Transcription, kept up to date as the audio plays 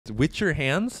with your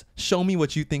hands, show me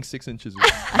what you think 6 inches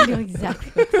is. I know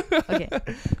exactly. Okay.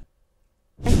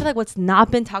 I feel like what's not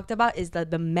been talked about is the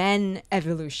men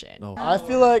evolution. Oh. I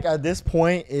feel like at this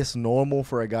point, it's normal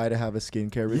for a guy to have a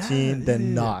skincare routine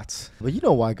than not. But you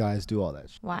know why guys do all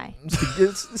that shit. Why?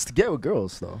 It's to get with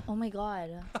girls, though. Oh my god.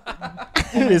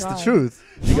 It's the truth.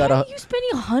 You Why gotta. are you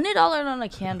spending $100 on a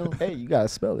candle? Hey, you gotta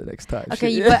smell it next time.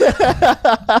 Okay, Shit.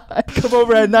 but Come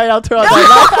over at night. I'll turn on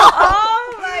that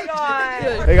oh my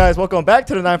god. Hey guys, welcome back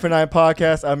to the 9 for 9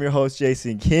 podcast. I'm your host,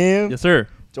 Jason Kim. Yes, sir.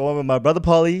 Joined with my brother,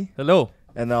 Paulie. Hello.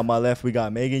 And then on my left, we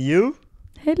got Megan Yu.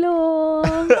 Hello.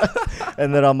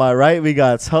 And then on my right, we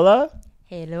got Seol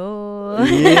Hello.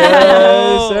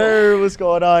 Yes, sir. What's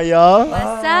going on, y'all? What's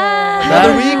up?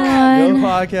 Another week. New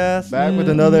podcast. Back with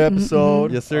another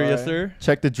episode. Yes, sir. All Yes, right. sir.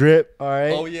 Check the drip. All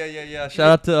right. Oh, yeah. Shout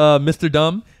out to Mr.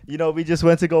 Dumb. You know, we just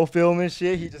went to go film and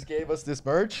shit. He just gave us this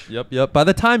merch. Yep. By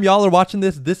the time y'all are watching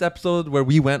this episode where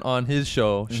we went on his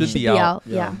show should be out.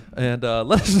 Yeah. And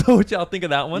let us know what y'all think of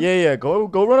that one. Yeah. Go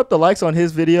run up the likes on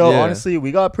his video. Yeah. Honestly,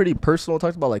 we got pretty personal.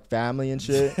 Talked about like family and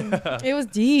shit. It was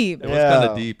deep. It was Yeah. kind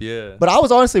of deep, yeah. But I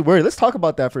was honestly worried. Let's talk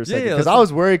about that for a second. yeah, Because let's I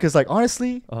was worried because, like,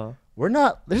 honestly,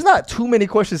 there's not too many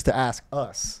questions to ask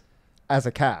us as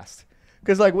a cast.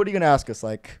 Because, like, what are you going to ask us?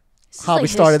 Like, It's how like we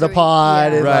started the history.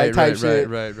 pod Yeah. and like type shit.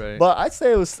 Right. But I'd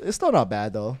say it's still not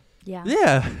bad, though. Yeah.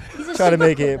 Yeah. He's a Try to super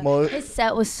make cool it guy. more. His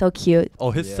set was so cute.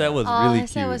 Oh, his Yeah. set was Oh, really his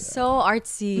cute. set was so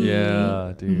artsy.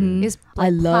 Yeah, dude. Mhm. It's I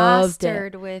loved it.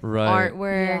 plastered with Right.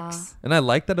 artworks. And I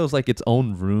like that it was like its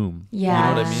own room. Yeah.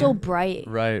 You know what I mean? So bright.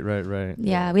 Right.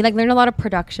 Yeah, we like learned a lot of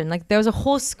production. Like there was a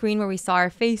whole screen where we saw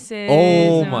our faces.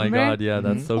 Oh my remember? god, yeah,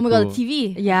 that's Mhm. so Oh my cool. god, the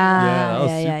TV. Yeah. Yeah, that was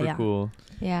Yeah, super yeah. cool.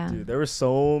 Yeah. Dude, there were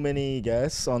so many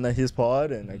guests on his pod,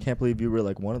 and I can't believe you were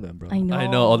like one of them, bro. I know. I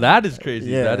know. Oh, that is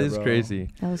crazy. Yeah, that is bro. crazy.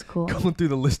 That was cool. Going through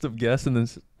the list of guests and then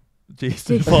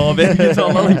Jason Paul, man. It's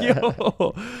all like,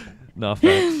 yo. No,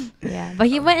 facts. Yeah. But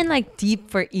he went in like deep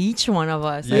for each one of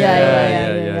us. Yeah,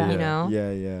 yeah. You know?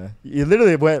 Yeah. You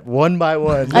literally went one by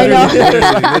one. I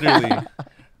know. Literally.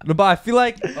 No, but I feel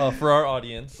like for our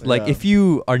audience, like Yeah. if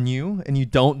you are new and you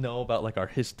don't know about like our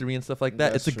history and stuff like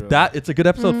that, That's it's true. it's a good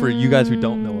episode for you guys who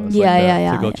don't know us. Yeah, like that,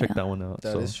 yeah, To go yeah, check yeah. that one out.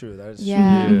 That so is true. That is Yeah.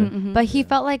 Yeah. Mm-hmm. But he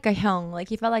felt like a hyung. Like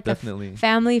he felt like Definitely. a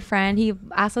family friend. He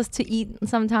asked us to eat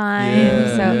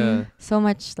sometimes. Yeah. So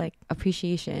much like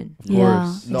appreciation. Of Yeah.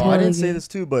 course. No, Totally I didn't say agree. this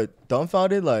too, but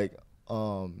dumbfounded, like,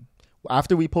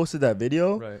 after we posted that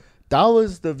video, Right. that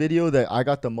was the video that I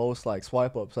got the most like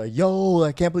swipe ups. Like, yo,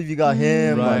 I can't believe you got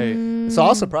him. Right. Like, so I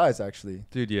was surprised actually.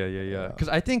 Dude, yeah. Yeah. Because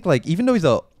I think like even though he's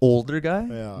a older guy,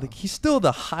 Yeah. like he's still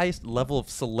the highest level of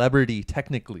celebrity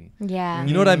technically. Yeah.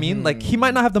 You know what I mean? Like he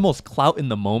might not have the most clout in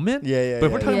the moment. Yeah. But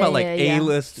if we're talking Yeah, about like yeah, yeah.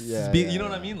 A-list, Yeah, you know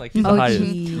what I mean? Like he's OG. the highest.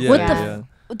 Yeah. What yeah.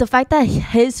 The fact that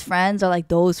his friends are like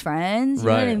those friends, you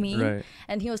know what I Right, mean? right.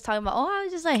 And he was talking about, I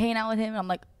was just like hanging out with him, and I'm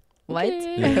like, What?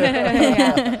 okay.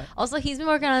 Yeah. Also, he's been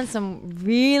working on some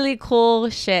really cool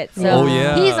shit. So Oh,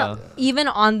 yeah. he's even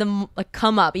on the like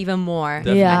come up even more.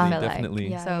 Definitely, Yeah. I feel like. definitely.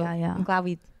 Yeah. So yeah. I'm glad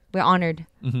we're honored.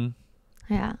 Mm-hmm.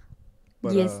 Yeah.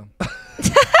 But, Yes.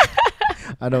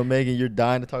 I know, Megan, you're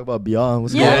dying to talk about Beyond.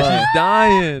 What's Yeah, going on? she's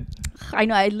dying. I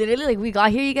know. I literally like we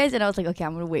got here, you guys, and I was like, okay,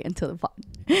 I'm gonna wait until the pod.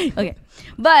 Okay,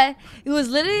 but it was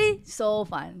literally so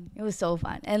fun. It was so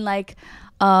fun, and like,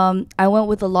 I went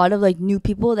with a lot of like new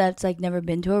people that's like never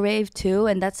been to a rave too,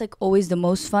 and that's like always the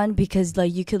most fun because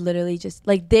like you could literally just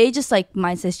like they just like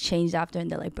mindsets changed after, and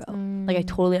they're like, bro, like I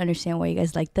totally understand why you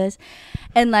guys like this,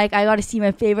 and like I got to see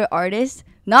my favorite artist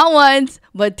not once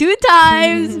but 2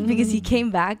 times because he came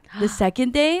back the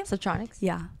second day. Subtronics.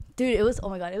 Yeah. Dude, it was, oh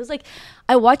my God. It was like,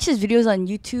 I watched his videos on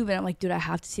YouTube and I'm like, dude, I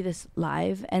have to see this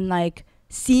live. And like,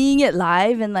 seeing it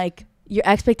live and like, your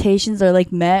expectations are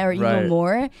like met or Right. even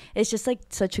more. It's just like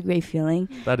such a great feeling.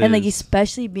 That And like, is.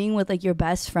 especially being with like your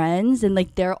best friends and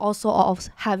like, they're also all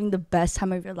having the best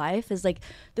time of your life is like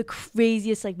the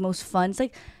craziest, like most fun. It's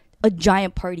like a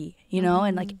giant party, you know?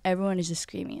 And like, everyone is just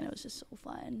screaming and it was just so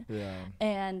fun. Yeah.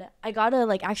 And I gotta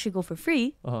like actually go for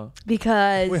free Uh-huh.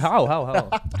 because Wait, how?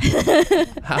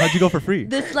 How'd you go for free?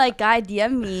 this like guy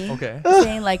DM'd me. Okay.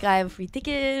 saying like I have a free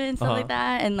ticket and stuff Uh-huh. like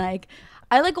that, and like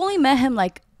I like only met him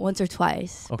like once or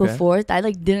twice Okay. before. I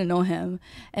like didn't know him,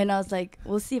 and I was like,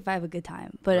 we'll see if I have a good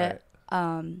time. But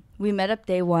Right. we met up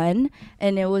day 1,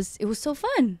 and it was so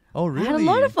fun. Oh, really? I had a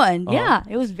lot of fun. Uh-huh. Yeah,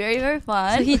 it was very very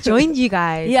fun. So he joined you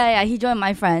guys. yeah, he joined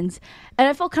my friends, and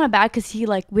I felt kind of bad because he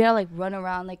like we had to like run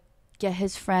around like get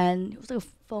his friend. It was like a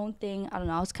phone thing. I don't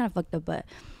know. I was kind of fucked up, but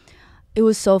it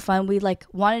was so fun. We like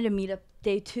wanted to meet up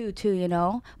day 2 too, you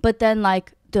know. But then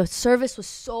like the service was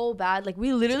so bad. Like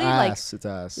we literally It's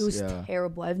ass. it was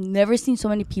terrible. I've never seen so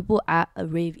many people at a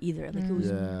rave either. Like it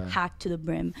was packed to the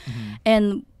brim,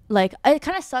 and like it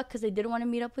kind of sucked because I didn't want to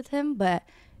meet up with him, but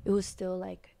it was still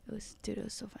like it was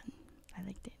so fun. I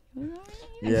liked it.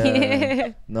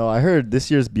 Yeah. No, I heard this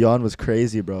year's Beyond was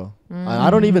crazy, bro. I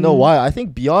don't even know why. I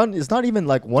think Beyond is not even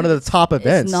like one of the top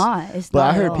events. It's but not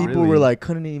I heard at all. people were like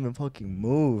couldn't even fucking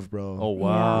move, bro. Oh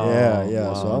wow. Yeah.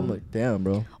 Wow. So I'm like, damn,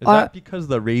 bro. Is that because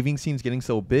the raving scene's getting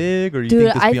so big, or you Dude,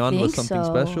 think this I Beyond was think something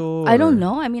so. special? I don't or-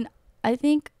 know. I mean, I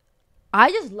think I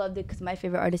just loved it because my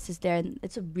favorite artist is there, and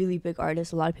it's a really big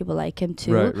artist. A lot of people like him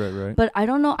too. Right. But I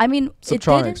don't know. I mean,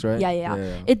 Subtronics, right?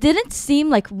 Yeah. It didn't seem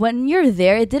like when you're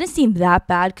there, it didn't seem that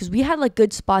bad because we had like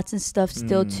good spots and stuff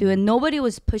still too, and nobody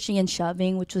was pushing and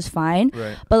shoving, which was fine.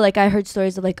 Right. But like I heard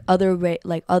stories of like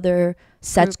other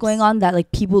sets Groups. going on that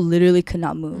like people literally could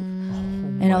not move,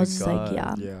 and I my was just like,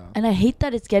 God. yeah. And I hate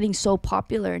that it's getting so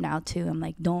popular now too. I'm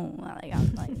like,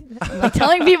 I'm like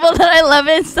telling people that I love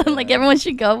it, so I'm like everyone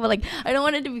should go, but like I don't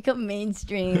want it to become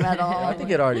mainstream at all. I think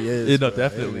it already is. Yeah, no, bro.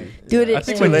 definitely. Dude, Yeah. I it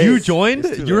think is. when Too you late. joined,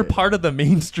 It's too you were late. part of the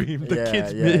mainstream. The Yeah,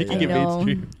 kids yeah, making yeah. it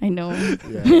mainstream. I know.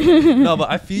 Yeah. No, but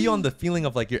I feel you on the feeling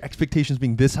of like your expectations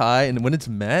being this high, and when it's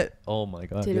met, oh my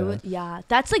god. Dude, Yeah.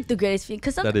 that's like the greatest feeling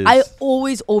because That I is.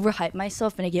 always overhype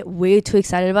myself and I get way too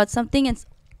excited about something, and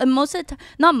most of the time,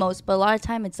 not most, but a lot of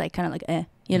time it's like kind of like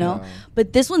you know. Yeah.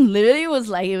 But this one literally was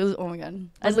like it was, oh my god.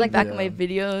 I Was look it back like- at my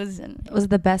videos and Was it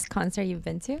the best concert you've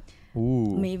been to?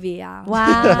 Ooh. maybe yeah.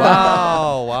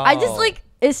 Wow. Wow. I just like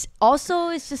it's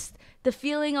just the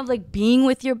feeling of like being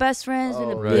with your best friends in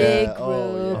a Oh, right. big yeah.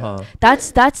 group. Oh, yeah.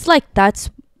 That's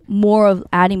more of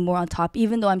adding more on top,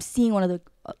 even though I'm seeing one of the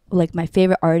like my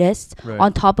favorite artists Right.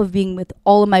 on top of being with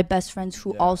all of my best friends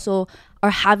who Yeah. also are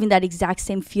having that exact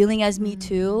same feeling as me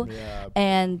too. Yeah.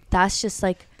 And that's just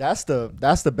like That's the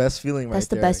best feeling right That's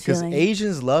the there. best feeling.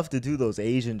 Asians love to do those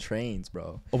Asian trains,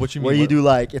 bro. Oh, what you mean? Where you What- do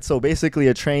like it's so basically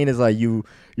a train is like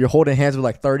you're holding hands with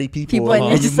like 30 people, and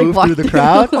and you you just, like, move walk through the through.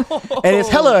 crowd, and it's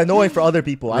hella annoying for other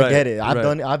people. I Right, get it.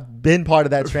 right. I've been part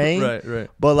of that train. Right.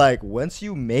 But like once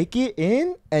you make it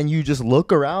in and you just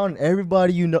look around,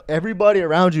 everybody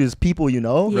around you is people you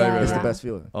know. Yeah, It's yeah. the best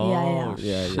feeling. Oh, Yeah. Yeah, shit.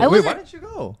 yeah. Wait, I why wasn't- didn't you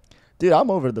go? Dude,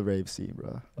 I'm over the rave scene,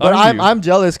 bro. But Are you? I'm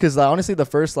jealous because like, honestly, the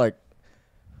first like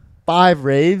 5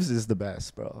 raves is the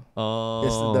best, bro. Oh.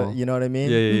 It's the, you know what I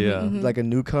mean? Yeah. Mhm. Like a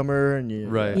newcomer and you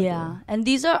Right. yeah. And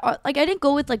these are like I didn't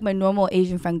go with like my normal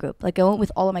Asian friend group. Like I went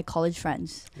with all of my college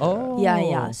friends. Oh.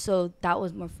 Yeah. So that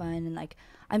was more fun, and like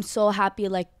I'm so happy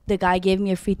like the guy gave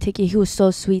me a free ticket. He was so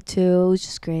sweet too. It was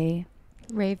just great.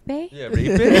 Rave Bay? Yeah, rape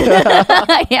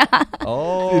it? Yeah.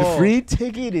 Oh. Dude, free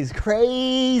ticket is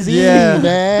crazy, Yeah, man.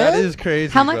 that is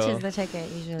crazy. How much bro. is the ticket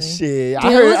usually? Shit. Dude,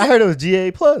 it was- I heard it was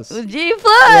GA plus. G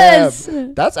plus.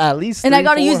 That's at least. And I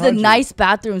got to use the $300-$400. nice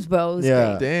bathrooms, bro. It was Yeah.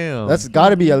 great. Damn. That's got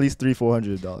to be at least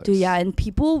 $300-$400. Dude, yeah, and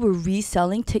people were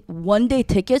reselling one-day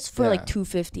tickets for like Yeah.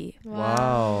 $250,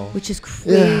 Wow. which is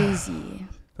crazy.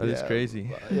 That is Yeah.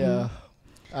 crazy. Yeah.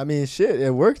 I mean, shit,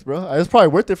 it worked, bro. It was probably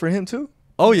worth it for him too.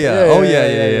 Oh yeah. Yeah, Oh yeah,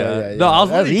 yeah. yeah. No, I was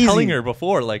That's literally telling easy. her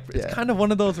before, like it's Yeah. kind of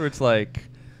one of those where it's like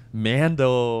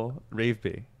Mando rave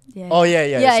bay. Yeah. Oh yeah.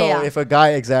 Yeah, So yeah. if a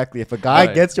guy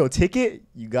Right. gets your ticket,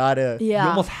 you gotta. Yeah. You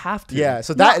almost have to. Yeah.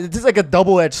 So that this is like a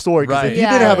double-edged sword. Because Right. if you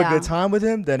Yeah, didn't have yeah. a good time with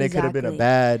him, then it could have been a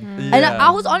Exactly. bad. And Yeah.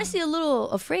 I was honestly a little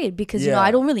afraid because you know Yeah.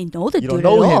 I don't really know the You dude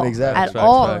don't know at him, all, exactly. at Facts,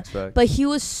 all. facts. But he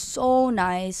was so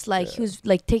nice. Like he was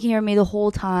like taking care of me the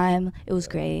whole time. It was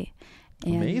great.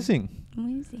 And Amazing.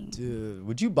 Amazing. Dude,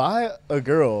 would you buy a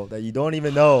girl that you don't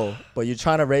even know, but you're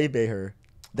trying to rave bait her,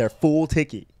 their full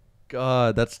ticket?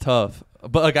 God, that's tough.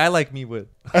 But a guy like me would.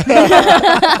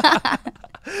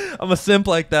 I'm a simp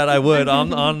like that. I would.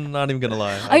 I'm not even gonna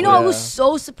lie. I know. I Yeah. was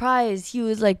so surprised he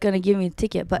was like gonna give me a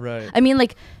ticket, but Right. I mean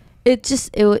like. It just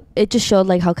showed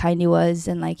like how kind he was,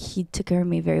 and like he took care of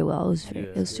me very well.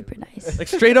 It was super nice. Like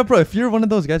straight up, bro. If you're one of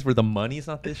those guys where the money's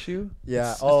not the issue,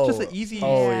 Yeah. it's Oh. just an easy,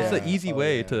 Oh, it's an yeah. easy Oh,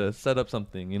 way yeah. to set up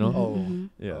something, you know? Oh. Mhm.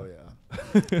 Yeah. Oh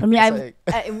yeah. I mean,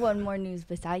 It's I like- one more news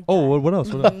besides. Oh, that. what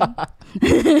else? What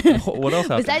else? What else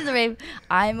happened? Besides the rave,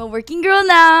 I'm a working girl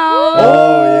now.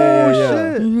 Oh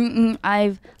yeah. shit.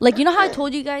 I've like you know how I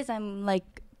told you guys I'm like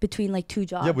between like 2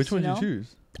 jobs. Yeah, which one you did know? you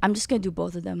choose? I'm just gonna do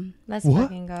both of them. Let's What?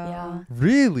 fucking go. Yeah.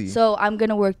 Really? So I'm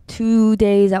gonna work 2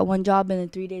 days at one job and then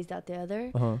 3 days at the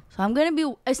other. uh-huh. So I'm gonna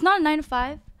be. It's not a 9 to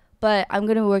 5, but I'm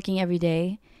gonna be working every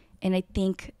day, And I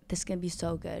think this is gonna be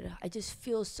so good. I just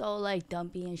feel so like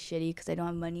dumpy and shitty because I don't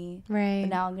have money. Right. But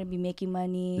now I'm gonna be making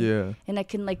money. Yeah. And I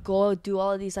can like go do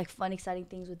all of these like fun, exciting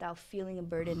things without feeling a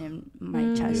burden in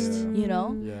my chest. Yeah. You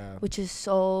know, Yeah. which is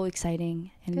so exciting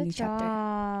and a Good new chapter.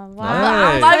 job. Wow.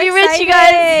 Nice. I'm about to be rich, you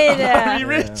guys. Be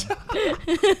rich.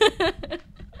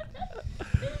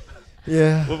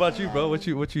 Yeah. What about you, bro? What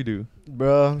you do?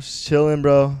 Bro, I'm just chilling,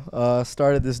 bro.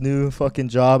 Started this new fucking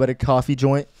job at a coffee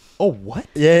joint. Oh, what?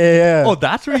 Yeah. Oh,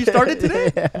 that's where you started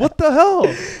today? Yeah. What the hell?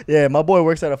 Yeah, my boy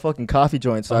works at a fucking coffee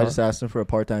joint, so I Uh-huh. just asked him for a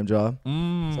part-time job. So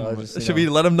I just, you Should know. we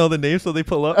let them know the name so they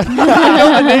pull up? I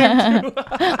know.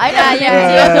 Yeah,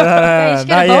 Yeah, you should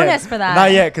get a bonus for that.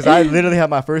 Not yet, because I literally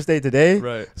have my first day today.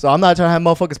 Right. So I'm not trying to have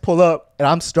motherfuckers pull up, and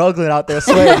I'm struggling out there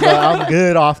sweating, but I'm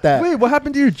good off that. Wait, what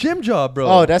happened to your gym job, bro?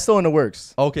 Oh, that's still in the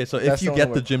works. Okay, so if that's you still get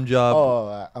in the work. gym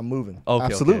job, I'm moving. Okay,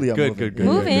 Absolutely, okay. I'm Good, moving. good,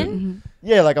 Yeah, good. yeah, Mhm.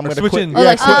 yeah, like I'm Or gonna switching- quit. Oh,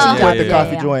 like quit switching the jobs.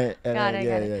 coffee Yeah. joint. And, Got it.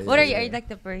 yeah, yeah, What are you? yeah. Are you like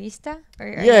the barista? Or are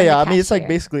you Yeah, the yeah. I mean, it's like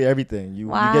cashier? basically everything. You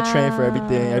get trained for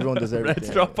everything. Everyone does Red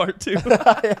everything. Straw Part 2.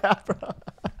 Yeah, bro.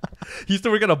 He used to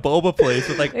work at a boba place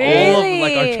with like all of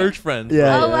like our Really? church friends.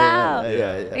 Yeah. Oh, yeah, wow. Yeah,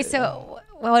 yeah, yeah, Wait, so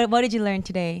what did you learn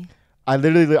today? I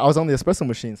was on the espresso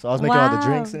machine, so I was making all the Wow.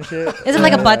 drinks and shit. Is it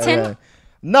like a Yeah, button? yeah.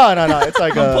 No. It's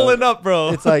like I'm pulling up, bro.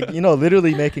 It's like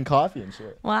literally making coffee and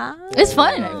shit. Wow. It's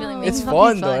fun. I feel like It's making fun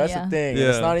coffee is though. That's yeah. the thing. Yeah.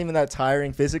 It's not even that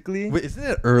tiring physically. Wait, isn't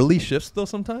it early shifts though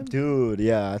sometimes? Dude,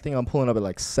 yeah. I think I'm pulling up at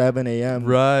like 7 a.m.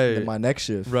 Right. in my next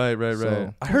shift. Right.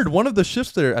 So- I heard one of the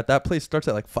shifts there at that place starts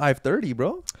at like 5:30,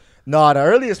 bro. No, the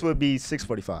earliest would be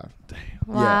 6:45.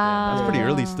 Wow. That's pretty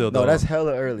early still, though. No, that's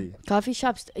hella early. Coffee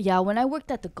shops. Yeah, when I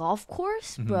worked at the golf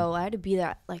course, Mhm. bro, I had to be there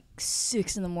at like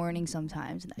 6 in the morning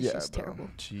sometimes, and that's Yeah, just bro. terrible.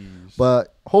 Jeez.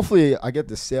 But hopefully I get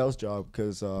this sales job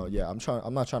because I'm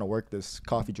not trying to work this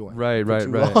coffee joint. Right. for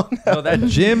too long. No, that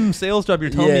gym sales job you're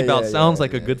telling me Yeah, about yeah, sounds yeah,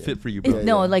 like a yeah, good yeah. fit for you, It- bro. Yeah,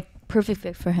 no, yeah. like perfect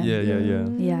fit for him. Yeah.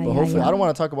 Yeah, But hopefully, I don't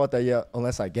want to talk about that yet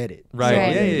unless I get it. Right.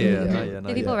 Right. Yeah. Yeah. Not yet, not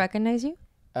Did people yet. recognize you?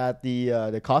 At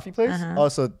the coffee place. Uh-huh. Oh,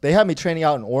 so they had me training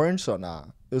out in Orange, so nah.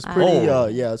 It was Ah. pretty. Oh.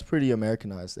 It's pretty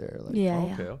Americanized there. Like, Yeah,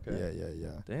 Okay. Yeah.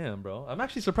 Damn, bro. I'm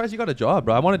actually surprised you got a job,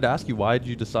 bro. I wanted to ask you, why did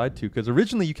you decide to? Because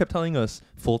originally you kept telling us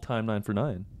full-time 9 for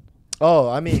 9. Oh,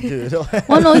 I mean, dude.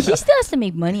 Well, no, he still has to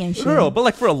make money and shit. Girl, but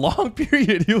like for a long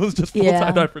period, he was just full-time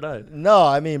Yeah. 9 for 9. No,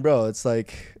 I mean, bro, it's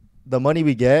like the money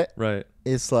we get. Right.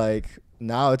 It's like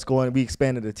now it's going. We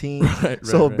expanded the team. Right.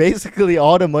 So right. basically,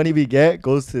 all the money we get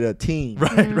goes to the team.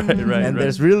 Right. And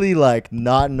there's really like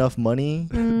not enough money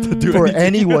to do for anything.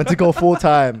 anyone to go full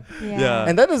time. Yeah.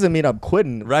 And that doesn't mean I'm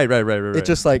quitting. Right. It's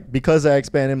just like because I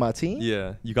expanded my team,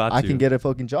 yeah, you got I to. can get a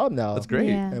fucking job now. That's great.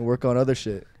 Yeah. And work on other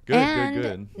shit. Good, and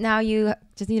good. now you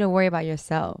just need to worry about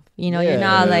yourself. You know, Yeah. you're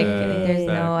not like Yeah, there's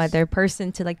no facts. other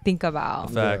person to like think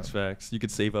about. Facts. You could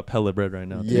save up hella bread right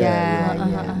now. too. Yeah,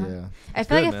 Yeah. I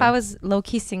feel good, like if man. I was low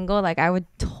key single, like I would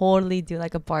totally do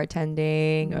like a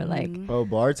bartending or like Mhm. Oh,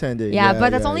 bartending. yeah,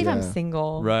 but that's yeah, only if yeah. I'm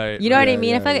single. Right. You know what I Yeah,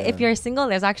 mean? I yeah, feel like if yeah. you're single,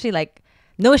 there's actually like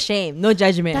no shame, no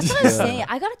judgment. That's what I'm Yeah. saying.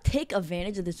 I gotta take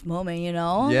advantage of this moment, you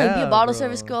know? like be Yeah, a bottle bro.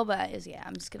 service girl, but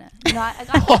I'm just gonna. You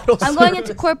know, I'm going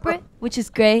into corporate, which is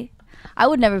great. I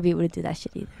would never be able to do that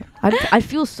shit either. I'd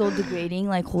feel so degrading,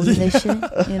 like holding this shit,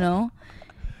 you know?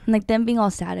 And like them being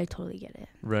all sad, I totally get it.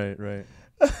 Right.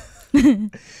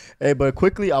 Hey, but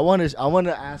quickly, I want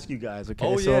to ask you guys. Okay,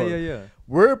 Oh so yeah.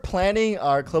 we're planning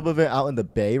our club event out in the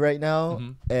Bay right now,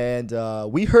 Mhm.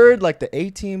 and we heard like the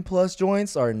 18 plus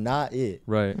joints are not it.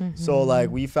 Right. So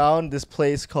like we found this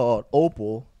place called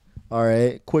Opal. All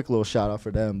right, quick little shout out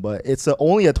for them, but it's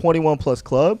only a 21 plus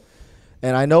club,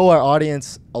 and I know our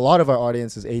audience, a lot of our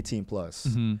audience is 18 plus,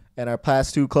 Mm-hmm. and our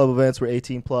past 2 club events were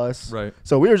 18 plus. Right.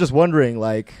 So we were just wondering,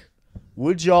 like,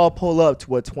 would y'all pull up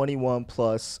to a 21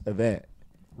 plus event?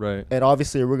 Right. And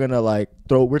obviously we're gonna like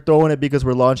we're throwing it because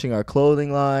we're launching our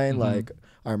clothing line, Mhm. like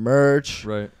our merch.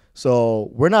 Right.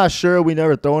 So we're not sure. We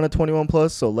never thrown a 21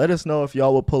 plus. So let us know if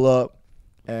y'all will pull up.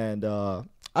 And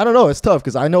I don't know. It's tough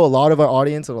because I know a lot of our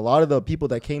audience and a lot of the people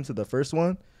that came to the first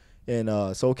one in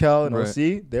SoCal and Right.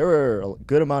 OC, there were a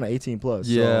good amount of 18 plus.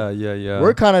 Yeah. So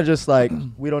we're kind of just like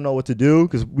we don't know what to do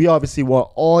because we obviously want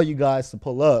all you guys to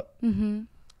pull up. Mm-hmm.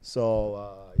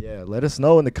 So yeah, let us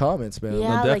know in the comments, man.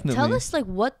 Yeah, like tell definitely. us like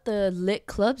what the lit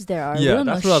clubs there are. Yeah, we don't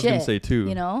that's know what I was shit, gonna say too.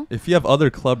 You know? If you have other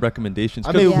club recommendations,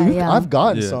 I mean, Yeah, yeah. I've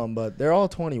gotten Yeah. some, but they're all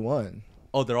 21.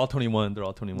 oh, they're all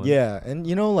 21. Yeah, and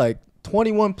you know, like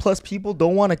 21 plus people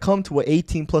don't want to come to an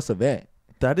 18 plus event.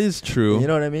 That is true. You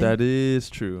know what I mean? That is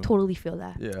true. Totally feel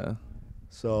that. Yeah.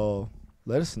 So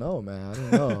let us know, man. I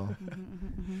don't know.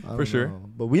 I For don't sure. know.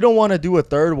 But we don't want to do a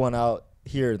third one out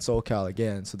here in SoCal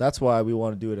again. So that's why we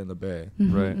want to do it in the Bay.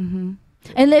 Right. Mm-hmm.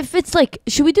 And if it's like,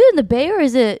 should we do it in the Bay or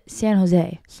is it San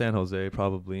Jose? San Jose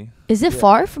probably. Is it Yeah.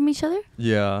 far from each other?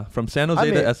 Yeah, from San Jose I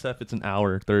mean- to SF, it's an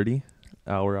hour 30.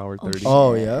 Hour 30.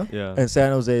 Oh yeah. Yeah. And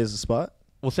San Jose is the spot.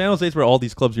 Well, San Jose is where all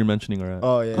these clubs you're mentioning are at.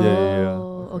 Oh yeah. Yeah.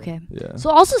 Oh, okay. Yeah. So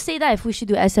also say that if we should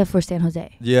do SF or San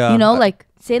Jose. Yeah. You know, I- like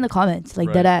say in the comments, like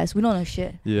Right. dead ass. We don't know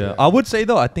shit. Yeah. Yeah. I would say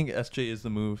though, I think SJ is the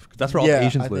move 'cause that's where all the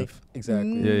Asians I think- live.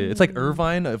 Exactly. Yeah, it's like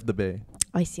Irvine of the Bay.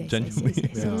 I see. I see. I see, I Genuinely. see,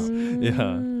 I see, I see.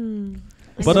 Yeah.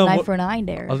 It's But, a um, 9 what- for 9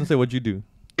 there. I was gonna say, what'd you do?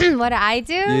 What do I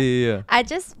do? Yeah. I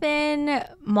just been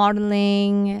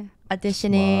modeling,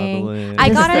 auditioning. Modeling. I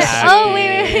got Just a oh wait,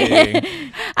 acting.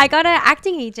 wait. I got an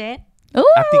acting agent. Ooh.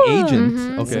 Acting agent.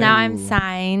 Mhm. Okay. So now I'm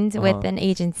signed with Uh-huh. an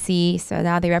agency. So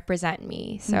now they represent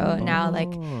me. So now like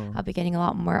Oh. I'll be getting a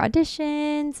lot more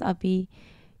auditions. I'll be,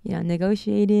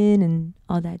 negotiating and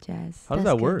all that jazz. How does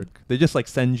That's that good. work? They just like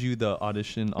send you the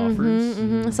audition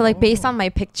offers. So like based on my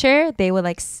picture, they would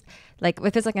like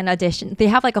if it's like an audition, they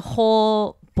have like a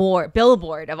whole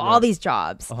billboard of all Right. these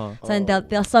jobs. Uh-huh. So then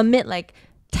they'll submit like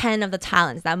 10 of the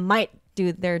talents that might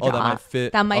do their Oh, job. that might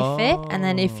fit. That might fit. And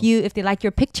then if they like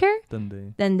your picture,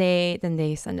 Then then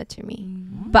they send it to me.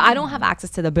 But I don't have access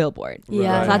to the billboard.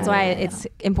 Yeah. So that's why yeah, it's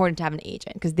important to have an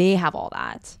agent because they have all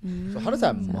that So how does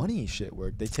that money shit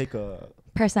work? They take a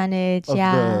percentage. of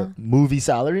Yeah. the movie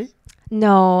salary.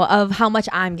 No, of how much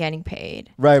I'm getting paid.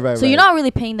 Right. So you're not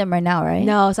really paying them right now, right?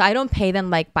 No, so I don't pay them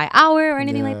like by hour or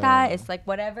anything like that. Yeah. It's like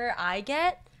whatever I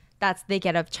get, they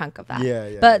get a chunk of that. Yeah.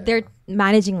 But they're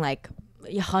managing like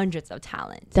hundreds of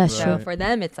talent. That's so true. for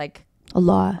them, it's like A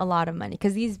lot. a lot of money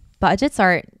because these budgets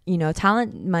are, talent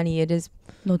money. It is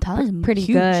No talent is pretty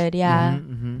huge. good. Yeah.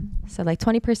 Mm-hmm. So like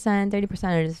 20%,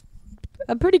 30% is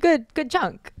a pretty good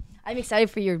chunk. I'm excited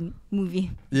for your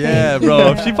movie. yeah,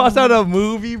 bro. If she pops out a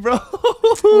movie, bro.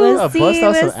 We'll Yeah, see, bust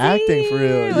out we'll some acting for see,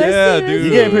 real. we'll Yeah, see, we'll dude. You see.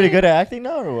 getting pretty good at acting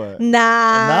now or what?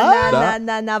 Nah.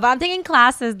 But I'm taking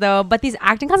classes though. But these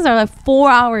acting classes are like 4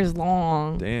 hours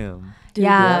long. Damn. Dude,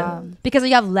 Yeah, because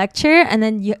you have lecture and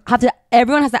then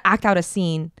everyone has to act out a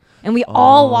scene, and we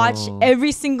all watch Oh.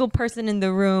 every single person in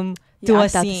the room do You a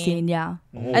act out the scene. Yeah.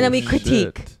 And then we Holy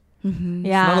critique. shit. Mm-hmm.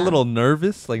 Yeah, Not a little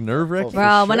nervous, like nerve wracking. For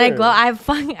bro. When I sure. go,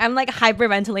 I'm like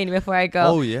hyperventilating before I go.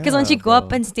 Oh, yeah, Because once you go up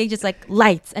bro. on stage, it's like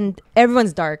lights and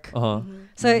everyone's dark. Uh-huh.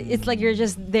 So it's like you're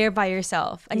just there by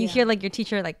yourself, and you Yeah. hear like your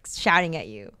teacher like shouting at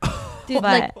you. Dude,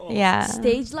 But like yeah.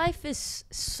 stage life is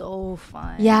so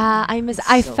fun. Yeah, It's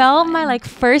I so felt fun. my like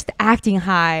first acting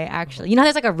high actually. You know,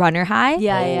 there's like a runner high.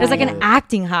 Yeah. There's like yeah. an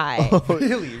acting high.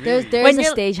 Really? There's When a you're-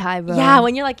 stage high, bro. Yeah,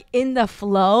 when you're like in the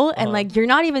flow and Uh-huh. like you're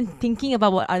not even thinking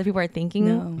about what other people are thinking.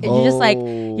 No. And you're just like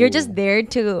you're Oh. just there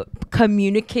to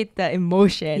communicate the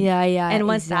emotion. yeah. And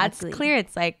once exactly. that's clear,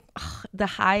 it's like the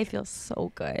high feels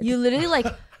so good. You literally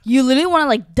want to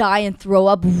like die and throw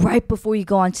up right before you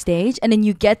go on stage, and then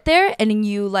you get there and then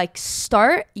you like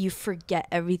start, you forget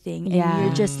everything, and Yeah.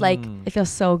 you're just like, Mm. it feels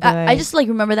so good. I just like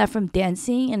remember that from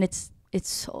dancing, and it's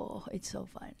so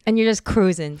fun. and you're just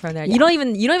cruising from there. Yeah. You don't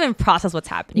even process what's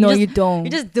happening. No, you you just, don't.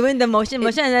 You're just doing the motion,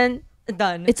 and then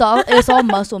done. It's all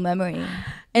muscle memory.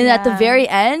 And at the Yeah. very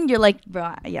end, you're like,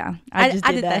 bro, yeah, I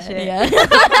I did that shit. Yeah.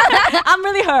 I'm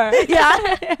really her. Yeah.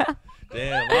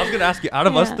 Damn. Well, I was gonna ask you, out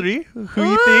of us Yeah. three, who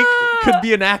you think could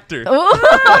be an actor? Ooh.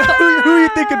 who you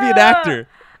think could be an actor?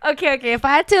 Okay. If I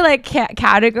had to like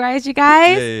categorize you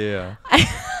guys, Yeah.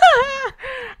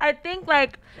 I think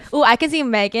like, I can see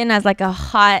Megan as like a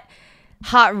hot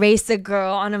racer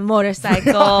girl on a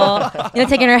motorcycle,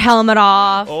 taking her helmet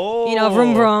off, Oh.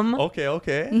 vroom vroom, Okay.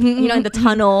 in the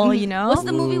tunnel, What's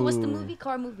the movie? What's the movie?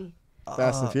 Car movie.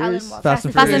 Fast and Furious. Alan Walker. Fast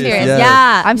and Fast and Furious, Furious. yes.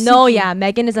 Yeah. I'm no, seeking- yeah.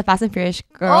 Megan is a Fast and Furious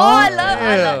girl. Oh, I love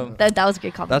Damn. that. That was a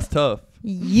great compliment. That's tough.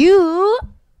 You.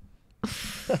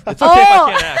 It's okay if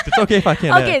I can't act. It's okay if I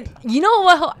can't Okay. act. You know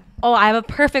what? Oh, I have a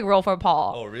perfect role for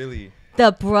Paul. Oh, really?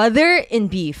 The brother in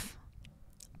Beef.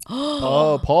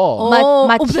 Oh, Paul. Ma- oh,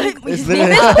 Machi- like, His his name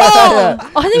name is is Paul.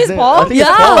 Oh, his name is Paul. I think it's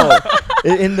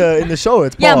Paul. In the show,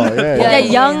 it's Yeah, Paul. yeah, Yeah.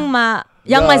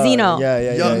 Young Mazzino.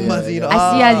 Yeah. Young Mazzino.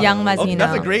 I see you as Young Okay, Mazzino.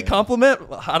 that's a great compliment.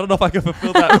 I don't know if I can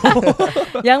fulfill that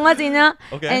role. Young Mazzino.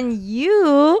 Okay. And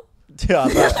you, Yeah,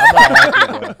 I'm not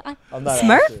acting, bro. I'm not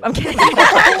Smurf. acting. I'm kidding.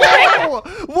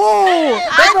 Whoa!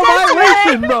 That's a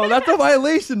violation, bro. That's a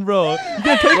violation, bro. You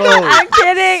can take Bro, I'm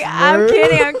kidding. I'm Smurf?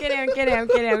 kidding. I'm kidding. I'm kidding. I'm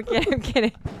kidding. I'm kidding. I'm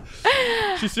kidding.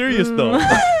 She's serious though. Nah,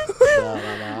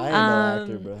 I ain't no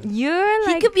actor, bro. You're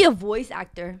he like could be a voice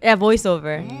actor. yeah,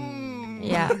 voiceover.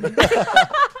 Yeah.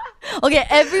 Okay,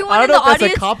 everyone I in don't the know if that's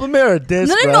audience. a compliment or a diss,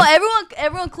 No, bro.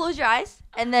 everyone, close your eyes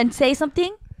and then say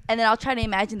something, and then I'll try to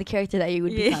imagine the character that you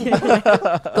would be.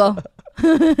 Yeah. Go.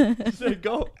 Say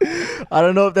go. I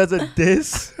don't know if that's a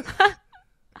diss.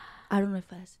 I don't know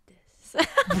if I asked this.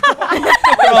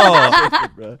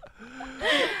 Bro,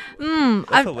 Mm,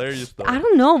 that's hilarious though. I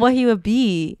don't know what he would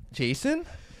be. Jason?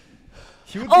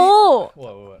 He would Oh, be.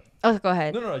 What? oh, go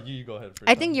ahead. No, you go ahead first.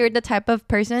 I think you're the type of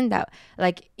person that,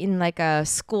 like, in like a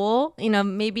school, you know,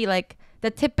 maybe like the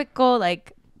typical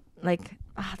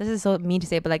this is so mean to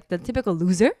say, but like the typical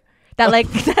loser that like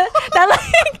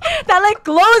that like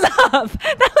glows up,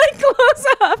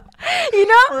 you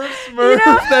know.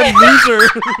 Smurf then loser.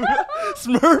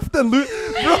 Smurf then loser.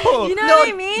 Bro. You know what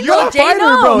I mean? You're a fighter,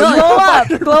 bro. No, You're a glow up,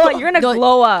 fighter, glow up. You're gonna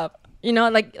glow up. You know,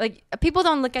 like people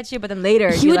don't look at you, but then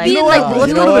later He you're would be like, like, what? what's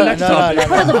You know gonna what? be No,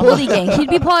 part of the bully gang. He'd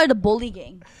be part of the bully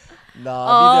gang. Nah,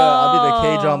 I'll be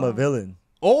the K-drama villain.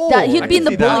 Oh, That he'd I be can in the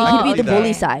see bully. that. Oh, He'd be the okay.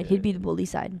 bully side. He'd be the bully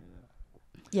side.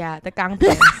 yeah, the gang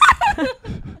prince.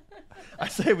 I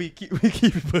say we keep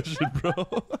pushing, bro.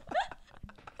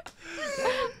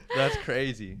 That's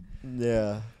crazy.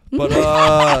 Yeah. But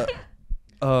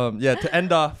yeah, to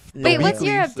end off. Yeah, Wait, the what's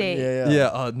your weeklies- update?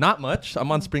 Yeah, not much.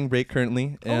 I'm on spring break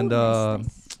currently, and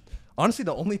nice. honestly,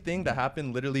 the only thing that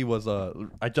happened literally was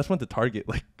I just went to Target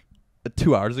like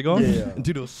 2 hours ago. Yeah. And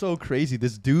dude, it was so crazy.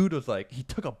 This dude was like, he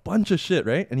took a bunch of shit,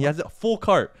 right? And he has a full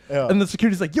cart. Yeah. And the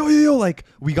security's like, yo, like,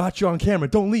 we got you on camera.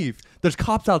 Don't leave. There's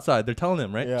cops outside. They're telling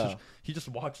him, right? Yeah. He just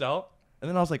walks out. And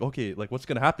then I was like, okay, like, what's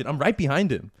going to happen? I'm right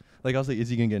behind him. Like, I was like, is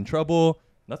he going to get in trouble?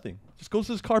 Nothing. Just goes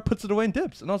to his car, puts it away, and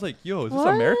dips. And I was like, yo, is this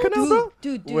What? America now, bro?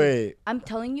 Dude. Wait. I'm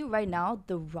telling you right now,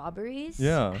 the robberies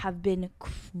Yeah. have been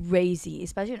crazy,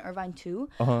 especially in Irvine too.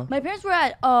 Uh-huh. My parents were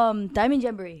at Diamond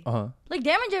Jamboree. Uh-huh. Like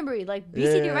Diamond Jamboree, like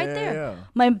BCD Yeah, right yeah, there. yeah.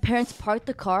 My parents parked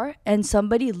the car and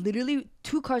somebody literally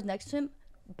 2 cars next to him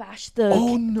bashed the Oh,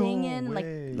 thing no in,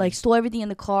 way. like stole everything in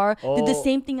the car. Did the Oh.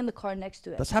 same thing in the car next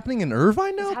to it. That's happening in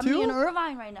Irvine now, It's happening too? in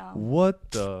Irvine right now.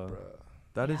 What the?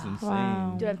 That is Yeah. insane.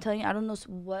 Wow. Dude, I'm telling you, I don't know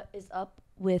what is up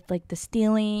with like the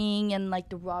stealing and like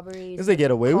the robberies. Because they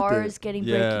get away with cars it. getting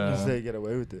Yeah. breaking Because in. they get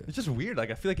away with it. It's just weird. Like,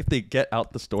 I feel like if they get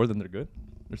out the store, then they're good.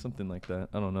 Or something like that.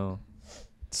 I don't know.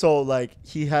 So, like,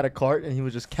 he had a cart and he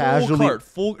was just Casually.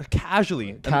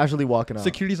 And casually walking out.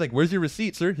 security's like, where's your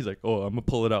receipt, sir? He's like, oh, I'm going to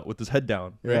pull it out with his head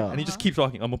down. Right? Yeah. And he just keeps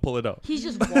walking. I'm going to pull it out. He's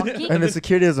just walking. And the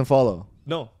security doesn't follow.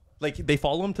 No. Like, they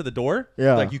follow him to the door.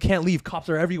 Yeah. Like, you can't leave. Cops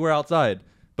are everywhere outside.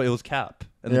 But it was Cap.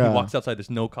 And then Yeah. he walks outside. There's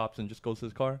no cops and just goes to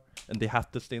his car. And they have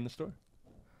to stay in the store.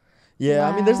 Yeah,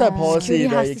 I mean, there's that Wow. policy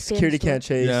Security has that to stay in security the store. can't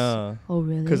chase Yeah. Oh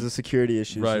really? because of security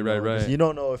issues. Right, you know, 'cause right. You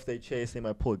don't know if they chase, they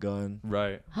might pull a gun.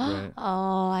 Right. Right.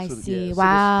 Oh, I So, see. yeah, so this-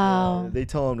 Wow. yeah, they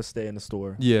tell them to stay in the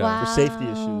store. Yeah. Wow. For safety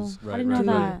issues. I Right, didn't know right,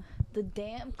 that. right. the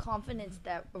damn confidence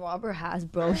that Robert has,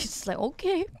 bro. He's just like,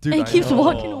 okay, Dude, and I he keeps know.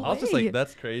 walking away. I was just like,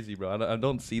 that's crazy, bro. I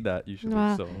don't see that usually.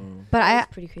 Wow. So. But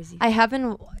That's pretty crazy. I have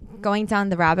been going down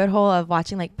the rabbit hole of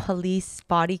watching like police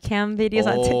body cam videos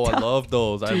on Oh, TikTok. I love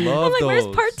those. I I'm love like, those. where's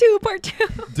part two? Part two.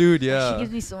 Dude, She yeah.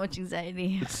 gives me so much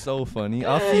anxiety. It's so funny.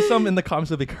 I'll see some in the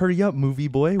comments like, hurry up, movie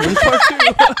boy. Where's part two?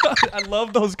 I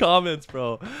love those comments,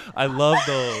 bro. I love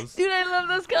those. Dude, I love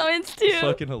those comments too. It's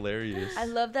fucking hilarious. I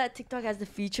love that TikTok has the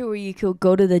feature where you could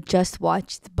go to the just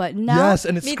watch button now. Yes,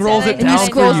 and it Me scrolls too. it And down you for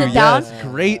scrolls you. it down. Yes,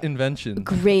 great invention.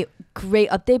 Great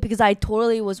update because I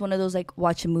totally was one of those like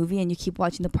watch a movie and you keep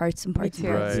watching the parts and parts and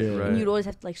too. parts. Right, Yeah. right. And you'd always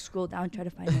have to like scroll down and try to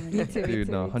find them. Me too. Dude,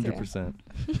 no, Me too. 100%.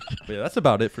 But yeah, that's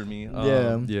about it for me.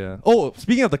 Yeah. Yeah. Oh,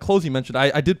 speaking of the clothes you mentioned,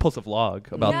 I did post a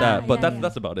vlog about Yeah, that, but yeah, yeah.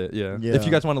 that's about it. Yeah. Yeah. If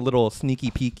you guys want a little sneaky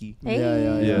peeky. Yeah, yeah,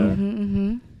 Yeah. yeah.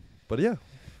 Mm-hmm. But yeah.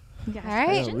 All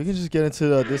right. Yeah, we can just get into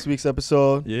this week's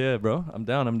episode. Yeah, bro. I'm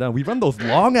down. We run those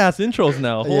long ass intros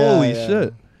now. Yeah, Holy yeah.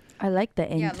 shit. I like the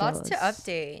intros. Yeah, lots to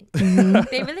update.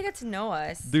 They really get to know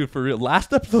us. Dude, for real.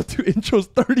 Last episode 2 intros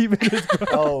 30 minutes, bro.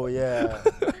 Oh, yeah.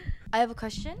 I have a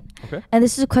question. Okay. And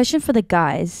this is a question for the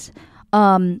guys.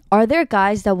 Are there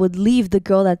guys that would leave the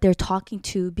girl that they're talking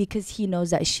to because he knows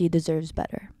that she deserves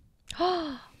better?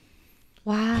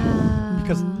 Wow.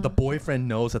 Because the boyfriend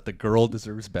knows that the girl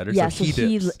deserves better, Yeah, so he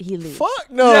dips. he leaves.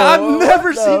 Fuck no. Yeah, I've never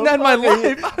What seen the that in my fuck are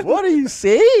you- life. What are you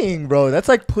saying, bro? That's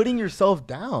like putting yourself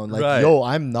down. Like, Right. yo,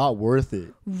 I'm not worth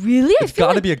it. Really? It's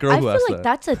gotta be a girl I who feel asks like that.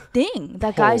 that's a thing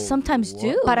that guys Oh, sometimes do.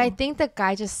 what? But I think the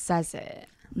guy just says it.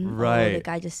 Right. the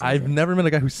guy just says I've it. never met a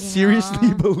guy who seriously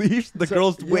know? believes the So-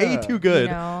 girl's way yeah. too good,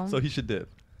 You know? so he should dip.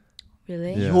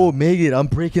 Really? Yeah. Yo, Megan, I'm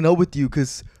breaking up with you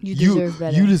because You deserve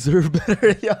better. You deserve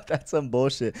better. Yeah, that's some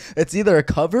bullshit. It's either a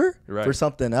cover Right. for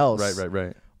something else,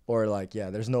 Right. or like, yeah,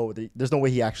 there's no way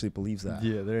he actually believes that.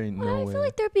 Yeah, there ain't Well, no I way. feel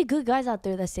like there'd be good guys out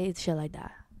there that say shit like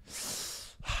that.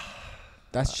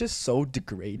 That's just so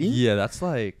degrading. Yeah, that's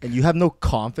like And you have no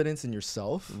confidence in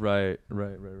yourself. right.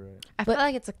 I feel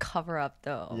like it's a cover up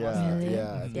though. Yeah, Really?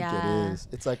 yeah, I think Yeah. it is.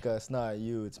 It's like it's not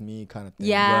you, it's me kind of thing.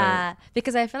 Yeah,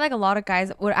 because I feel like a lot of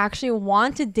guys would actually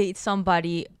want to date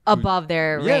somebody above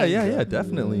their Yeah, rank. yeah,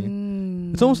 definitely.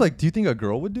 Mm. It's almost like, do you think a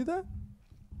girl would do that?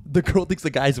 The girl thinks the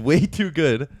guy's way too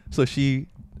good, so she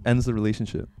ends the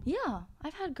relationship. Yeah,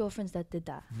 I've had girlfriends that did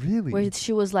that. Really? Where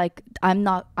she was like, I'm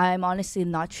honestly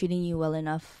not treating you well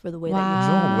enough for the way No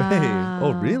Wow. way.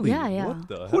 Oh, really? Yeah, yeah. What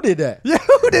the Who did that? Yeah,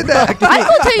 who did that? I'm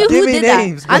gonna tell you Give who me did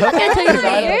names, that. I'm bro. not gonna tell you the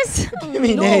Names? names. Give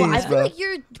me No, names, I feel bro. like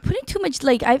you're putting too much.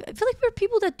 Like I feel like there are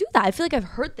people that do that. I feel like I've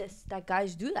heard that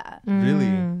guys do that. Really?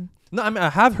 Mm. No, I mean, I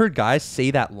have heard guys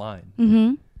say that line.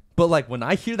 Mm-hmm. But like when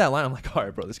I hear that line, I'm like, all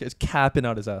right, bro, this guy's capping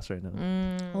out his ass right now.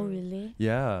 Mm. Oh really?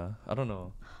 Yeah, I don't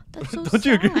know. That's so Don't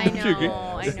you agree? I Don't you agree? know,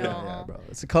 I know. Yeah, bro.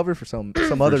 It's a cover for some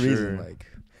other sure. reason. Like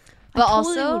But I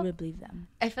totally also, would believe them.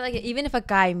 I feel like even if a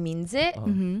guy means it, Uh-huh.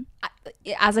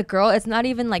 Mm-hmm. as a girl, it's not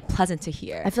even like pleasant to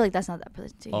hear. I feel like that's not that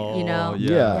pleasant to hear. Oh, You know?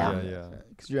 Yeah.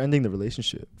 because you're ending the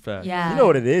relationship. Fact. Yeah. You know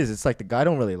what it is? It's like the guy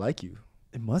don't really like you.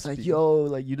 It must It's like, be. yo,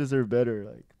 like you deserve better.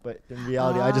 Like, but in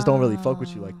reality, I just don't really fuck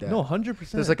with you like that. No, 100%.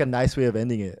 There's like a nice way of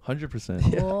ending it. 100%.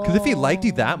 Yeah. Because if he liked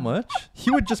you that much, he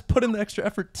would just put in the extra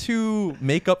effort to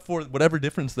make up for whatever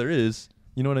difference there is.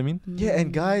 You know what I mean? Yeah,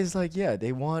 and guys like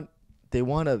they want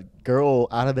a girl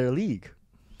out of their league.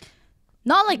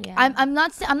 Not like Yeah. I'm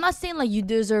not saying like you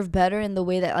deserve better in the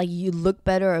way that like you look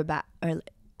better or bad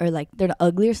or like they're not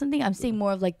ugly or something. I'm saying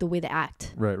more of like the way they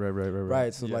act. Right.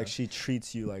 Right. So Yeah. like she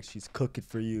treats you like she's cooking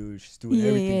for you, she's doing Yeah,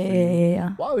 everything for yeah, you. yeah, yeah.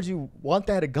 Why would you want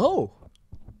that to go?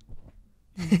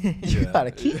 You Yeah. gotta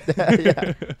keep that.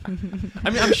 Yeah. I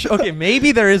mean, I'm sure. Okay,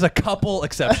 maybe there is a couple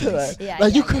exceptions. like Yeah,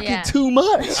 like you yeah, cooking yeah. too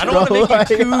much. I don't want to bro. make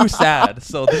you too sad.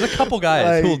 So there's a couple guys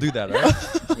Like- who will do that, right?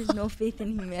 There's no faith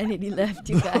in humanity left,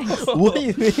 you guys. What do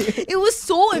you mean? It was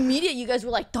so immediate. You guys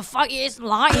were like, "The fuck is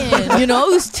lying?" You know,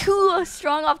 it was too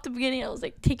strong off the beginning. I was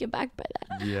like taken back by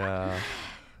that. Yeah.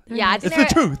 Yeah, I It's think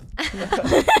the truth.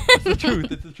 It's the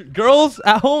truth. It's the truth. Girls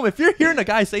at home, if you're hearing a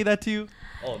guy say that to you,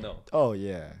 oh no. Oh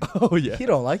yeah. Oh yeah. He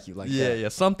don't like you like Yeah, that. yeah.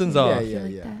 Something's Yeah, off. I yeah. feel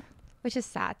like that. which is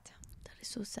sad. That is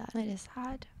so sad. It is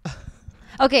sad.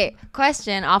 Okay,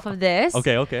 question off of this.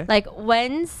 Okay. Like,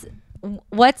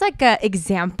 what's like a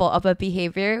example of a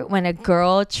behavior when a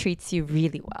girl treats you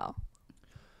really well?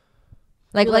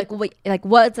 Like,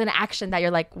 what's an action that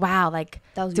you're like, wow, like,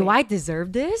 That was do great. I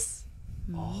deserve this?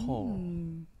 Oh.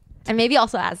 And maybe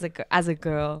also as a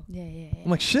girl. Yeah, yeah, yeah. I'm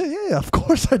like, shit, yeah, of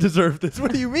course I deserve this.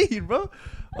 What do you mean, bro?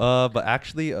 But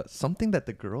actually, something that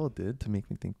the girl did to make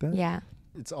me think that. Yeah,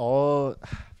 It's all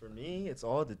for me. It's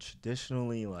all the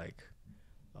traditionally like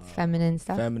feminine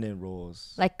stuff. feminine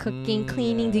roles. Like cooking,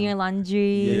 cleaning, yeah. doing your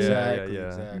laundry. Yeah, exactly, yeah.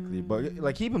 exactly. But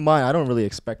like, keep in mind, I don't really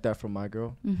expect that from my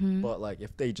girl. Mm-hmm. But like,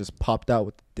 if they just popped out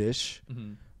with the dish,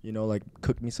 Mhm. you know, like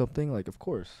cook me something, like of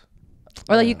course.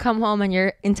 Or like Yeah. you come home and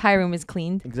your entire room is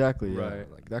cleaned. Exactly. Yeah.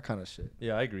 Right. Like that kind of shit.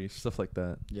 Yeah, I agree. Stuff like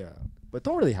that. Yeah. But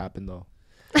don't really happen though.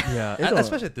 Yeah, It don't-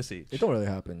 especially at this age. It don't really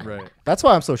happen. Right. That's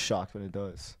why I'm so shocked when it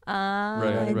does.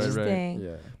 right. Interesting.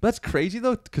 Yeah. But that's crazy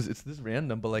though, because it's this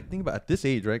random. But like, think about at this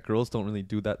age, right? Girls don't really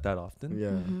do that often. Yeah.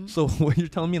 Mm-hmm. So when you're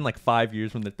telling me in like 5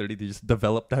 years when they're 30, they just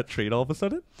develop that trait all of a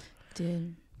sudden.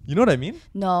 Dude, You know what I mean?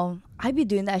 no, I be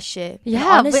doing that shit. And Yeah,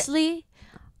 but- honestly,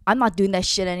 I'm not doing that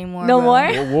shit anymore. No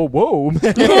bro. more? Whoa.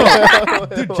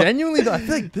 Dude, genuinely though, I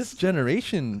feel like this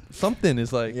generation, something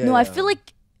is like, Yeah. No, I feel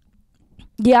like.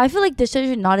 Yeah, I feel like this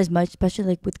generation not as much, especially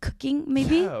like with cooking,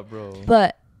 maybe. yeah, bro.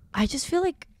 But I just feel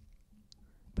like,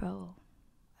 bro,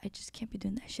 I just can't be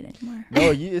doing that shit anymore.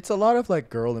 No, it's a lot of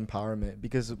like girl empowerment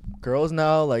because girls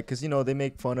now, like, cause you know they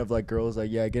make fun of like girls,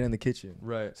 like, yeah, get in the kitchen.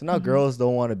 Right. So now girls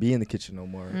don't want to be in the kitchen no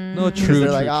more. No, Mm. Because true.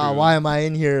 they're like, true. why am I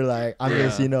in here? Like, I'm Yeah.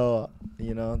 just, you know,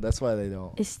 that's why they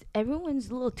don't. It's everyone's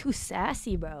a little too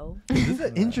sassy, bro. This is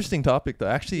an interesting topic though.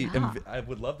 Actually, Yeah. I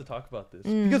would love to talk about this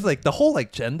Mm. because like the whole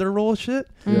like gender role shit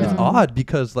Yeah. is odd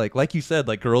because like you said,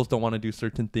 like girls don't want to do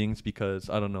certain things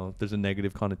because I don't know, there's a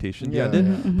negative connotation. Yeah, Yeah.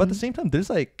 yeah. But at the same time, there's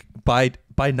like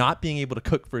by not being able to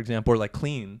cook, for example, or like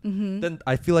clean, Mm-hmm. then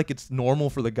I feel like it's normal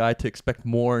for the guy to expect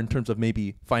more in terms of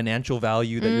maybe financial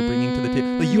value that you're bringing to the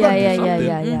table. Like you Yeah, gotta do yeah,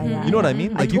 something. yeah. You know what I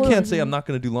mean? I Like you totally can't say agree. I'm not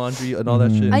gonna do laundry and all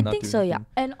that shit. Mhm. and I not think do so, yeah. anything.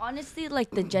 And honestly,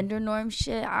 like the gender norm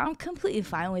shit, I'm completely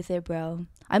fine with it, bro.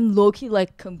 I'm low key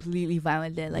like completely fine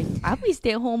with it. Like I'll be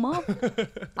stay at home mom.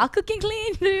 I'll cook and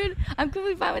clean, dude. I'm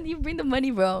completely fine with you. Bring the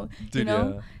money, bro. you Dude,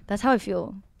 know, yeah. that's how I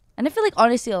feel. And I feel like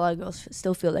honestly, a lot of girls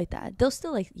still feel like that. They'll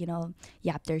still like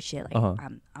yap their shit like Uh-huh.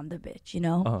 I'm the bitch, you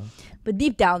know. Uh-huh. But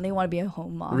deep down, they want to be a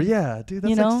home mom. Yeah, dude, that's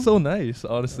You know? like so nice,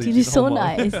 honestly. Dude, being it's so home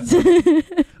mom.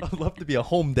 nice. I'd love to be a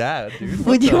home dad, dude.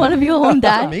 Would you want to be a home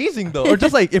That's dad? amazing though. Or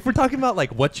just like if we're talking about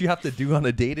like what you have to do on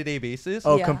a day-to-day basis.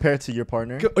 Oh, Yeah. compared to your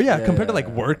partner? Compared to like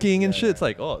working and Yeah, shit, it's yeah.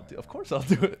 like, oh, of course I'll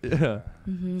do it. Yeah.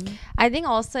 I think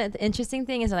also the interesting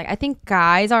thing is like I think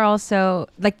guys are also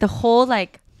like the whole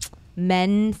like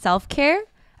men self-care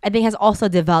I think has also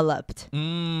developed.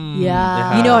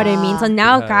 Yeah. You know what I mean? So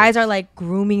now It guys has. are like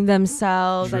grooming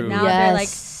themselves. Like True. now they're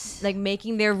Yes. like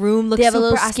making their room look They have a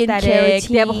super little skincare aesthetic.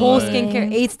 They have a whole routine.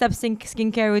 skincare 8-step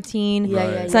skincare routine. Yeah,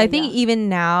 Right. yeah, So yeah, I think yeah. even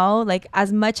now, like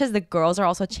as much as the girls are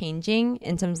also changing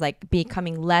in terms of, like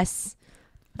becoming less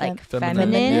like Feminine.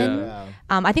 feminine.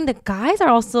 Yeah. I think the guys are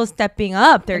also stepping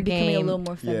up their And becoming game. a little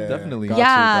more feminine. Definitely. got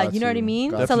Yeah, got you know what I mean?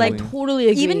 got So, like, Definitely. Totally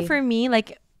agree. Even for me,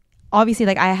 like obviously,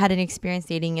 like I had an experience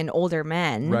dating an older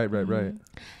man, Right.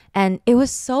 and it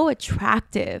was so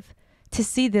attractive to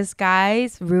see this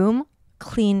guy's room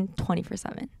clean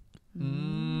 24/7.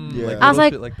 Yeah. I was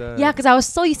like, that. Yeah, because I was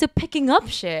so used to picking up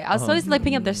shit. I was so Uh-huh. used to like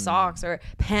picking up their socks or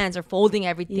pants or folding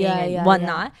everything Yeah, and yeah,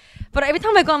 whatnot. But every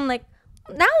time I go, I'm like,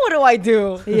 now what do I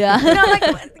do? Yeah. You know,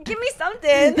 like give me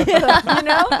something. You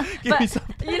know, Give me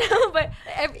something. You know, but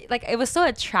like it was so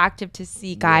attractive to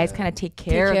see guys Yeah. kind of take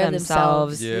care of care of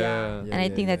themselves. themselves. Yeah. And I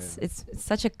think it's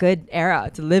such a good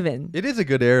era to live in. It is a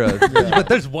good era. But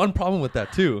there's one problem with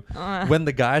that too. Uh. When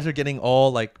the guys are getting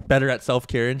all like better at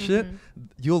self-care and shit, Mm-hmm.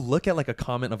 you'll look at like a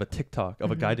comment of a TikTok of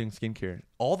a guy doing skincare.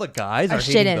 All the guys Are are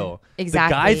hating shitting. though.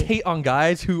 Exactly. The guys hate on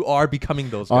guys who are becoming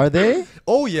those guys. Are they?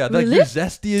 Oh yeah, like Really? you're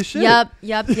zesty as shit. Yep.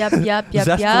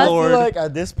 Zest I Lord. feel like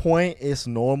at this point, it's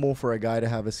normal for a guy to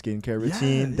have a skincare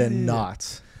routine than yeah.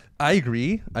 not. I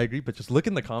agree, but just look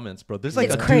in the comments, bro. There's like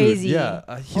It's a crazy. dude.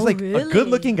 Yeah, he's Oh, like a really?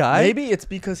 good-looking guy. Maybe it's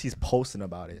because he's posting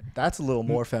about it. That's a little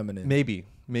more feminine. Maybe.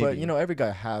 But you know, every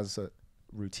guy has a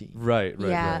routine. Right.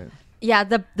 Yeah. Yeah,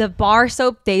 the bar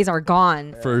soap days are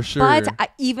gone. For sure. But I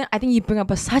think you bring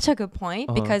up such a good point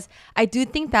Uh-huh. because I do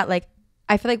think that like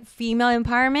I feel like female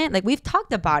empowerment, like we've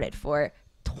talked about it for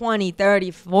 20,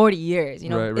 30, 40 years. You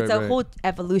know, Right, it's right, a right. whole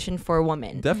evolution for a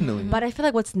woman. Definitely. But I feel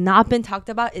like what's not been talked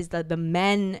about is the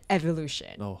men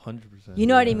evolution. Oh, 100%. You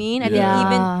know what I mean? I Yeah.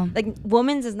 think even like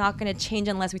women's is not gonna change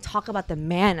unless we talk about the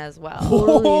man as well.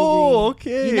 Oh,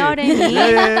 okay. You know what I mean?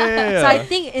 Yeah. So I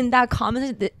think in that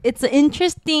conversation, it's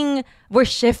interesting. We're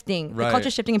shifting. Right. The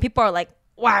culture's shifting, and people are like,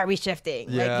 "Why are we shifting?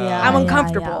 Like, Yeah. I'm Yeah,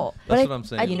 uncomfortable." That's But what I'm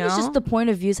saying. I think You it's know? just the point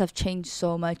of views have changed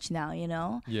so much now, you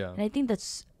know? Yeah. And I think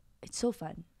it's so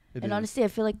fun. It And is. honestly, I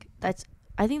feel like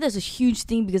I think that's a huge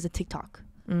thing because of TikTok.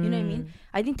 You know what I mean?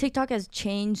 I think TikTok has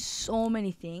changed so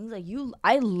many things. Like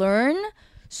I learn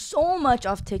so much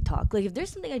off TikTok. Like if there's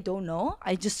something I don't know,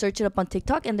 I just search it up on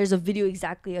TikTok and there's a video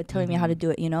exactly telling me how to do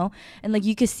it, you know? And like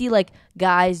you can see like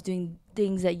guys doing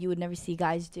things that you would never see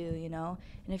guys do, you know?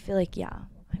 And I feel like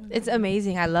It's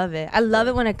amazing. I love it. I love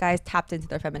it when a guy's tapped into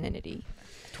their femininity.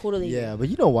 totally. Yeah, but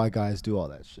you know why guys do all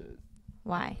that shit?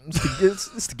 Why?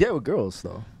 It's to get with girls,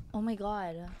 though. Oh my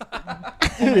god.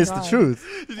 Dude, it's the God. truth.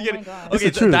 Oh my god. It's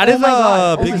the truth. that is Oh my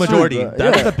God. a big It's the majority. truth, bro.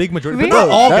 That is Yeah. a big majority. Really? But not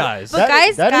all That- guys. But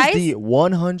guys- that guys- is the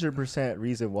 100%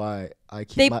 reason why I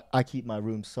keep my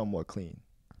room somewhat clean.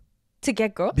 To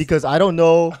get girls? Because I don't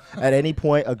know at any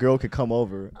point a girl could come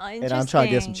over and I'm trying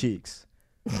to get some Interesting. cheeks.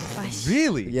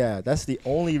 Really? Yeah, that's the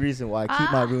only reason why I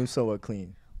keep my room somewhat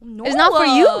clean. No, It's not for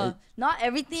you. Not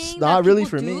everything. It's that not really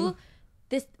people for me. do,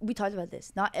 This we talked about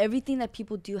this. Not everything that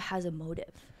people do has a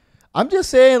motive. I'm just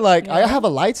saying, like, I Yeah. have a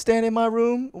light stand in my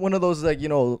room. One of those, like, you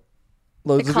know,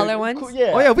 those color ones?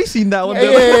 Yeah. Oh yeah, we seen that one.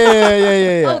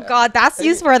 Yeah. Oh God, that's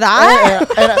used for that.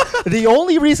 And the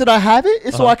only reason I have it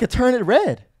is so I could turn it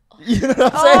red. You know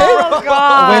what I'm saying? Oh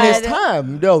God. When it's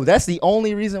time. No, that's the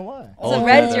only reason why. So Oh,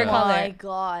 red's yeah. your Oh color. my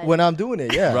god. When I'm doing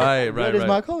it, yeah. Right. Red is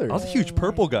my color. I was a huge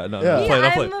purple guy. No, Yeah. I'm playing,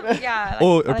 I'm playing. I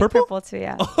Oh, like purple? too.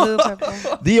 Yeah, blue,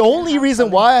 purple. The only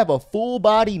reason why I have a full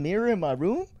body mirror in my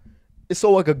room is so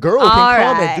like a girl can All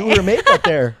come right. and do her makeup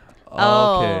there.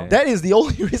 Oh. Okay. That is the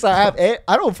only reason I have.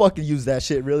 I don't fucking use that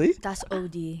shit really. That's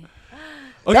OD.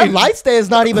 That light stand's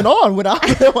not even on when I'm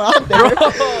there.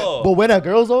 Bro. But when a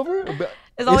girl's over,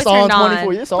 It's always on turned on.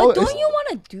 24 years. But don't you want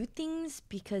to do things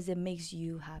because it makes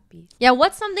you happy? Yeah,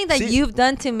 what's something that See- you've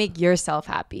done to make yourself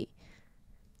happy?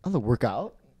 I love work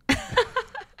out.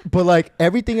 But like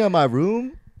everything in my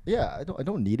room, yeah, I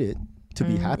don't need it to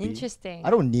be happy. Interesting. I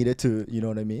don't need it to, you know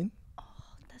what I mean?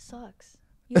 That sucks.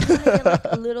 You want to get like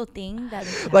a little thing that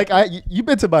makes you Like happy. you've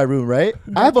been to my room, right?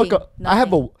 I have I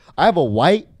have a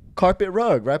white carpet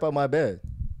rug right by my bed.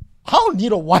 I don't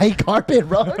need a white carpet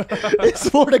rug. It's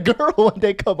for the girl when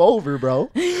they come over, bro.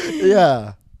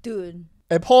 Yeah. Dude.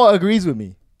 And Paul agrees with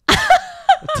me.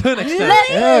 To an extent.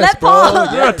 Yes, Let bro. Paul.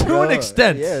 Yeah, Yes, to bro. an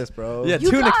extent. Yes, bro. Yeah,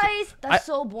 You to an extent. guys, that's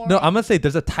so boring. No, I'm gonna say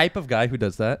there's a type of guy who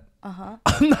does that. Uh-huh.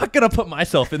 I'm not gonna put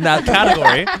myself in that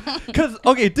category, cause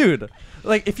okay, dude,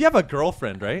 like if you have a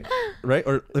girlfriend, right,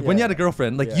 or like when you Yeah. had a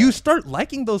girlfriend, like Yeah. you start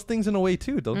liking those things in a way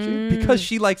too, don't you? Because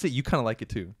she likes it, you kind of like it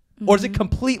too. Or is it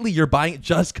completely you're buying it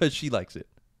just cause she likes it?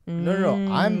 No.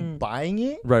 I'm buying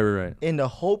it Right. in the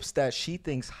hopes that she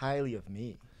thinks highly of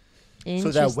me.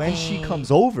 So that when she comes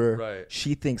over, Right.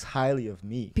 she thinks highly of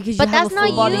me. Because But you have that's a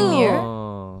full not body you. mirror.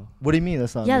 Oh. What do you mean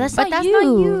that's not Yeah, me? that's But not that's you.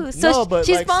 not you. So No, but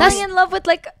she's like, falling in love with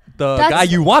like. The That's- guy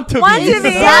you want to Want be. to be.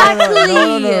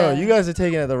 No. You guys are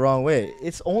taking it the wrong way.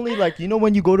 It's only like, you know,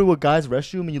 when you go to a guy's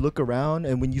restroom and you look around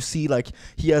and when you see like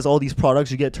he has all these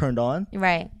products, you get turned on.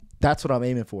 Right. That's what I'm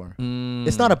aiming for. Mm.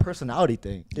 It's not a personality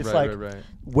thing. It's Right, like right.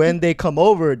 when they come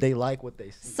over, they like what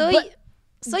they see. So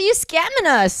so you scamming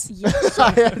us?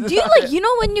 Do you like, you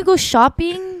know, when you go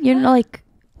shopping, you're not like,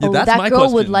 Yeah, oh, that's that my girl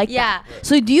would question. like Yeah. that.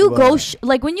 So do you go, Wow.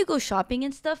 like when you go shopping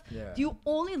and stuff, Yeah. do you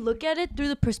only look at it through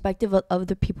the perspective of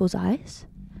other people's eyes?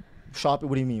 Shopping?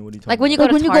 What do you mean? What are you talking Like when you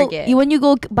about? go to Target. When you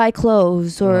go buy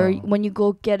clothes or Oh. when you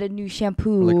go get a new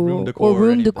shampoo Like room decor or or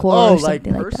room anything. decor Oh, or like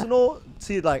something like that. personal?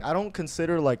 See, like I don't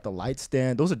consider like the light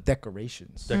stand. Those are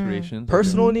decorations. Decorations.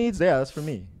 Personal needs, yeah, that's for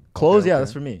me. Clothes, yeah, okay.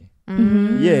 that's for me.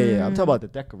 Mm-hmm. Yeah. I'm talking about the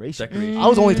decoration. Decorations. I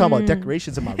was only talking about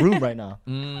decorations in my room right now.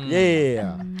 Mm.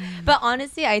 Yeah. But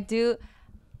honestly, I do.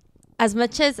 As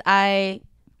much as I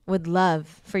would love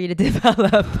for you to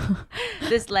develop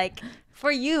this, like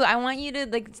for you, I want you to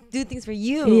like do things for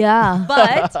you. Yeah.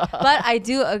 But I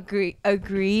do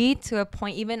agree to a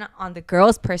point, even on the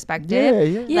girl's perspective. Yeah.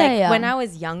 Yeah, Like yeah. when I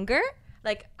was younger,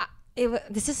 like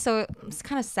this is so, it's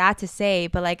kind of sad to say,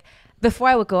 but like before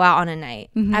I would go out on a night,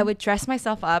 I would dress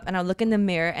myself up and I would look in the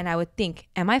mirror and I would think,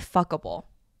 am I fuckable?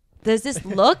 Does this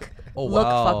look look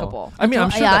fuckable? I mean, I'm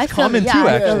So- sure yeah, that's I feel- common yeah, too, I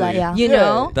feel actually. like, yeah. You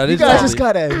know? That you is guys valid. just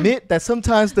gotta admit that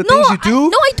sometimes the No, things you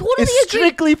do I totally is agree.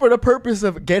 strictly for the purpose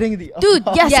of getting the Dude,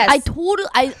 yes, Yes. I totally,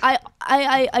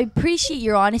 I appreciate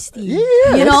your honesty.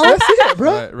 Yeah, you know, that's it,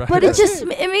 bro. Right. but it just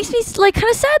it makes me like kind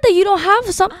of sad that you don't have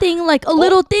something like a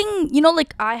little thing. You know,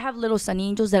 like I have little sunny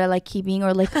angels that I like keeping,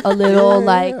 or like a little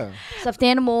like stuffed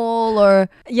animal, or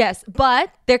Yes,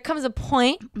 but there comes a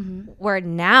point Mm-hmm. where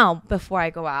now, before I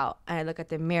go out and I look at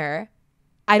the mirror,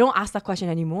 I don't ask that question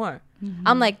anymore. Mm-hmm.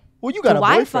 I'm like, Well, you got do a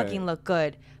I boyfriend. fucking look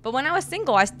good? But when I was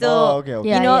single, I still, Oh, okay.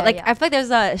 Yeah, you know, yeah, like yeah. I feel like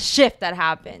there's a shift that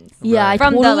happens. yeah, I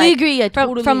From the, totally like, agree. I From,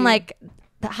 totally from agree. like,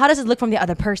 how does it look from the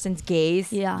other person's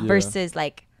gaze? Yeah. Yeah. Versus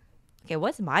like, okay,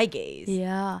 what's my gaze?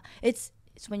 yeah, it's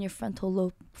when your frontal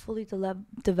lobe fully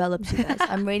develops. You guys,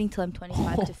 I'm waiting till I'm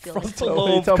 25 to feel it. Frontal What are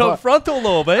you lobe, talking about? frontal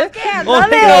lobe, eh? Okay, I Oh, love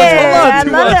thank it. you. Hold on I too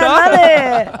love much, it.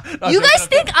 I huh? love it. You guys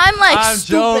think I'm like I'm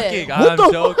stupid? joking.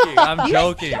 I'm joking. I'm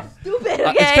joking. Stupid, It's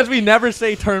okay? because we never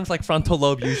say terms like frontal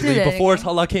lobe usually. Dude, Before okay.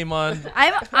 Salah came on.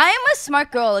 I'm a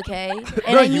smart girl, okay? And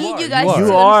No, I you need are, you guys you to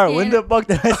You are. When understand. the fuck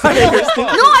did I say you're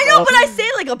stupid? No, I know, but I say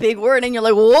like a big word, and you're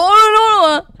like, whoa,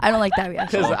 no. I don't like that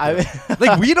reaction. Because I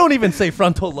Like we don't even say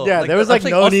frontal lobe. yeah, there was like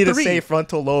I'm no saying need us to three. say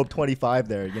frontal lobe 25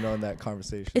 there, you know, in that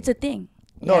conversation. It's a thing.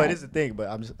 no, Yeah. it is a thing, but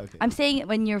I'm just okay. I'm saying it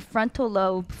when your frontal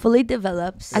lobe fully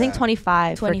develops. I think Yeah.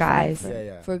 25 for 25 guys. for, Yeah,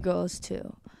 yeah. for girls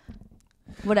too.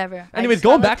 Whatever. I Anyways, just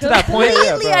going thought back to it that took- point.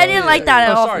 Completely, Yeah, I bro. didn't like that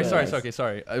at No, all. sorry, Yeah. sorry, okay,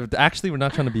 sorry. Actually, we're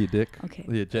not trying to be a dick. Okay.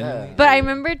 Yeah, genuinely. But I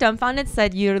remember Dumbfounded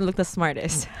said you look the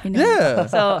smartest. You know? Yeah.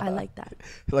 So I like that.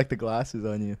 like the glasses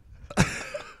on you.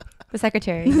 the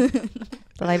secretary, the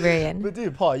librarian. But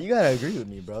dude, Paul, you gotta agree with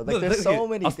me, bro. Like, No, there's okay, so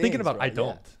many. I was thinking things, about bro. I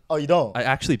don't. Yeah. Oh, you don't? I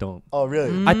actually don't. Oh,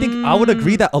 really? I think I would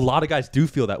agree that a lot of guys do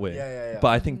feel that way. Yeah. But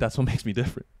I think that's what makes me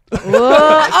different. Whoa,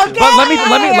 okay.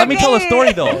 But let me tell a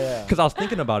story though, Yeah. because I was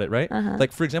thinking about it, right? Uh-huh.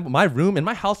 Like for example, my room and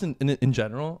my house in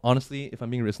general, honestly, if I'm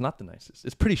being real, it's not the nicest.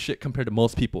 It's pretty shit compared to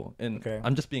most people, and Okay.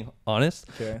 I'm just being honest.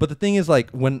 Okay. But the thing is,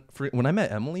 like when I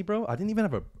met Emily, bro, I didn't even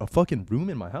have a fucking room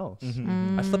in my house.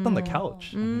 Mm-hmm. I slept on the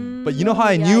couch. Mm. But you know how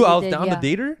I Yeah, knew you I was did, down yeah. to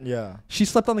date her? Yeah. She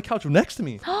slept on the couch next to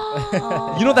me.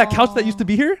 Oh. You know that couch that used to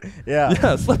be here? Yeah.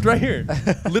 Yeah, slept right here.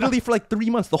 Literally for like 3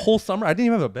 months, the whole summer, I didn't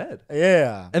even have a bed.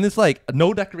 Yeah. And it's like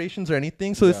no decorations or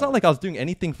anything. So it's Yeah. not like I was doing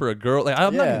anything for a girl. Like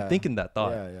I'm not Yeah. even thinking that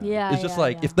thought. Yeah. It's just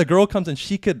like if the girl comes and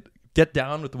she could get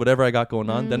down with whatever I got going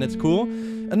on, then it's cool.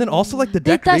 And then also like the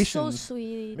That's so decorations.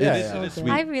 sweet. Yeah, It is- yeah. it is So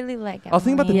sweet. I really like it. I was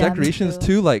thinking about the Yeah, me decorations too.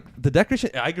 too. Like the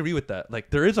decoration, I agree with that. Like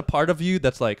there is a part of you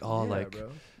that's like, oh, Yeah, like bro.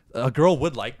 a girl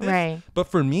would like this. Right. But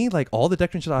for me, like all the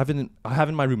decorations I have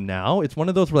in my room now, it's one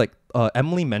of those where like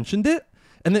Emily mentioned it,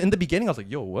 and then in the beginning I was like,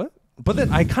 yo, what? but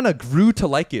then I kind of grew to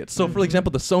like it. So, for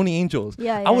example, the Sony Angels,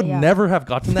 Yeah, I would yeah. never have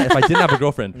gotten that if I didn't have a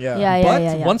girlfriend. Yeah, But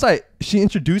yeah. once she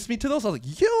introduced me to those, I was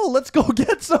like, yo, let's go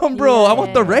get some, bro. I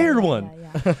want the rare one.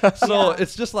 So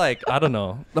it's just like, I don't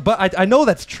know. But I know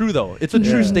that's true, though. It's a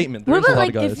true statement. What There's a about lot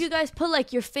like of guys. if you guys put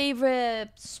like your favorite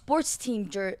sports team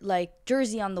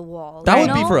jersey on the wall? That you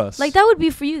would be know? for us. Like that would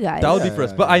be for you guys. That would be for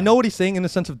us. But I know what he's saying in the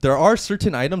sense of there are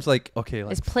certain items like, okay,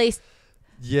 like, It's placed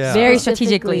yeah. very Specifically.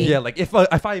 strategically. Yeah, like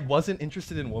if I wasn't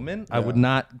interested in women, I would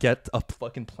not get a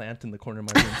fucking plant in the corner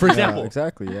of my room. For example.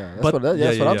 Exactly. Yeah. That's But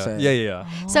what I'm saying. Yeah.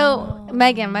 So,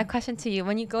 Megan, my question to you: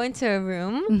 when you go into a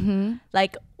room, Mm-hmm.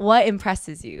 like what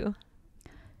impresses you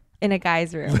in a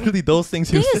guy's room? Literally those things.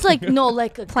 Thing is like no,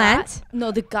 like a Plant?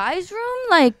 No, the guys' room,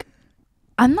 like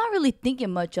I'm not really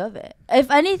thinking much of it. If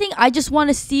anything, I just want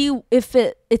to see if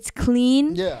it's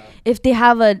clean. Yeah. If they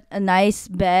have a nice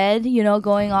bed,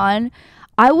 going on.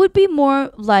 I would be more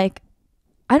like,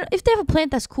 if they have a plant,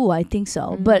 that's cool. I think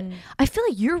so. But I feel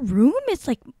like your room is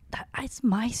like, it's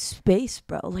my space,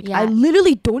 bro. Like I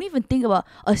literally don't even think about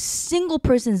a single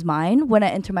person's mind when I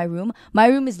enter my room. My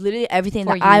room is literally everything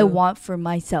For that I you. want for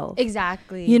myself.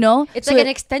 Exactly. It's So like an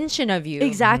extension of you.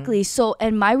 Exactly. So,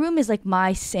 and my room is like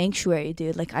my sanctuary,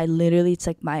 dude. Like it's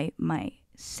like my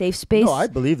safe space. No, I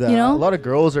believe that. A lot of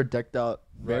girls are decked out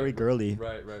very girly.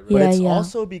 Right. But Yeah, it's yeah.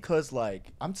 also because like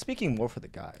I'm speaking more for the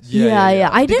guys. Yeah.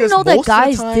 I didn't Because know that most of the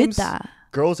guys did times, that.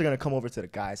 Girls are gonna come over to the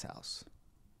guy's house.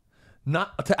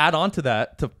 Not to add on to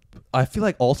that, I feel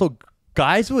like also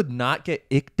guys would not get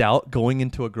icked out going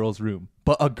into a girl's room,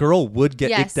 but a girl would get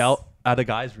Yes. icked out at a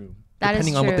guy's room. That is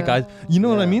depending on what the true. guys, you know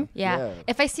what I mean? Yeah. Yeah.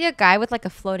 If I see a guy with like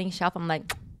a floating shelf, I'm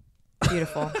like,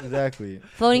 beautiful. Exactly.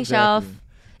 Floating Exactly. shelf.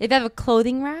 If they have a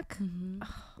clothing rack,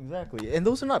 Exactly. And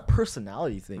those are not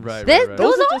personality things. Right. those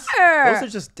are. Those are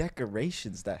just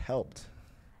decorations that helped.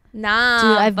 Nah,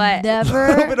 Dude, I've but A little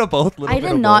never. bit of both. I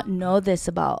did not know this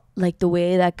about like the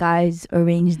way that guys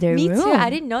arrange their me room. too. I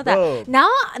didn't know that. Bro. Now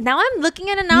I'm looking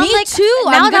at it now. Me I'm like, too.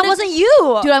 Now I'm that gonna- wasn't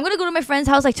you. Dude, I'm gonna go to my friend's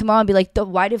house like tomorrow and be like,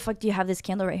 why the fuck do you have this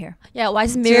candle right here? Yeah, why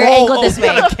is the mirror angled this you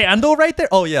way? got a candle right there?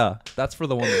 Oh yeah, that's for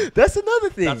the woman. That's another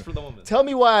thing. That's for the woman. Tell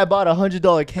me why I bought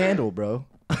 $100 candle, bro.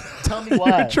 Tell me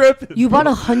why. You're tripping. You bought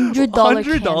 $100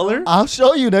 $100? I'll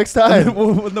show you next time.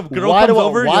 When the girl why comes do I,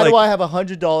 over, why you're do like, I have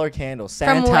 $100 candle?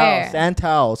 From where?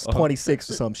 Santal's 26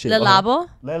 or some shit. Le Labo?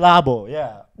 Le Labo,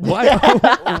 yeah. why?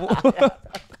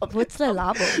 What's the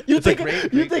labo? You It's a think great- you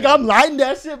great think candle. I'm lighting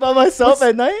that shit by myself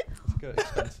at night? Good,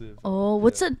 expensive. Oh,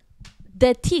 what's a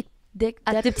diptyque?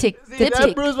 Diptyque. See, that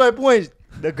Diptyque. proves my point.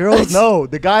 The girls know.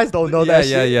 The guys don't know that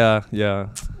shit. Yeah.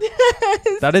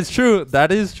 That is true.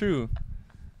 That is true.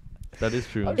 Is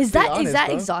Be that honest, bro.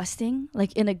 exhausting?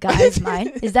 Like in a guy's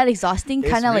mind, is that exhausting?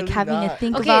 It's Kind of like really having to not.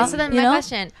 think Okay, about. so then you my know?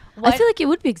 question: I feel like it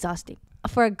would be exhausting.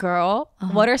 for a girl,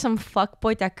 what are some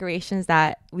fuckboy decorations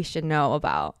that we should know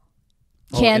about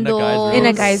Candles in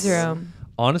a guy's room?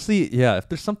 Honestly, yeah. If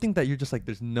there's something that you're just like,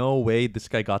 there's no way this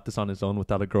guy got this on his own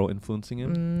without a girl influencing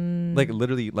him. Like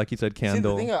literally, like you said, See, the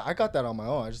candle. thing, I got that on my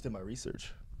own. I just did my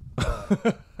research.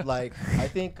 Like, I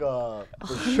think for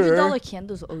 $100 sure.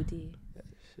 candles OD.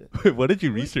 Wait, what did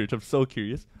you research? I'm so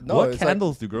curious. No, What it's like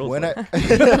candles do girls When like?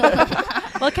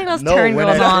 What kind of No, turn when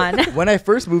goes I- on? when I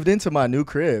first moved into my new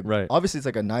crib, Right. obviously it's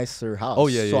like a nicer house. Oh,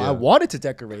 yeah, So yeah. I wanted to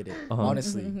decorate it, Uh-huh.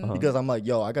 honestly, Uh-huh. because I'm like,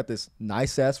 yo, I got this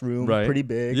nice ass room, Right. pretty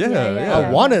big. Yeah, Yeah, yeah. I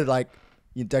want to like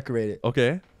you decorate it,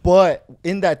 Okay. but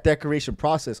in that decoration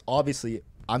process, obviously,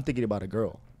 I'm thinking about a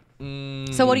girl.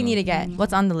 So what do you need to get?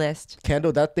 What's on the list?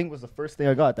 Candle, that thing was the first thing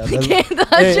I got. That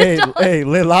Candle, hey,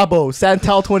 Le Labo,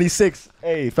 Santal 26.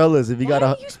 Hey, fellas, if you Why got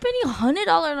are a, you spending $100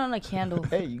 on a candle?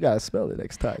 hey, you gotta spell it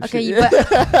next time. Okay, Shit. you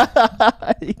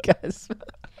but you guys.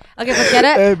 okay, but get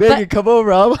it. Hey, Megan, come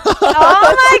over. oh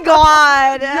my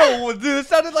god! Yo, dude, this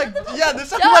sounded like this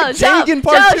sounded Show, like Jagan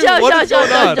Part show, 2. show, What is show, going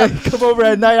show, on? show. Come over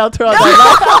at night. I'll turn on that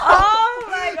Oh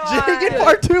my god! Jagan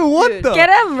Part 2. What the? Get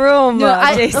a room, No,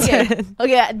 Jason.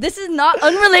 Okay, this is not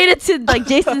unrelated to like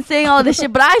Jason saying all this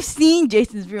shit, but I've seen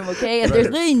Jason's room, okay? And there's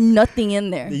Right. literally nothing in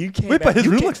there. light. You came Wait, but his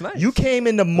you room came- looks nice. You came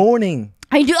in the morning.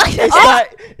 I do like It's not.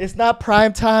 It's not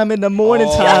prime time in the morning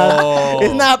Oh. time.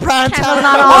 It's not prime Candle's time.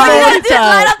 not in on. the All you morning gotta do is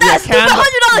light up that time.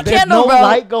 stupid $100 There's candle, no bro.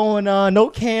 light going on. No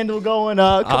candle going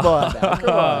on. Come on now. Come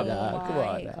on now. Come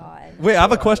on now. Wait, I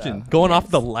have a question. Going off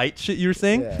the light shit you were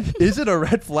saying, Yeah. is it a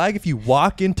red flag if you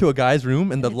walk into a guy's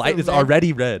room and the light is red.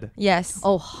 already red? Yes.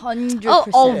 Oh, 100%. Oh,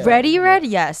 already red?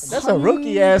 Yes. That's a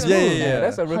rookie ass move. Yeah, yeah, yeah.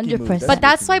 That's a rookie move. 100%. But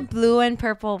that's why blue and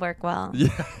purple work well. Yeah.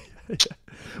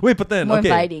 Wait, but then More okay,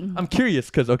 inviting. I'm curious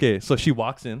because okay, so she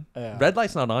walks in, Yeah. red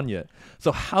light's not on yet.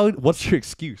 So what's your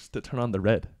excuse to turn on the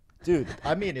red? Dude,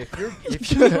 I mean, if you're Is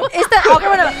that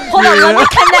okay? Hold hold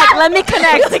on. Let me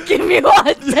connect. Give me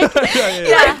one second.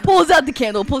 Yeah. He pulls out the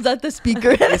candle, pulls out the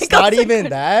speaker. It's not even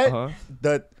that.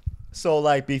 Uh-huh. So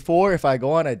like before, if I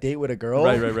go on a date with a girl,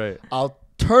 Right. I'll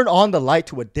turn on the light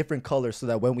to a different color so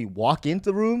that when we walk into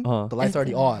the room, the light's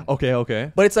already on.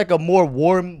 Okay. But it's like a more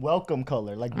warm welcome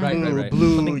color, like Right.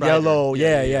 blue, Something brighter. yellow.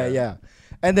 Yeah.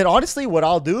 And then honestly, what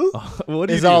I'll do What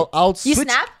do you is do? I'll You switch.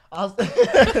 snap?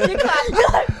 You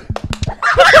clap.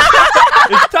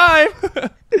 It's time.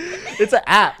 It's an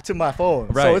app to my phone,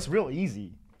 Right. so it's real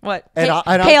easy. What? And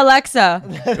Hey Alexa,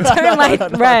 turn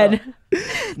light red.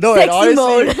 No, and Sexy honestly,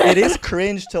 mode. it is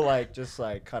cringe to like just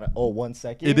like kind of 1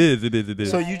 second. It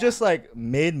is. So you just like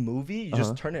mid movie, you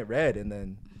just turn it red, and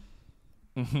then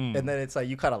Mhm. and then it's like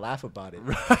you kind of laugh about it,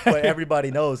 but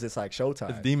everybody knows it's like showtime.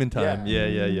 It's demon time. Yeah.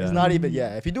 It's not even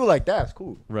if you do it like that, it's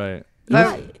cool. Right.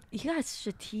 But you got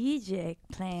strategic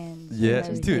plans. Yeah, and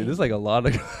dude, everything. there's like a lot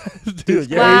of dude, Dude, it's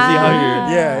yeah. crazy how Wow.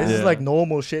 you're. Yeah, it's Yeah. just like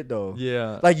normal shit though.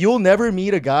 Yeah. Like you'll never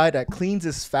meet a guy that cleans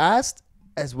as fast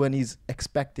as when he's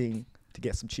expecting to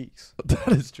get some cheeks. That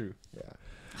is true.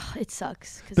 It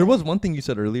sucks. 'cause There I- was one thing you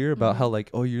said earlier about how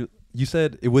like you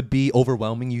said it would be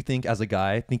overwhelming. You think as a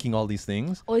guy thinking all these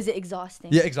things. Or is it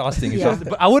exhausting? Yeah, exhausting. Yeah. Exhausting.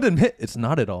 But I would admit it's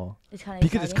not at all. It's kind of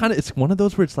Because it's one of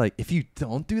those where it's like if you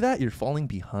don't do that, you're falling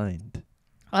behind.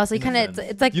 Oh, so you kind of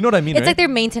it's like You know what I mean? it's right? like their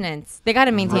maintenance. They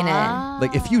gotta maintain it.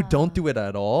 Like if you don't do it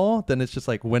at all, then it's just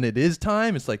like when it is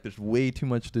time, it's like there's way too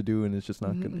much to do and it's just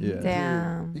not gonna. Yeah.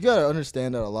 Damn. You gotta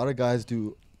understand that a lot of guys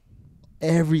do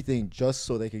everything just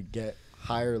so they could get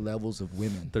higher levels of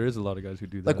women. There is a lot of guys who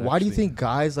do that. Like, why do you actually. think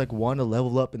guys like want to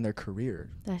level up in their career,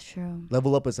 That's true.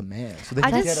 level up as a man, so they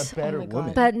I can just- get a better oh my God.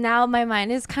 woman? But now my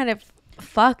mind is kind of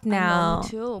fucked now.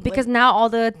 too, but- because now all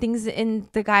the things in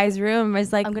the guy's room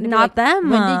is like I'm gonna be not like,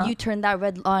 them. When did you turn that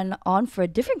red on for a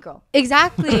different girl?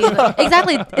 Exactly.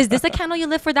 Exactly. Is this a candle you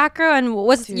lit for that girl? And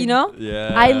what's Dude. you know?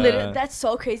 Yeah. I literally, that's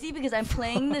so crazy because I'm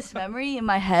playing this memory in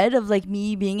my head of like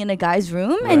me being in a guy's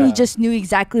room and he Yeah. just knew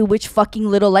exactly which fucking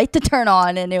little light to turn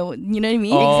on and it, you know what I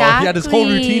mean? Oh, he had his whole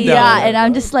routine down. Yeah, and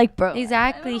I'm just like, bro,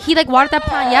 Exactly. He like watered that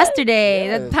plant yesterday.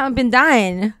 Yeah. That plant been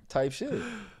dying. Type shit.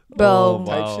 bro. Oh,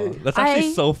 Type wow. shit. That's actually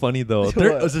I- so funny though.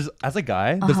 What? As a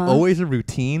guy, there's Uh-huh. always a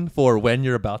routine for when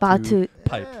you're about to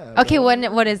pipe. Yeah, Okay,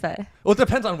 bro. what is that? Well, it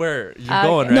depends on where you're Okay.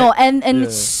 going, right? No, and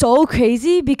it's Yeah. so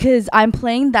crazy because I'm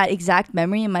playing that exact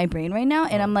memory in my brain right now,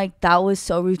 and I'm like, that was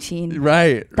so routine.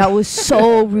 Right. That was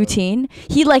so routine.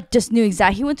 He like just knew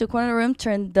exactly. He went to a corner of the room,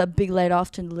 turned the big light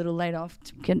off, turned the little light off.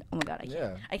 Oh my god, I can't.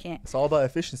 Yeah. I can't. It's all about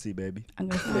efficiency, baby. I'm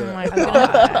gonna, Oh my I'm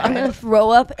gonna, I'm gonna throw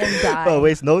up and die. Oh,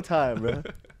 waste no time, bro.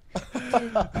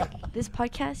 This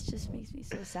podcast just makes me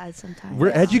so sad sometimes. We're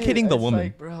educating the It's woman.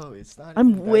 like, bro, it's not. I'm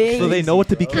even that way- So they know what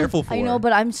to be crazy, bro. careful for. I know,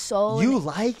 but I'm so You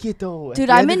like it though. At dude.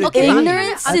 the I'm end in of the day.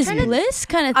 ignorance I'm is trying to- bliss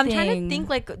kind of I'm thing. trying to think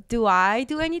like, do I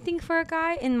do anything for a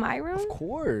guy in my room? Of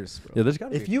course, bro. Yeah, there's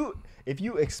gotta If be.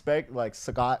 you expect like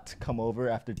Sagat to come over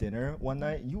after dinner one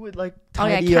night, you would like Oh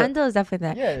yeah, tidy up. candle is definitely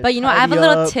that. Yeah, But you know, I have a tidy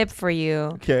little up. tip for you.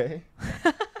 Okay.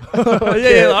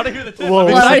 Yeah, I want to hear the tip. Whoa,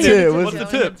 I'm what's the excited. tip?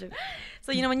 What's the tip?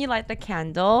 So you know when you light the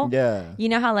candle, Yeah. you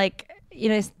know how like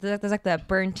there's like the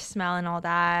burnt smell and all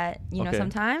that. You know Okay.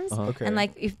 sometimes. Uh-huh. Okay. And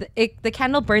like if the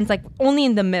candle burns like only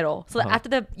in the middle, so Uh-huh.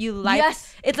 after you light,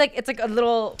 Yes. it's like a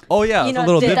little. Oh yeah, You it's know, a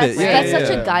little dip. divot. That's, Yeah, that's yeah, such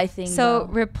yeah. a guy thing. So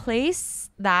though. replace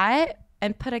that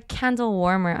and put a candle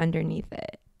warmer underneath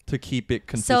it. To keep it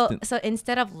So consistent.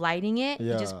 instead of lighting it,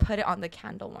 you just Yeah. put it on the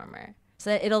candle warmer. So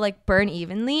that it'll like burn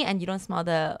evenly and you don't smell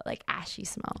the like ashy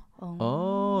smell.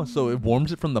 Oh, so it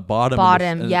warms it from the bottom.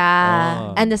 Bottom, yeah.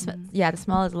 Ah. And the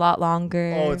smell is a lot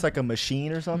longer. Oh, it's like a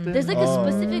machine or something. There's like a Oh.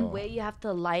 specific way you have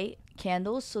to light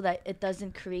candles so that it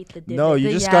doesn't create the divot. No, you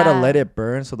The- just gotta yeah. let it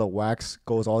burn so the wax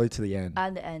goes all the way to the end.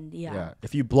 at the end. Yeah.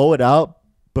 If you blow it out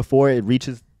before it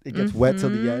reaches, it gets wet till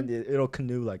Mhm. the end. It'll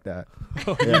canoe like that.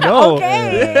 You know.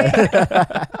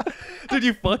 Okay. Dude,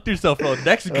 you fucked yourself, bro.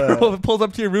 Next girl pulls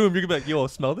up to your room, you're gonna be like, "Yo,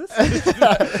 smell this?" You're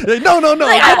like, no.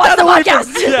 Like, I watched the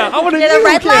podcast. Yeah, I want to. Yeah, the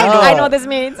red light. No. I know what this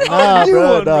means. Nah, you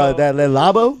bro, one, bro. that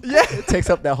labo, it takes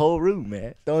up that whole room,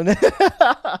 man. Don't it?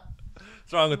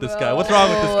 What's wrong with this guy? What's wrong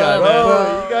with this guy, Bro,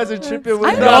 man? you guys are tripping with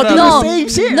I'm we all do no. the same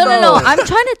shit. No, bro. I'm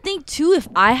trying to think too. If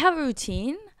I have a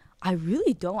routine, I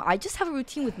really don't. I just have a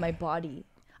routine with my body.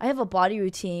 I have a body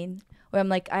routine where I'm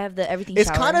like, I have the everything. It's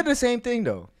shower. kind of the same thing,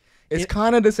 though. It's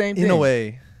kind of the same thing. In a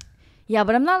way, Yeah,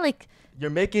 but I'm not like You're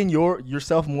making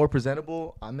yourself more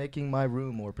presentable. I'm making my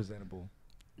room more presentable.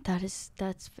 that's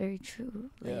very true.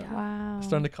 Yeah. Wow. I'm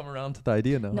starting to come around to the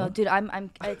idea now. No, huh? dude,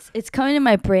 it's coming in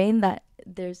my brain that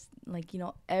there's like, you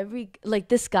know, every like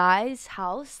this guy's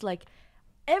house, like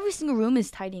every single room is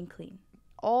tidy and clean.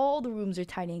 all the rooms are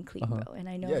tiny and clean, Uh-huh. bro. And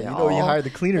I know Yeah, you they're know, you all- hired the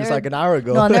cleaners they're- like an hour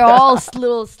ago. No, and they're all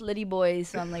little slitty boys.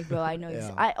 So I'm like, bro, I know.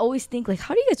 Yeah. I always think like,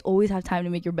 how do you guys always have time to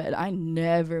make your bed? I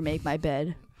never make my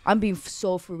bed. I'm being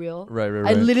so for real. Right.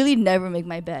 I literally never make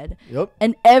my bed. Yep.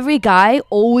 And every guy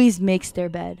always makes their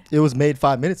bed. It was made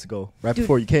 5 minutes ago, right Dude.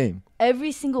 before you came.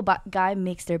 Every single guy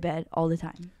makes their bed all the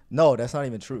time. No, that's not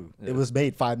even true. Yeah. It was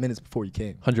made 5 minutes before you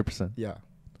came. 100%. Yeah.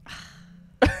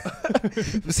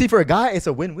 See, for a guy, it's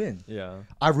a win-win. Yeah.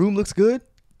 Our room looks good.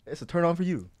 It's a turn on for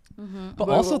you. But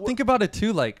also think about it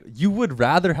too. Like you would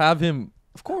rather have him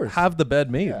Of course. have the bed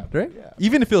made, Yeah, right? yeah.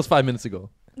 Even if it was 5 minutes ago.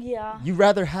 Yeah. You'd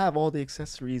rather have all the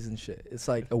accessories and shit. It's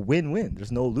like a win-win.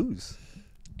 There's no lose.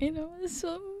 You know, it's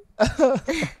so. I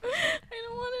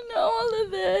don't want to know all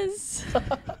of this.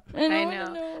 I I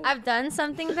know. I've done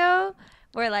something though,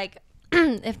 where like,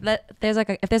 if there's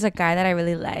a guy that I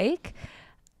really like,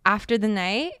 after the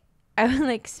night, I would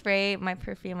like spray my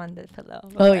perfume on the pillow.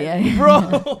 Oh yeah.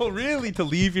 Bro, really? To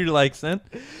leave your like scent?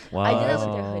 Wow. I did that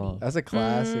with their hoodie. That's a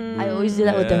classic. I move. always do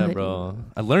that with the Yeah, hoodie. bro.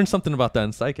 I learned something about that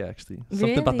in psych actually.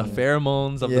 Something about the Really?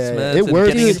 pheromones of the Yeah, smell. it works.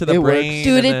 Getting Dude, into the it works. brain.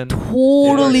 Dude, and it then-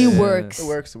 totally Yeah. works. It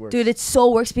works. It works. Dude, it so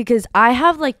works because I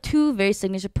have like 2 very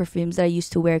signature perfumes that I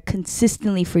used to wear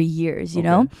consistently for years, you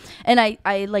know? And I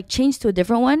like changed to a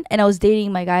different one and I was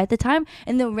dating my guy at the time.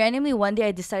 And then randomly one day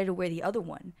I decided to wear the other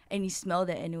one and he smelled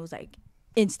it and it was like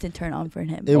instant turn on for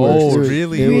him. It Oh, works. It-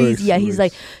 really? it Crazy. works, Yeah, it he's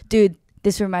works. like, dude,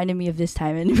 this reminded me of this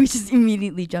time. And we just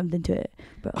immediately jumped into it.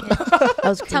 Bro, that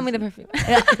was crazy. Tell me the perfume.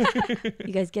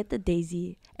 You guys get the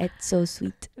Daisy. It's so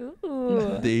sweet.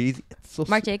 Ooh. Daisy. It's so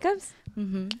Marc sweet. Jacobs?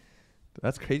 Mm-hmm.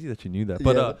 That's crazy that you knew that.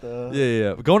 But Yeah,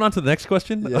 yeah. Going on to the next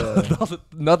question. Yeah. That was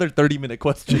another 30-minute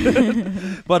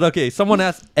question. But okay, someone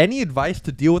asked any advice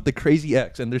to deal with the crazy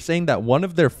ex, and they're saying that one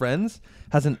of their friends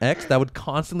has an ex that would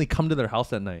constantly come to their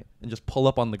house at night and just pull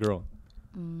up on the girl.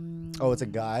 Oh, it's a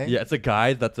guy? Yeah, it's a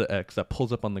guy that's an ex that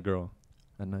pulls up on the girl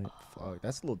at night. Fuck,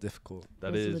 that's a little difficult.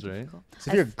 That is right.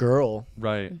 So if you're a girl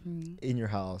Right, in your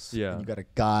house, Yeah. and you got a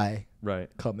guy right.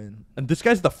 coming. And this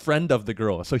guy's the friend of the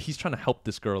girl, so he's trying to help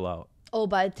this girl out. Oh,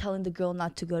 by telling the girl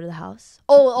not to go to the house?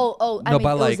 Oh. I No, mean, but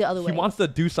it was like the other he way. wants to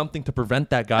do something to prevent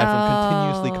that guy from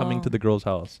continuously coming to the girl's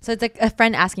house. So it's like a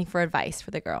friend asking for advice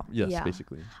for the girl. Yes, Yeah.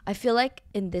 basically. I feel like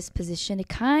in this position, it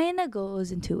kind of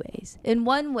goes in 2 ways. In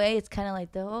one way, it's kind of like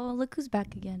look who's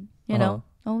back again. You Uh-huh. know?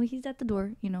 Oh, he's at the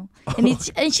door, you know? And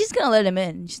she's going to let him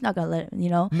in. She's not going to let him,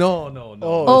 you know? No.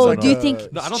 Oh, it's do you a-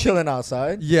 think- No, I don't chilling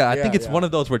outside? Yeah, I think it's yeah. one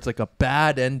of those where it's like a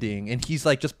bad ending, and he's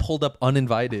like just pulled up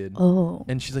uninvited, Oh.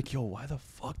 and she's like, "Yo, why the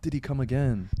fuck did he come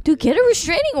again?" Dude, get a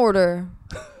restraining order.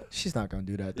 She's not gonna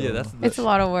do that. Though. Yeah, that's It's a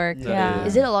lot of work. Yeah. Yeah.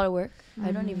 Is it a lot of work?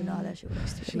 I don't even know how that shit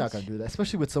works. She's not gonna do that,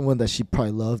 especially with someone that she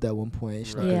probably loved at one point.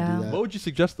 She's not Yeah. gonna do that. What would you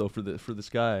suggest though for this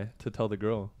guy to tell the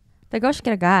girl? The girl should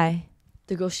get a guy.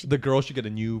 The girl should. The girl should get a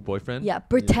new boyfriend. Yeah,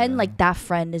 pretend Yeah. like that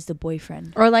friend is the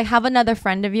boyfriend. Or like have another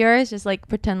friend of yours. Just like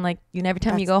pretend like every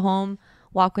time you That's- go home,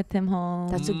 walk with him home.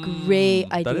 That's a great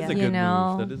That is a idea. good You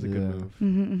know? move. That is a good Yeah. move.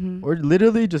 Mm-hmm. Or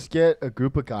literally just get a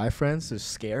group of guy friends to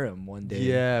scare him one day.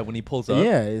 Yeah, when he pulls up.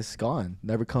 Yeah, it's gone.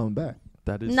 Never coming back.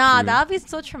 that is. Nah, true. that would be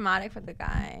so traumatic for the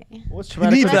guy. What's He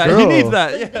traumatic needs for the that. He girl? needs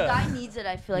that. But Yeah. the guy needs it.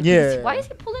 I feel like. Yeah. Why is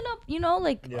he pulling up? You know,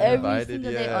 like Yeah. every Uninvited,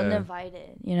 single day yeah.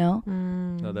 uninvited. You know.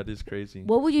 Mm. No, that is crazy.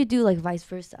 What would you do, like vice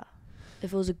versa,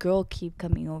 if it was a girl keep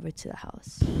coming over to the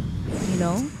house? You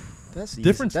know. That's easy.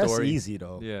 Different That's story. easy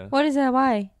though. Yeah. What is that?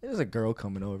 Why? There's a girl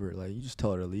coming over. Like you just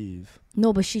tell her to leave.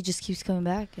 No, but she just keeps coming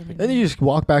back. And Then you just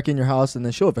walk back in your house, and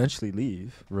then she'll eventually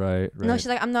leave. Right. Right. No, she's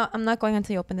like, I'm not going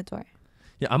until you open the door.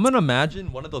 Yeah, I'm gonna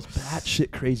imagine one of those bad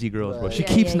shit crazy girls, bro. Right. She Yeah,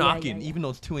 keeps yeah, yeah, knocking, yeah, yeah. even though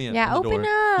it's 2 a.m. Yeah, on the open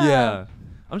door. up. Yeah.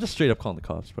 I'm just straight up calling the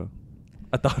cops, bro.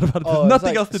 I thought about it. There's it's nothing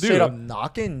like else to do. Straight up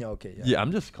knocking. Okay. Yeah,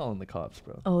 I'm just calling the cops,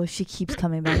 bro. oh, if she keeps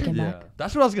coming back and Yeah, back.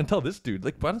 that's what I was gonna tell this dude.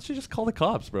 Like, why don't you just call the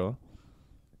cops, bro?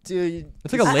 Dude,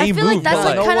 It's like a I lame feel like move. that's but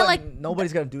like no kinda one- like-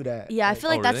 nobody's gonna do that. Yeah, I Like, feel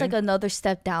like Oh, that's really? like another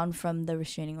step down from the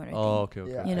restraining order. Oh, thing.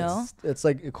 okay. Yeah, You know? it's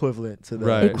like equivalent to the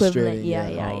Right. Equivalent, restraining,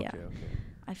 yeah. Oh, okay.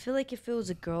 I feel like if it was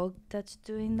a girl that's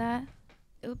doing that,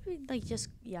 it would be like just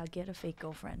get a fake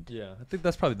girlfriend. Yeah, I think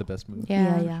that's probably the best move.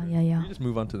 Yeah. Yeah. You just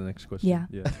move on to the next question. Yeah.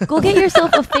 Yeah. Go get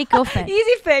yourself a fake girlfriend.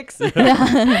 Easy fix.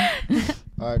 Yeah.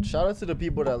 All right, shout out to the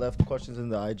people that left questions in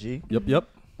the IG. Yep.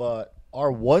 But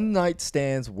are one night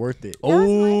stands worth it? was my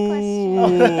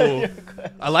Oh,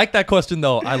 I like that question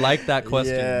though. I like that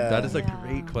question. Yeah. That is a Yeah.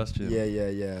 great question.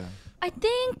 Yeah. I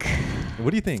think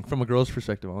What do you think from a girl's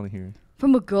perspective? I want to hear.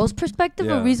 from a girl's perspective,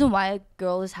 Yeah. a reason why a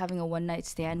girl is having a one night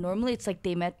stand, normally it's like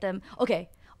they met them. Okay,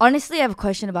 honestly, I have a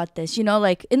question about this. You know,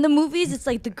 like in the movies, it's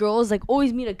like the girls like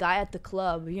always meet a guy at the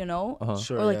club, you know,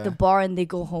 Sure, or like yeah. the bar, and they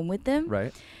go home with them.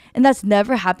 Right. And that's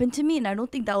never happened to me, and I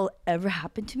don't think that will ever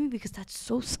happen to me because that's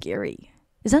so scary.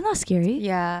 Is that not scary?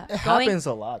 Yeah. It happens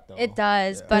a lot though. It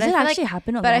does, Yeah. but Does I it feel actually like,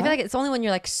 happen a but lot? I feel like it's only when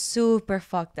you're like super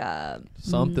fucked up.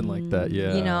 Something like that.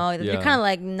 Yeah. You know, Yeah. you're kind of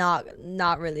like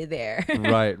not really there.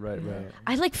 Right. Right.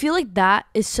 I like feel like that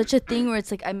is such a thing where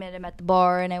it's like I met him at the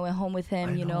bar and I went home with him.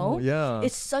 I You know, Yeah.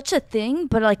 it's such a thing,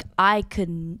 but like I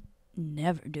could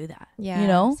never do that. Yeah. you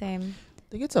know. Same. I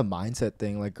think it's a mindset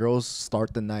thing. Like girls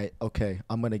start the night, okay,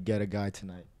 I'm gonna get a guy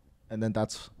tonight, and then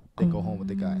that's they go home with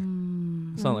the guy.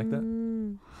 Something like that.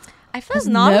 I feel That's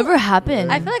like not. never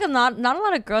happened. I feel like not a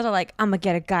lot of girls are like, I'm gonna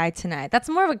get a guy tonight. That's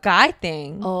more of a guy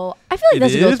thing. Oh, I feel like It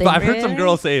that's a girl is, thing. but I've heard some Really?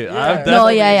 girls say it. Yeah. I've No,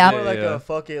 definitely- yeah. More like yeah. a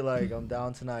fuck it, like I'm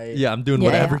down tonight. Yeah, I'm doing Yeah,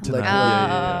 whatever yeah. tonight.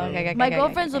 Like, yeah. okay. My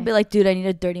girlfriends will be like, dude, I need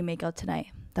a dirty makeout tonight.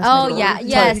 That's Oh my yeah, goal.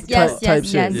 yes, Type- yes, type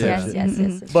yes, shit, yes, yeah. yes, yes,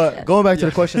 yes, yes. But yes. going back to Yeah.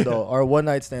 the question though, are one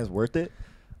night stands worth it?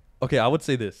 Okay, I would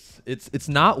say this. It's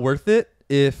not worth it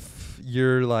if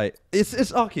you're like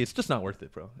it's okay. It's just not worth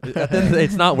it, bro. At the end of the day,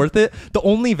 it's not worth it. The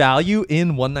only value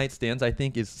in one night stands, I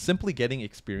think, is simply getting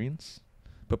experience.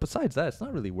 But besides that, it's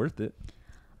not really worth it.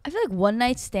 I feel like one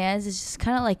night stands is just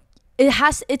kind of like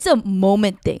it's a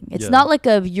moment thing. It's Yeah. not like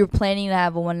you're planning to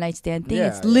have a one night stand thing. Yeah,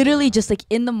 It's yeah, literally yeah. just like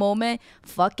in the moment,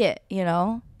 fuck it, you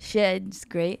know? Shit, it's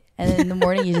great. And then in the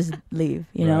morning you just leave,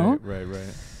 you know? Right.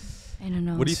 I don't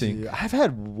know. What do you think? See, I've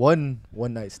had one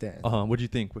night stand What do you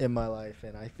think? in my life,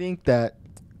 and I think that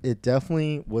it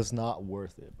definitely was not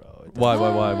worth it, bro.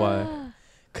 Why?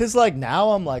 Cause like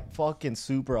now I'm like fucking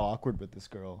super awkward with this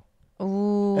girl,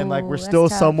 Ooh, and like we're that's still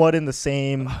tough. somewhat in the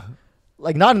same,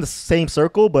 like not in the same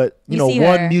circle, but you You know, see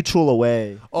one her. mutual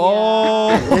away.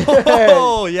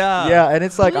 Oh, yeah. Yeah, and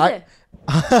it's like Who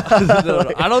is it?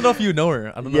 No. I don't know if you know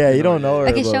her. I don't know Yeah, if you don't know her.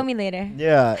 Okay, but- show me later.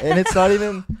 Yeah, and it's not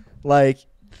even like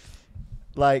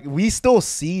we still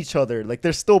see each other. Like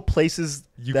there's still places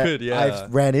You that could, yeah.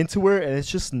 I've ran into her, and it's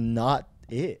just not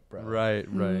it, bro. Right.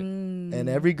 Mm. And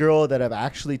every girl that I've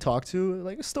actually talked to,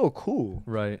 like, it's still cool.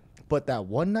 Right. But that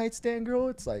one night stand girl,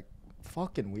 it's like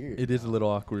fucking weird. It is a little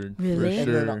awkward. Really? For And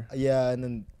sure. then, and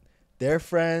then their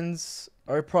friends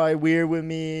are probably weird with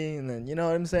me, and then you know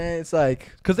what I'm saying? It's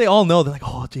like Because they all know. They're like,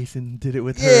 oh, Jason did it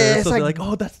with Yeah, her. it's So they're like- like,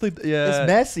 oh, that's the... Yeah. it's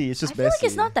messy. It's just I feel messy. like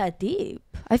it's not that deep.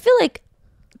 I feel like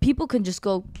people can just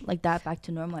go like that back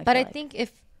to normal. But feel I like. think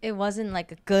if it wasn't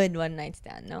like a good one night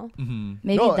stand, no. Mm-hmm.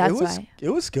 maybe No, that's it was, why. It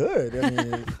was good.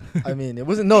 I mean, it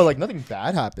wasn't like nothing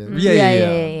bad happened.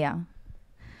 Yeah.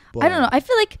 But I don't know. I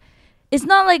feel like it's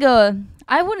not like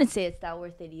I wouldn't say it's that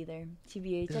worth it either.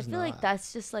 TBH. I It's feel like not.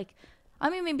 that's just like, I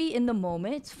mean, maybe in the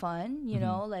moment it's fun, you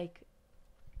know, like,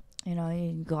 you know,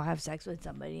 you go have sex with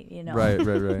somebody, you know.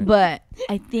 Right. But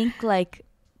I think like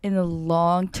in the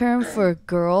long term for a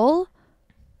girl,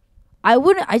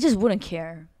 I just wouldn't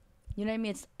care. You know what I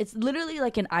mean? It's literally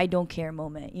like an I don't care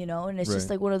moment, you know? And it's just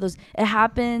Right. like one of those, it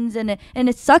happens and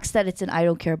it sucks that it's an I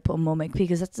don't care moment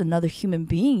because that's another human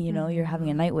being, you know, you're having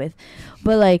a night with.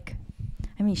 But like,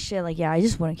 I mean, shit, like, yeah, I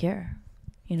just wouldn't care,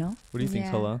 you know? What do you think,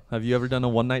 Yeah. Salah? Have you ever done a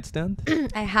one night stand?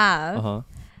 I have, Uh-huh.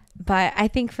 but I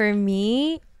think for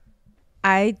me,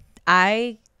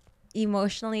 I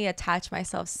emotionally attach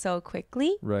myself so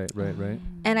quickly, Right.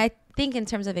 and I think in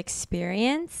terms of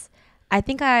experience, I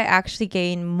think I actually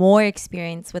gain more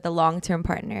experience with a long-term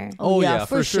partner Oh, yeah, yeah,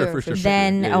 for for sure. sure, For for sure. sure.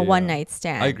 than Yeah, a yeah, yeah. one-night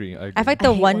stand. I agree. I feel like I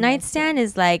the hate one-night stand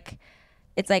is like,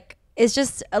 it's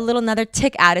just a little another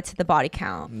tick added to the body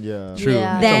count. Yeah. True.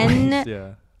 Yeah. It's a Then- waste,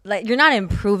 yeah. Like you're not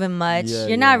improving much. Yeah,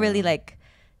 You're not yeah. really like,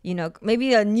 you know,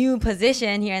 maybe a new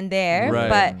position here and there, Right.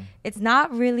 but it's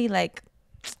not really like,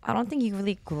 I don't think you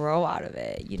really grow out of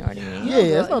it. You know what I mean?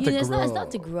 Yeah, it's not to It's grow.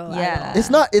 not to grow. Yeah.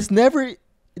 It's never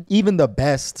even the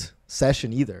best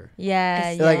session either.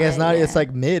 Yeah, Like it's not. yeah. It's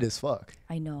like mid as fuck.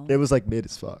 I know. It was like mid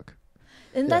as fuck.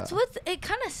 And Yeah. that's what it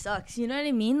kind of sucks. You know what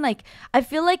I mean? Like, I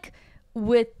feel like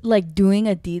with like doing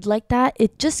a deed like that,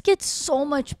 it just gets so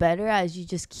much better as you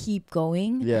just keep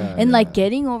going. Yeah. And like yeah.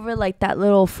 getting over like that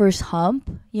little first hump,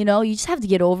 you know, you just have to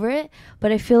get over it.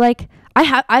 But I feel like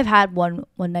I've had one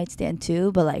night stand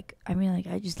too, but like I mean like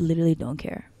I just literally don't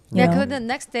care. you Yeah, know? because the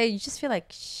next day you just feel like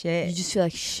shit. You just feel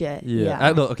like shit. Yeah.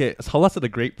 I know, okay, Salah said a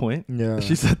great point. Yeah.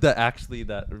 She said that actually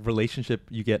that relationship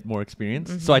you get more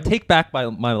experience. So I take back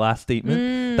my last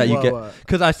statement that you What, get what?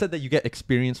 because I said that you get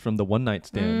experience from the one night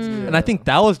stands, Mm. and I think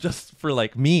that was just for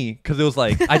like me because it was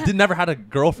like I never had a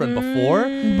girlfriend before,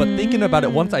 but thinking about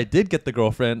it, once I did get the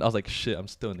girlfriend, I was like, shit, I'm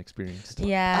still inexperienced.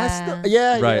 Yeah.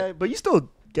 yeah, Right. yeah. But you still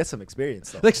get some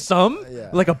experience though. Like some, Yeah.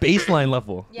 like a baseline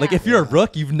level. Like Yeah. if you're a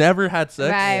rook, you've never had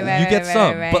sex, Right, you right, get right,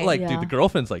 some. right, But right. like, Yeah. dude, the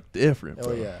girlfriend's like different. Oh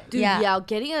Bro. yeah. Dude, Yeah.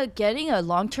 yeah, getting a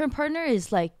long-term partner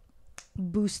is like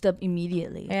boost up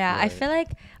immediately. Yeah, I Right. feel like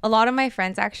a lot of my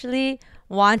friends actually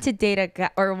want to date a guy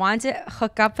or want to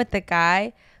hook up with the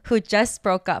guy who just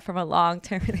broke up from a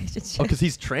long-term relationship. Oh, because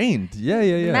he's trained. Yeah,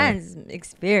 yeah, The yeah. man's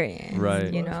experienced,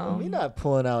 Right. you Well, know. we not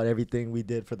pulling out everything we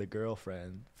did for the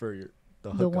girlfriend for the The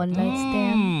hookup. one night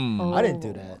stand. Mm. I didn't do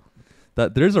Oh. that.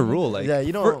 That there's a rule. Like, Yeah,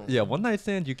 you don't- yeah, one night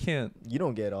stand, you can't. You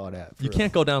don't get all that. You for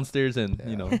can't go downstairs and Yeah.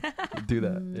 you know do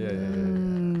that. Yeah, yeah, yeah.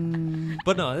 Mm.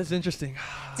 But no, that's interesting.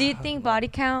 Do you think body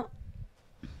count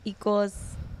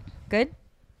equals good?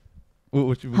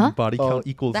 Which Huh? body Oh, count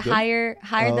equals The good? higher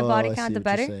the Oh, body I count, see the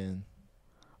what you're better. saying.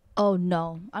 Oh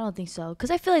no, I don't think so.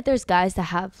 Cause I feel like there's guys that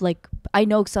have like I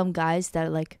know some guys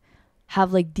that like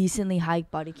have like decently high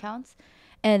body counts,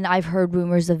 and I've heard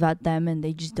rumors about them, and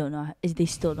they just don't know. They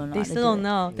still don't know. They how to still do don't it.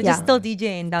 know. They're Yeah. just still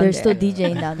DJing down They're there. still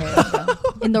DJing down there bro.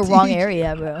 In the wrong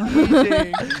area, bro.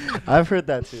 I've heard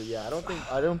that too. Yeah,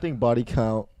 I don't think body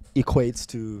count equates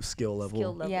to skill level.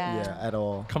 Skill level. Yeah. At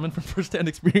all. Coming from first-hand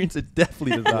experience, it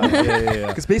definitely does not. yeah, yeah, yeah.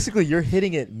 Because basically you're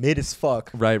hitting it mid as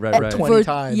fuck. Right, right, At right. 20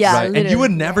 times. Yeah, Right, and you literally.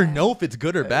 would never know if it's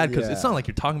good or bad because it's Yeah. not like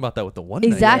you're talking about that with the one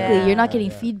night. Exactly. Yeah. You're not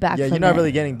getting Yeah. feedback. Yeah, from you're not it.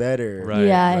 really getting better. Right.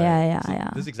 Yeah, right. yeah, So yeah.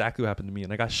 This is exactly what happened to me,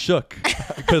 and I got shook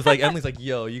because like Emily's like,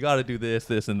 "Yo, you got to do this,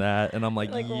 this, and that," and I'm like,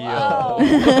 "Yo, wow.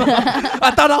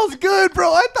 I thought I was good,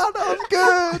 bro. I thought I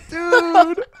was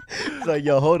good, dude." It's like,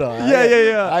 yo, hold on. Yeah, yeah,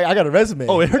 yeah. I got a resume.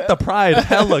 Oh, it hurt the pride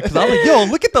hella because I was like, "Yo,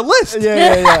 look at the list." Yeah,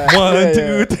 yeah, yeah. One, yeah, two,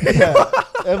 yeah. three.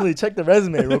 Yeah. Emily, check the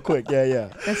resume real quick. Yeah, yeah.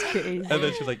 That's crazy. And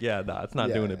then she's like, "Yeah, nah, it's not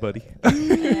Yeah. doing it, buddy."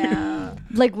 Yeah.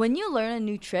 Like when you learn a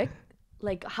new trick,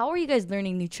 like how are you guys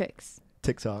learning new tricks?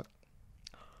 TikTok.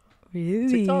 Really?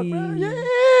 TikTok, bro.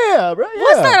 Yeah, bro. Yeah.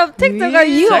 What sort of TikTok are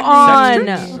you Sex on?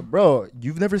 tricks? Bro,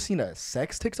 you've never seen a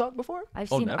sex TikTok before?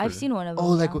 I've Oh, seen never. I've seen one of them. Oh,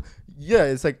 like, yeah. yeah,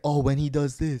 it's like, oh, when he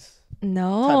does this.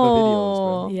 No.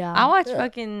 bro. Yeah. I watch Yeah.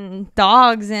 fucking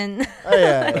dogs and Oh,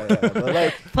 yeah. But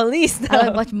like, police I stuff.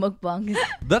 like watch mukbangs.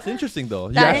 That's interesting though.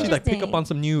 You That actually like pick up interesting. on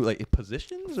some new like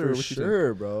positions or for what you think?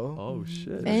 sure, bro. Oh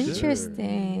shit.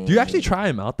 Interesting. Do you actually try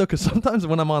them out though? Because sometimes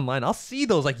when I'm online, I'll see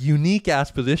those like unique ass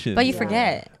positions. But you Yeah.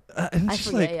 forget. And I it's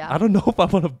just forget, like yeah. I don't know if I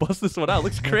want to bust this one out. It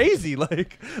looks crazy.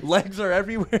 Like legs are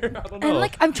everywhere. I don't know. And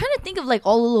like I'm trying to think of like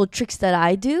all the little tricks that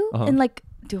I do, Uh-huh. and like,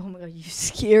 dude, oh my god, you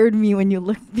scared me when you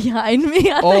looked behind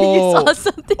me. I thought Oh. you saw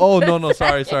something. Oh no,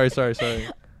 sorry.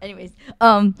 Anyways,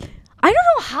 I don't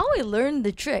know how I learned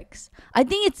the tricks. I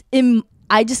think it's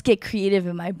I just get creative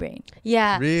in my brain.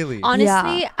 Yeah. Really?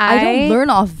 Honestly, Yeah. I don't learn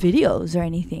off videos or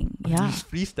anything. You Yeah.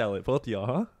 just freestyle it, both of y'all,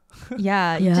 huh?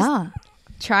 Yeah. You just Yeah.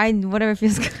 try whatever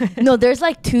feels good. No, there's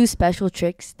like two special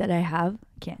tricks that I have.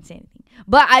 Can't say anything.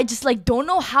 But I just like don't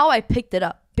know how I picked it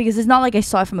up because it's not like I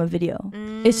saw it from a video.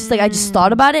 It's just like I just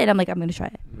thought about it and I'm like, I'm gonna try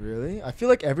it. Really? I feel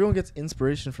like everyone gets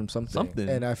inspiration from something. Something.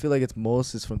 And I feel like it's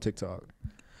most is from TikTok.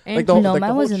 And Like the whole- No, like the mine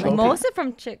whole wasn't like choking- that. most of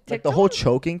from TikTok. Like the whole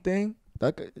choking thing.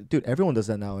 Dude, everyone does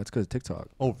that now. It's because of TikTok.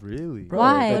 Oh really? Bro,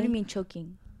 Why? that- What do you mean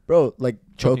choking? Bro, like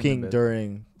Choking choking in bed.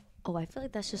 during. Oh, I feel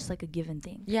like that's just like a given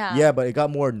thing. Yeah. Yeah, but it got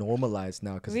more normalized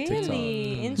now because of TikTok.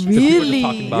 Really Mm. interesting. People are just Really?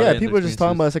 talking about it Yeah, and people are their just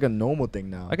talking about experiences. it's like a normal thing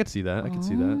now. I could see that. I could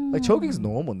see that. Like choking's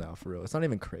normal now for real. It's not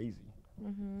even crazy.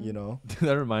 Mm-hmm. You know?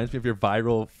 That reminds me of your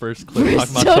viral first clip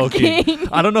talking about choking. Choking.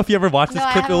 I don't know if you ever watched this No,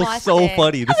 I clip. It haven't was watched so it.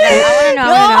 funny. This I want to know.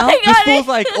 I wanna know. I This got fool's it.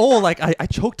 like, oh, like I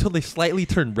choked till they slightly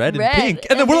turned red, Red. and pink,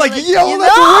 and then And we're they're like, like, yo, you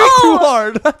that's know? way too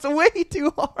hard. That's way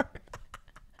too hard.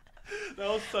 That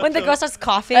was such When the a- girl starts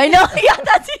coughing. I know. Yeah,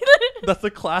 that's it. That's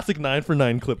a classic 9 for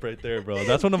 9 clip right there, bro.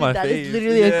 That's one of my That is faves.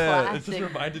 literally a yeah, it just classic.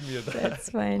 reminded me of that. That's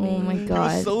funny. Oh my He was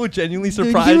god. so genuinely Dude,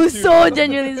 surprised. he was too. so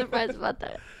genuinely surprised about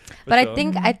that. But For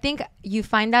sure. I think you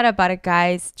find out about a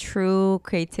guy's true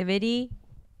creativity,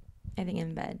 I think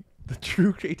in bed. The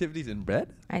true creativity's in bed?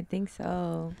 I think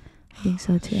so. I think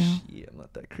so too. Yeah, I'm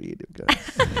not that creative,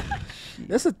 guys.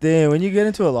 That's the thing. When you get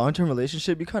into a long term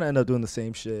relationship, you kind of end up doing the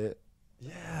same shit.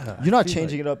 Yeah. You're not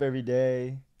changing it up every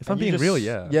day. If I'm And you being real,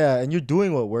 yeah. Yeah, and you're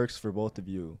doing what works for both of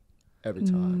you every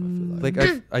time. I feel like.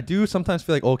 Like I do sometimes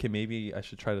feel like okay, maybe I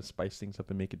should try to spice things up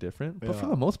and make it different. But for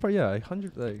Yeah. the most part, yeah,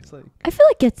 it's like I feel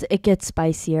like it gets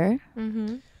spicier.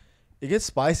 Mm-hmm. It gets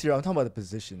spicier. I'm talking about the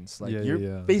positions. Like Yeah, you're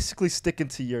yeah. basically sticking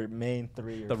to your main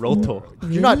three. Or The four. roto.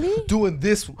 You're not doing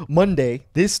this Monday,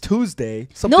 this Tuesday.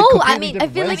 Something No, I completely mean, I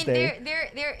different feel like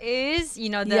Wednesday. there is, you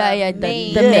know, the Yeah, yeah, the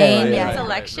main, main, yeah.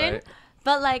 selection. Right.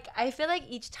 But like I feel like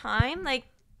each time, like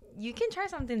you can try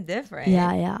something different.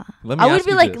 Yeah, yeah. Let me I would ask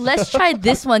be you like, this. let's try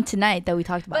this one tonight that we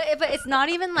talked about. But it's not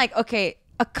even like okay,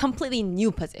 a completely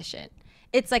new position.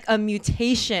 it's like a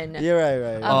mutation You're right.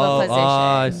 of Oh, a position.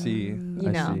 I see. You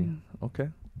I know. see. Okay.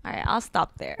 All right, I'll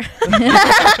stop there.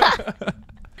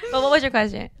 But what was your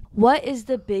question? What is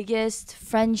the biggest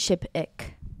friendship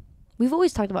ick? We've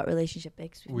always talked about relationship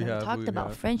icks. We've We never have, talked we about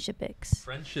have. friendship icks.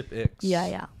 Friendship icks.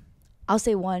 Yeah. I'll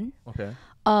say one. Okay.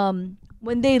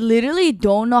 When they literally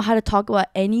don't know how to talk about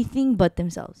anything but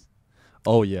themselves.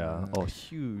 Oh yeah. Oh,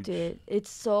 huge. Dude, it's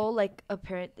so like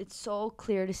apparent. It's so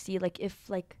clear to see. Like if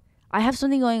like I have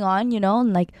something going on, you know,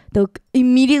 and like they'll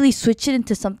immediately switch it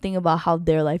into something about how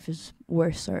their life is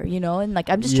worse, or you know, and like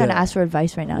I'm just trying to Yeah. ask for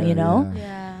advice right now, Yeah, you know.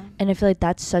 Yeah. And I feel like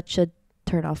that's such a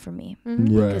turn off for me Mhm.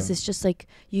 Yeah. because it's just like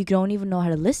you don't even know how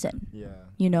to listen, Yeah.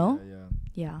 you know. Yeah.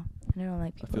 Yeah, and I don't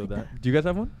like I people feel like that. Do you guys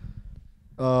have one?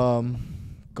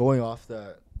 Going off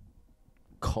that,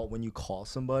 when you call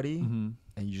somebody Mm-hmm.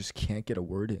 and you just can't get a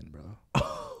word in, bro.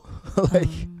 Like,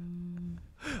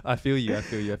 I feel you. I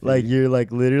feel you. I feel like you. you're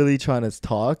like literally trying to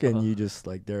talk and Uh-huh. you just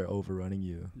like they're overrunning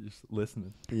you. You're just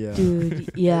listening. Yeah. Dude,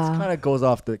 It yeah, kind of goes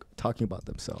off the talking about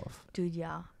themselves. dude,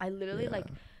 yeah. I literally Yeah. like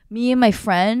me and my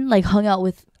friend like hung out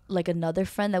with like another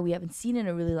friend that we haven't seen in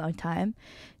a really long time,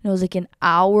 and it was like an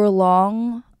hour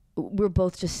long. We're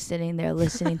both just sitting there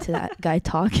listening to that guy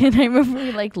talk, and I remember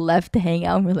we like left to hang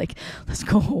out and we're like, let's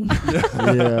go home.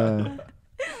 Yeah.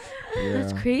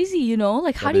 That's Yeah. crazy, you know.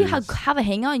 Like, how That do you is. have a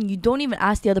hangout and you don't even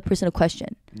ask the other person a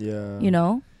question? Yeah. You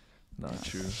know? Not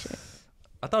true. Shit.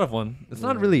 I thought of one. It's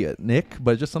not Yeah. really a nick,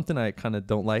 but just something I kind of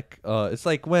don't like. It's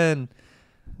like when,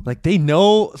 like, they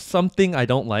know something I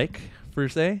don't like per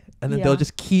se, and then Yeah. they'll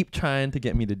just keep trying to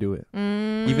get me to do it,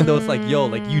 even though it's like, yo,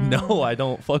 like you know, I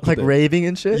don't fuck Like with it. raving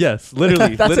and shit. Yes,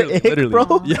 literally, That's an literally, ick, literally.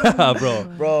 bro. Yeah, bro.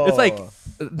 Bro. It's like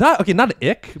not an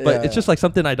ick, but Yeah. it's just like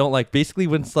something I don't like. Basically,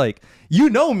 when it's like, you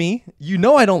know me, you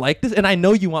know I don't like this, and I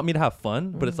know you want me to have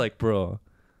fun, but it's like, bro,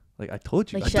 like I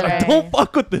told you, Like, I should I- don't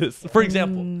fuck with this. For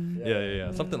example, Mm.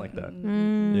 yeah, something like that.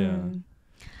 Mm.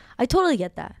 I totally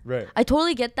get that. Right. I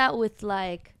totally get that with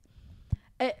like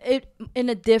it in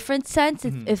a different sense.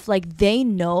 Mhm. If like they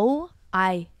know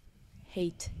I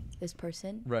hate this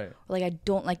person, Right. or like I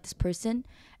don't like this person,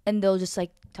 and they'll just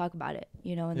like talk about it,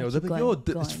 you know, and Yeah, they they're keep like, going,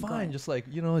 yo, it's going, fine. going. Just like,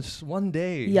 you know, it's just one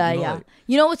day. Yeah, you know, yeah. like-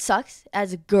 You know what sucks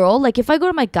as a girl? Like if I go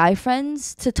to my guy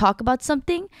friends to talk about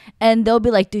something and they'll be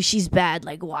like, dude, she's bad.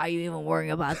 Like, why are you even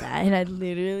worrying about that? And I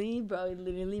literally, bro, it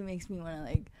literally makes me want to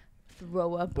like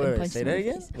throw up and Wait, punch say them that in the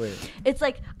again. face. Wait. It's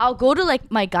like I'll go to like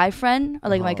my guy friend or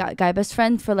like my Uh-huh. guy best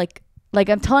friend for like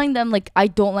I'm telling them like I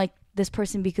don't like this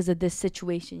person because of this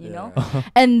situation, you know? Yeah.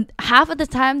 And half of the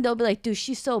time they'll be like, dude,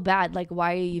 she's so bad. Like,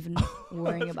 why are you even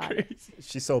worrying about it?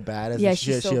 She's so bad. As Yeah, in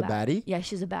she's she so a bad. baddie. Yeah,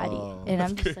 she's a baddie. Oh. And I'm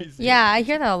That's just like, crazy. Yeah, I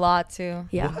hear that a lot too.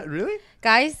 yeah. What? Really?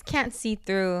 Guys can't see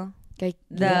through Like,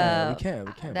 the. Yeah, we can't.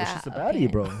 But that she's a opinion.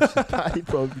 baddie, bro. She's a baddie,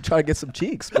 bro. You try to get some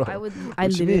cheeks, bro. I would, What I you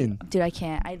literally, mean? dude, I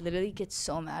can't. I literally get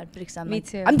so mad because I'm Me like,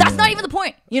 too. that's Yeah. not even the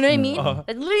point. You know what I mean? Uh-huh.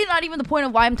 That's literally not even the point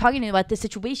of why I'm talking to you about this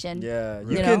situation. Yeah,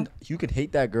 You you can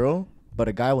hate that girl, but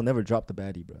a guy will never drop the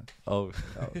baddie, bro. Oh.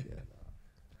 Oh yeah,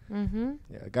 Mm-hmm.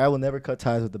 yeah. A guy will never cut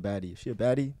ties with the baddie. If she a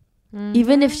baddie,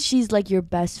 Even if she's like your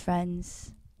best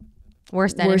friend's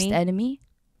worst enemy. worst enemy.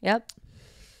 Yep.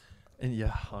 And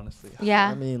yeah, honestly. Yeah.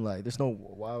 I mean, like, there's no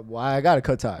why I gotta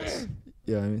cut ties.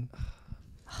 You know what I mean?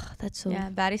 That's so, Yeah.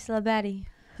 Baddie's still a baddie.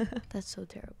 that's so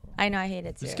terrible. I know. I hate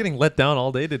it too. Just getting let down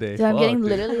all day today. Dude, I'm Fuck, getting dude.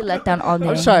 literally let down all I'm day.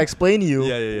 just trying to explain to you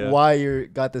Yeah. why you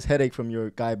got this headache from your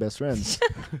guy best friends.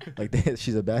 Like,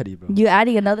 she's a baddie, bro. You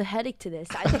adding another headache to this.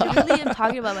 I literally am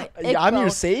talking about my ick, Yeah, I'm bro. your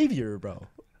savior, bro.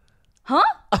 Huh?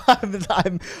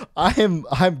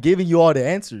 I'm giving you all the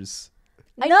answers.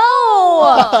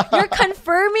 No, you're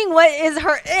confirming what is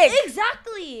her ick.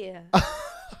 Exactly.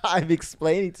 I'm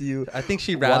explaining to you. I think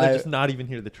she'd rather Why- just not even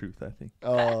hear the truth. I think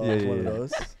Oh, Yeah, it's yeah, one yeah. of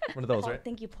those. one of those, Paul, right?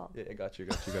 thank you, Paul. Yeah, I got you.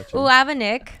 Ooh, I have an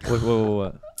ick.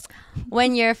 What?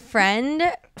 When your friend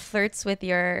flirts with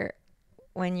your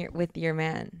with your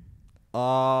man.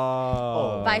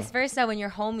 Oh. Vice versa, when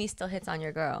your homie still hits on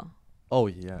your girl. Oh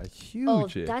yeah, huge. Oh,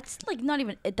 ick. that's like not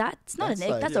even. That's not That's an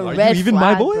ick. like- That's Yeah, a are you red even my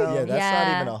flag, boy? bro. Yeah, that's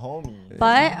Yeah. not even a homie.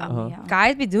 But Uh-huh. Yeah.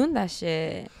 guys be doing that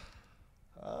shit.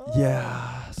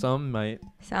 Yeah, some might.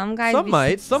 Some guys. Some be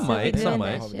might, still some be might, doing some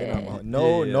that might. shit.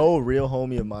 No, Yeah. no real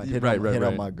homie of mine hit, Right, on, right, hit on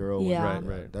right. my girl. Yeah.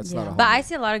 Right. That's Yeah. not a homie. But I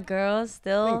see a lot of girls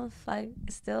still fight.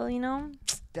 Still, you know.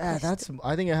 Yeah,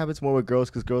 I think it happens more with girls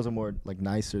because girls are more like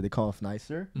nicer. They come off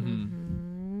nicer.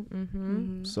 Mm-hmm.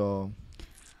 Mhm. So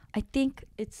I think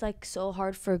it's like so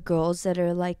hard for girls that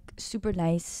are like super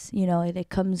nice. You know, and it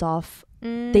comes off.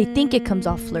 They think it comes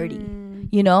off flirty. Mm.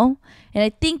 You know, and I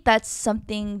think that's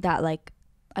something that like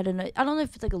I don't know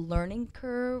if it's like a learning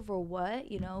curve or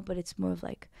what, you know, but it's more of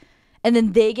like, and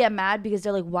then they get mad because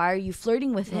they're like, why are you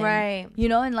flirting with him? Right. You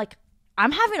know, and like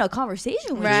I'm having a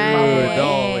conversation with Right. you. by the Dude, way.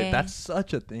 no, wait, that's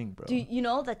such a thing, bro. Do you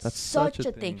know that's such such a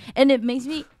a thing. thing. And it makes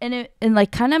me and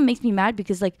like kind of makes me mad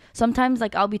because like sometimes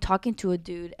like I'll be talking to a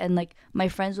dude and like my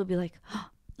friends will be like,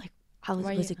 like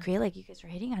was it great? Like you guys were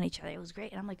hitting on each other. It was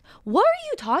great. And I'm like, what are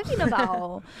you talking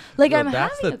about? Like Bro, I'm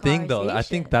that's having the a thing, though. I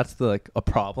think conversation. that's the like a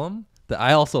problem that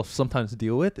I also sometimes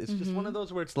deal with. It's just Mm-hmm. one of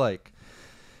those where it's like,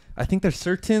 I think there's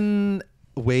certain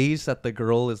ways that the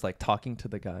girl is like talking to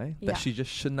the guy Yeah. that she just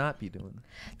should not be doing.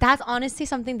 That's honestly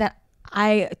something that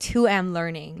I too am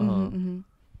learning. Uh-huh. Mm-hmm.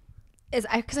 Is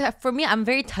because for me, I'm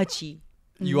very touchy.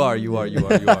 You are.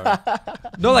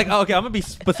 No, like, okay, I'm gonna be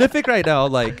specific right now.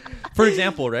 Like, for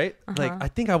example, right? Like, I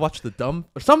think I watched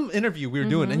some interview we were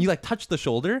doing, and you like touched the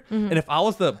shoulder, and if I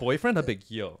was the boyfriend, I'd be like,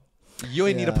 yo, you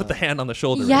ain't need to Yeah. put the hand on the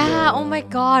shoulder. Yeah. right Yeah. Oh my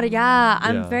God. Yeah.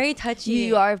 I'm Yeah. very touchy.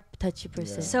 You are a touchy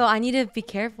person. So I need to be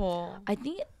careful. I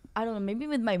think I don't know. Maybe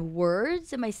with my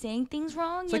words, am I saying things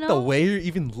wrong? It's you like know? the way you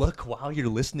even look while you're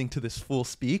listening to this fool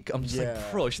speak. I'm just Yeah.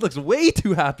 like, bro, she looks way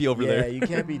too happy over Yeah, there. you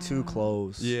can't be too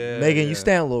close. Yeah, Megan, yeah. you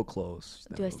stand a little close.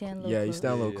 Do I stand a little Yeah, you close?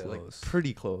 stand a little like, close.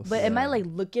 pretty close. But am I Yeah. like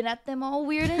looking at them all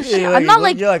weird and Yeah, shit? you're I'm not look-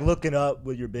 like, you're like looking up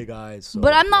with your big eyes. So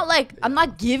but I'm not like, I'm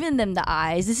not giving them the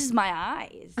eyes. This is my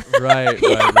eyes. right.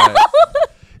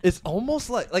 It's almost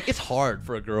like it's hard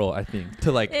for a girl, I think,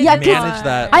 to like Yeah, 'cause manage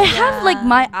that. I have like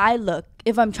my eye look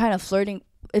if I'm trying to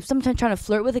if sometimes trying to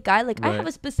flirt with a guy, like I have Right.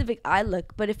 a specific eye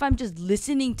look. But if I'm just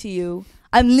listening to you,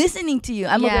 I'm listening to you.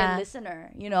 I'm a Yeah. great listener,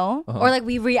 you know? Uh-huh. Or like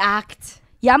we react.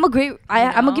 Yeah, I'm a great,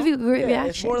 I'm know? gonna give you a great Yeah,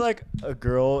 it's reaction. more like a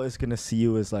girl is gonna see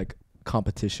you as like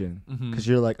competition Mhm. because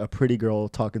you're like a pretty girl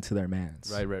talking to their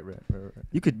mans. Right.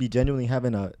 You could be genuinely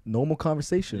having a normal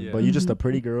conversation, Yeah. but you're just a Mhm.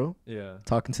 pretty girl Yeah.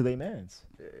 talking to their mans.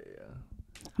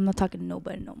 I'm not talking to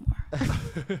nobody no more.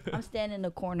 I'm standing in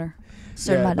the corner.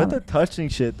 Sir, Yeah, my but the number. touching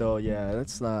shit though, yeah,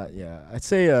 that's not. Yeah, I'd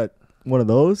say one of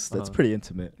those. That's Uh-huh. pretty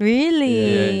intimate.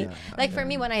 Really? Yeah. Like for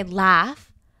me, when I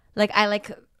laugh, like I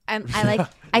like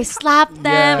I slap them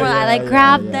Yeah, or I like yeah,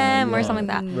 grab yeah, them or yeah. something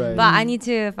like that. Right. But I need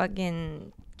to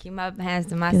fucking keep my hands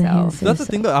to hands myself. to That's the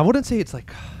thing, though. I wouldn't say it's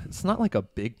like it's not like a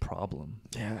big problem.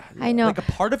 Yeah, I know. Like a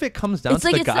part of it comes down It's to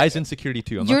like the it's like- guy's insecurity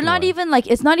too. I'm You're gonna not lie. even like,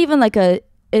 it's not even like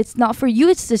it's not for you.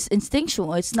 It's just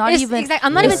instinctual. It's not It's even. exact-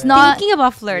 I'm not Yeah. even It's not- thinking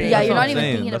about flirting. Yeah, That's you're what not I'm even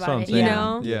saying. thinking That's about what I'm it, saying. you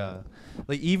know? Yeah.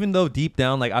 Like even though deep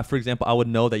down, like for example, I would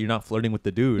know that you're not flirting with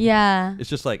the dude. Yeah. It's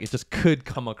just like it just could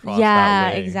come across Yeah,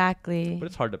 that way. exactly. But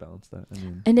it's hard to balance that. I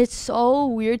mean, And it's so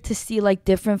weird to see like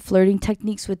different flirting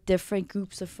techniques with different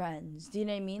groups of friends. Do you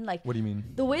know what I mean? Like what do you mean?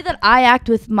 the way that I act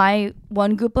with my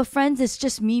one group of friends, it's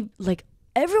just me. Like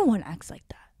everyone acts like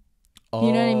that.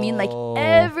 You know what I mean? Like Oh.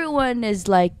 everyone is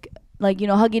like you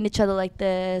know, hugging each other like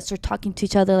this or talking to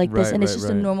each other like this, Right, and it's right, just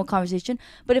a right. normal conversation.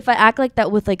 But if I act like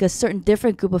that with like a certain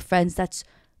different group of friends, that's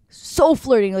so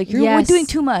flirting. Like we're Yes. doing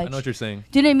too much. I know what you're saying.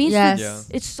 Do you know what I mean? So Yes.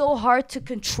 Yeah. it's so hard to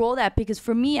control that because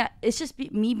for me, it's just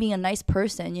me being a nice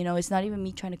person. You know, it's not even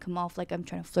me trying to come off like I'm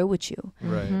trying to flirt with you.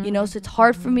 Right. You know, so it's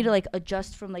hard for me to like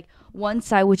adjust from like one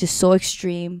side, which is so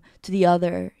extreme, to the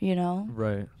other. You know.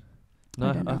 Right. No,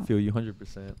 I don't I know. feel you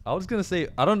 100%. I was gonna say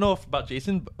I don't know if about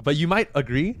Jason, but you might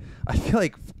agree. I feel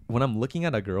like when I'm looking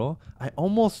at a girl, I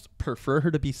almost prefer her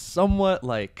to be somewhat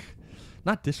like,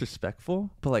 not disrespectful,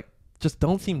 but like just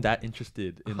don't seem that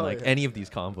interested in Oh, like yeah, any of these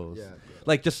combos. Yeah.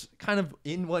 Like just kind of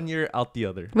in one ear, out the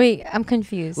other. Wait, I'm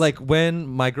confused. Like when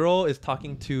my girl is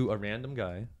talking to a random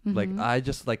guy, like Mhm. I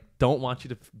just like don't want you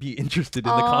to be interested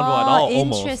in the convo at all.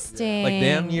 Almost Interesting. like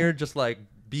damn near just like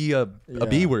be a Yeah.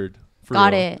 B word. For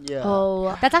Got real. it. Yeah.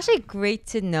 Oh. That's actually great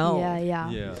to know. Yeah, yeah.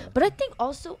 Yeah. But I think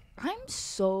also I'm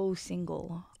so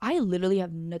single. I literally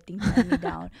have nothing tying me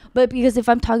down. But because if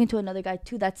I'm talking to another guy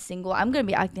too that's single, I'm gonna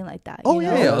be acting like that. Oh you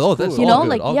yeah, know? yeah. Oh, that's cool. You all know, good,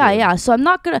 like all yeah, good. yeah. So I'm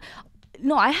not gonna.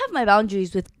 No, I have my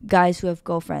boundaries with guys who have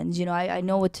girlfriends. You know, I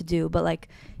know what to do. But like,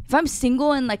 if I'm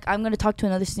single and like I'm gonna talk to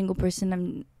another single person,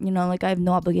 I'm like I have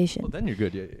no obligation. Well, then you're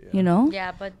good. Yeah. You know,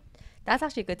 Yeah, but that's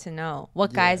actually good to know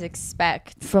what guys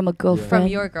expect from a girlfriend. from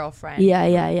your girlfriend. Yeah,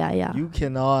 yeah, yeah, yeah. You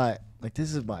cannot like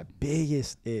this is my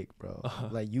biggest ick, bro.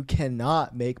 Like you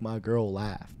cannot make my girl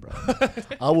laugh, bro.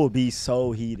 I will be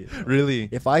so heated. Bro. Really?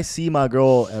 If I see my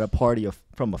girl at a party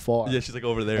from afar Yeah, she's like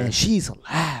over there. and she's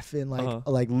laughing like Uh-huh.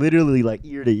 like literally like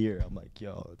ear to ear, I'm like,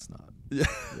 yo, it's not. Yeah.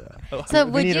 Yeah. So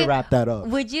we would need you to wrap that up.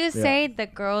 would you say the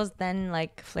girls then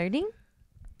like flirting?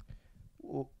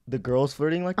 The girl's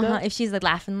flirting like that? If she's like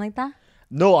laughing like that?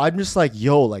 No, I'm just like,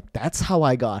 yo, like that's how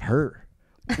I got her.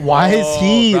 Why is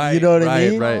he? Oh, right, you know what I right,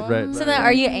 mean? Right. So then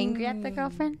are you angry at the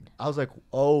girlfriend? I was like,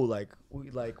 oh, like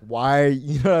like why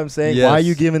you know what I'm saying? Yes. Why are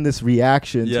you giving this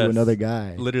reaction to Yes. another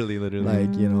guy? Literally.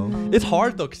 Like, you know. It's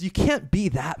hard though, because you can't be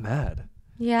that mad.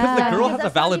 Yeah. the girl because has a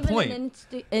that's not valid even point.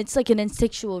 It's like an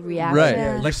instinctual reaction. Right.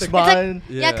 Yeah. Like the Smile.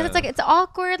 Yeah, because it's like it's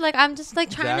awkward. Like I'm just like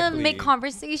trying to Exactly. make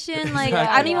conversation. Like Exactly.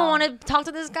 I don't even Yeah. want to talk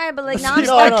to this guy, but like now See, I'm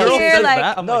no, stuck no, here. says Like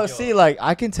that, I'm no, like, yo. see, like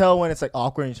I can tell when it's like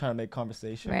awkward and you're trying to make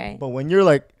conversation. Right. But when you're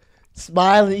like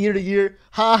smiling ear to ear,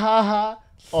 ha ha ha.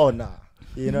 Oh nah.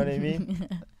 You know what I mean?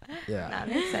 Yeah. Nah,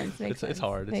 makes sense. Makes sense. It's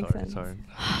hard. It's Makes hard. It's sense.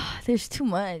 hard. There's too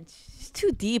much. It's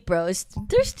too deep, bro.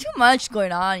 There's too much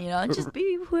going on. You know, just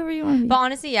be whoever you want to be. But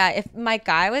honestly, yeah, if my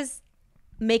guy was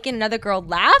making another girl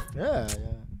laugh, Yeah.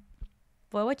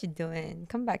 boy, what you doing?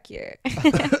 Come back here.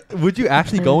 Would you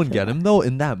actually go and get him though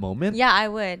in that moment? Yeah, I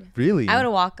would. Really? I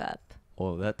would walk up.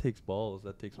 Oh, that takes balls.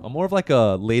 I'm more of like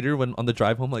a later when on the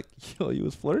drive home, like, yo, you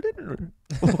was flirting or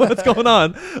what's going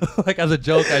on? Like as a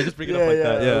joke, I just bring it up like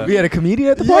that. Yeah. We had a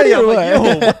comedian at the party. Yeah, or I'm like,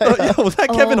 what? yo, what the- yo, was that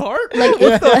Kevin Hart? Like,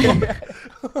 What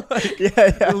the fuck?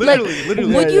 yeah.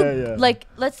 Literally. Would you yeah. like?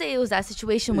 Let's say it was that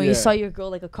situation where you Yeah. saw your girl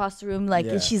like across the room, like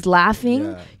Yeah. and she's laughing.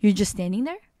 Yeah. You're just standing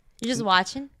there, You're just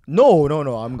watching. No.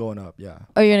 I'm going up. Yeah.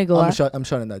 or you're gonna go up? I'm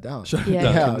shutting that down. Yeah. Down,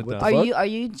 Yeah, turn it what down. the Are fuck?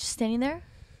 you just standing there?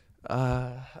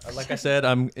 Like I said,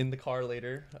 I'm in the car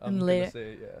later. I'm Later. gonna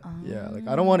say, yeah. Yeah, like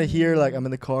I don't want to hear like I'm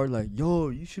in the car like, yo,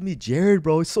 you should meet Jared,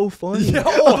 bro. It's so funny. Yeah,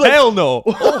 oh, hell no.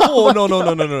 Oh,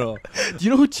 no. Do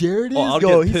you know who Jared is? Oh, I'll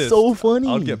Yo, get he's pissed. so funny.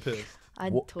 I'll get pissed.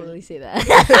 I'd Wha- totally say that.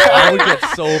 I would get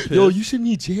so pissed. Yo, you should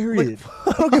meet Jared.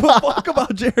 I don't give a fuck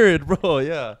about Jared, bro.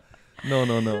 Yeah.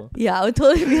 No. Yeah, I would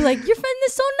totally be like, your friend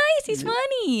is so nice. He's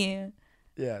funny.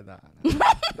 Yeah, nah.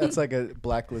 That's like a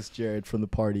blacklist Jared from the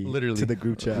party Literally. to the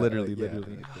group chat. Literally. Yeah.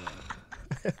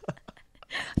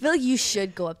 I feel like you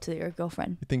should go up to your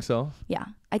girlfriend. You think so? Yeah,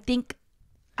 I think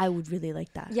I would really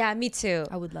like that. Yeah, me too.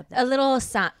 I would love A that. little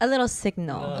a little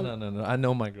signal. No. I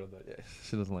know my girl though. Yeah,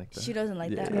 she doesn't like that. She doesn't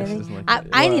like Yeah, that. she Really? doesn't like I, that.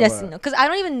 I Yeah. need a Why? signal because I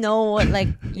don't even know what like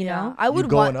you Yeah, know. I You would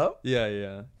going want. up?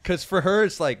 Yeah. Cause for her,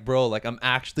 it's like, bro, like I'm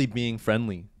actually being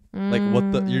friendly. Like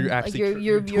what the you're Like actually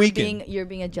you're tweaking, you're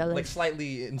being a jealous. like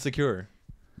slightly insecure.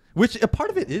 Which a part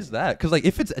of it is that, cause like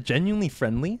if it's genuinely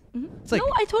friendly, it's like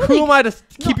No, I totally who am I to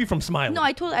keep No, you from smiling? no, I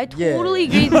Yeah. totally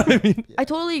agree. You know what I mean? I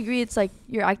totally agree. It's like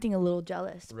you're acting a little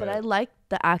jealous, but Right. I like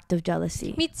the act of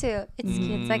jealousy. Me too. It's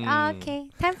cute. It's like, oh, okay,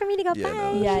 time for me to go. Yeah, Bye.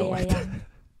 no, Yeah, don't yeah, like yeah. that.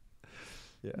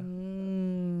 Yeah.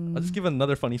 Mm. I'll just give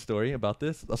another funny story about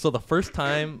this. So the first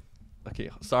time, okay,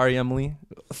 sorry Emily,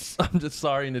 I'm just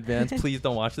sorry in advance. Please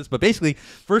don't watch this. But basically,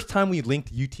 first time we linked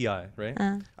UTI, right?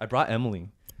 I brought Emily.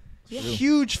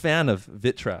 Huge fan of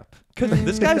VitTrap. Cause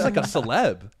this guy's like a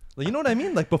celeb. Like, you know what I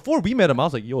mean? Like before we met him, I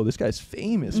was like, yo, this guy's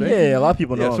famous, right? Yeah, a lot of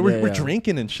people know. Yeah, so him. we're Yeah.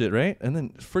 drinking and shit, right? And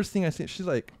then first thing I see, she's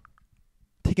like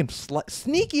taking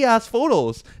sneaky ass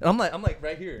photos, and I'm like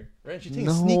right here, right? She's taking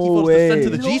No sneaky photos way. to send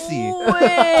to the GC. No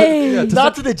way. Yeah, to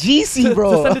Not send- to the GC, to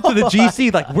bro. send it to the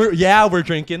GC, like we're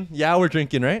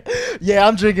drinking, right? Yeah,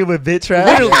 I'm drinking with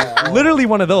VitTrap. Literally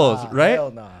one of those, Nah, right?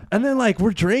 Hell nah. And then like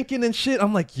we're drinking and shit.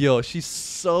 I'm like, yo, she's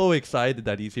so excited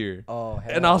that he's here. Oh,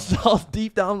 hell And I was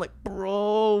deep down like,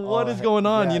 bro, what is going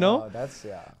on, yeah, you know? no, that's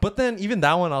yeah. But then even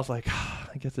that one, I was like,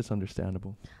 I guess it's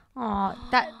understandable. Oh,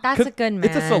 that's 'Cause a good man.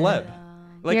 It's a celeb.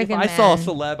 Like You're a if good I saw a man.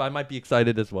 celeb, I might be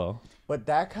excited as well. But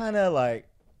that kind of like,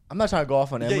 I'm not trying to go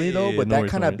off on Yeah, Emily yeah, though, yeah, but no that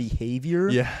worries, kind no of worries. behavior,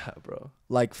 Yeah, bro.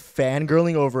 like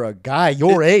fangirling over a guy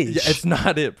your age, Yeah, it's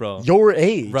not it, bro. your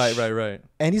age, Right.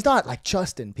 And he's not like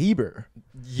Justin Bieber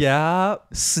Yeah,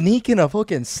 sneaking a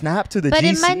fucking snap to the But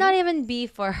GC. it might not even be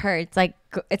for her. It's like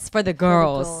it's for the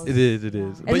girls. girls. it is.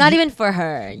 It's But not you- even for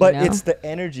her. But you know? it's the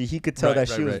energy. He could tell Right, that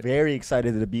she right, was right. very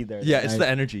excited to be there. Yeah, that it's night. the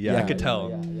energy. Yeah, I Yeah, could tell.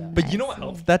 yeah. But you know what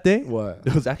helped that day? What?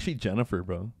 It was actually Jennifer,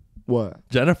 bro. What?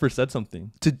 Jennifer said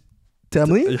something. To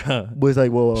Emily? Yeah. Was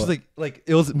like, whoa. She's like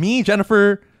it was me,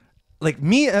 Jennifer, like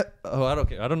me. I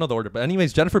don't know the order, but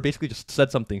anyways, Jennifer basically just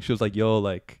said something. She was like, "Yo,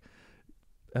 like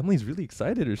Emily's really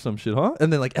excited or some shit, huh?"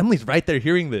 And then like Emily's right there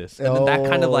hearing this, and then that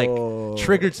kind of like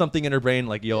triggered something in her brain,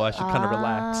 like, "Yo, I should kind of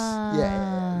relax."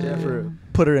 Yeah, Jennifer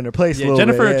put her in her place. a Yeah, little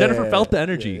Jennifer. bit. Yeah, Jennifer yeah, felt the yeah,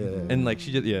 energy, yeah, yeah. and like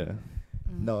she just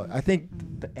No, I think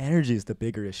the energy is the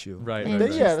bigger issue. Right, right, But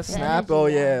right. yeah, the The snap. energy, Oh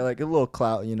yeah. yeah, like a little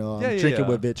clout. You know, I'm Yeah, drinking yeah.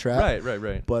 with VitTrap.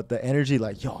 Right. But the energy,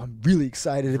 like, yo, I'm really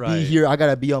excited to be Right. here. I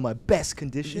gotta be on my best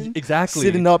condition. Exactly.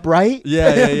 Sitting upright.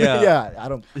 Yeah. yeah. I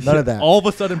don't. None of that. All of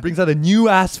a sudden brings out a new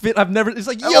ass fit. I've never. It's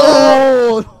like, yo.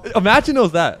 Oh, Imagine it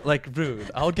was that. Like, dude,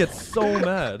 I would get so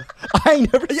mad. I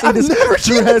ain't never seen I've this never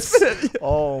seen dress. this fit.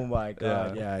 Oh my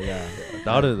god. Yeah. Yeah.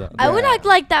 That would have. I would Yeah. act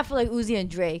like that for like Uzi and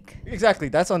Drake. Exactly.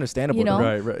 That's understandable. You know?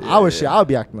 though. Right. I would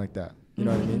be acting like that. You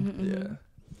know what I mean?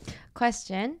 Yeah.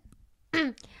 Question.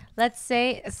 let's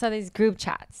say, so these group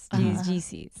chats, these Uh-huh.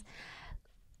 GCs.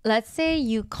 Let's say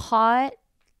you caught,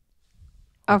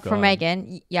 or for God.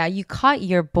 Megan, you caught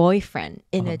your boyfriend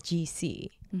in Uh-huh. a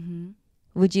GC. Mm-hmm.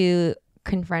 Would you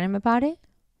confront him about it?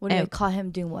 What do you And- caught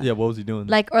him doing? What? Yeah, what was he doing?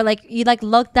 Like, or like you like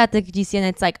looked at the GC and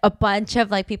it's like a bunch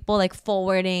of like people like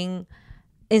forwarding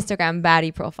Instagram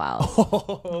baddie profiles.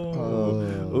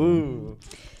 Ooh.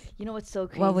 You know what's so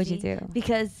crazy? What would you do?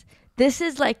 Because this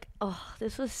is like,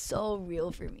 this was so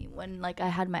real for me when like I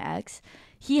had my ex.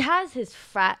 He has his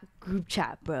frat group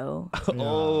chat, bro.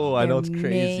 Oh, I know it's Their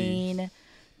crazy. main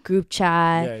group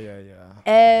chat. Yeah.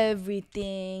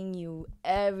 Everything you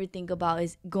ever think about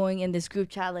is going in this group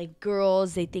chat. Like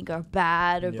girls they think are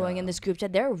bad or going in Yeah. this group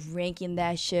chat. They're ranking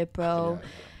that shit, bro.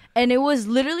 And it was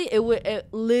literally it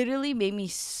literally made me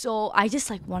so I just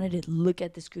like wanted to look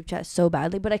at this group chat so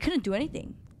badly, but I couldn't do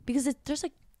anything because there's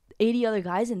like 80 other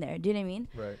guys in there. Do you know what I mean?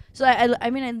 Right. So I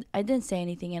mean I didn't say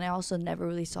anything, and I also never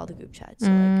really saw the group chat. So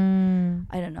like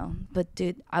I don't know, but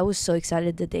dude, I was so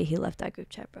excited the day he left that group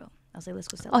chat, bro. I was like, let's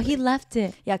go Oh, celebrate. he left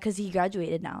it. Yeah, because he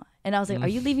graduated now, and I was like, are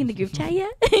you leaving the group chat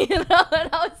yet? You know, and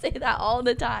I would say that all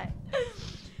the time.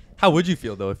 How would you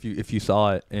feel though if you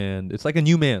saw it and it's like a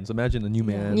new man's? Imagine a new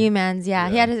man. New man's, yeah.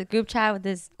 He Yeah. had his group chat with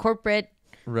his corporate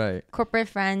Right.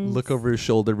 friends. Look over his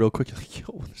shoulder real quick. You're like,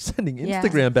 yo, they're sending Yeah.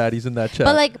 Instagram baddies in that chat.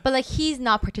 But like he's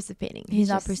not participating. He's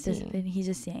not just seeing. participating. He's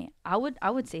just saying. I would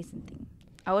say something.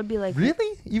 I would be like,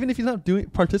 really? Even if he's not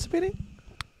participating?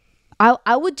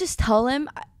 I would just tell him.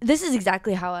 This is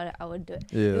exactly how I would do it.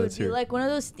 Yeah, It would let's be hear it. like one of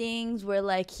those things where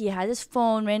like he had his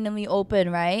phone randomly open,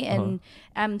 right?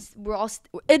 And we're all.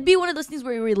 It'd be one of those things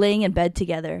where we were laying in bed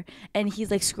together, and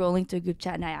he's like scrolling through a group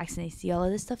chat, and I accidentally see all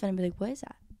of this stuff, and I'd be like, "What is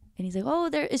that?" And he's like, "Oh,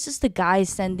 it's just the guys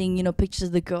sending pictures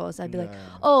of the girls." I'd be like,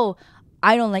 "Oh,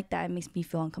 I don't like that. It makes me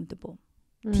feel uncomfortable."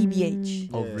 TBH.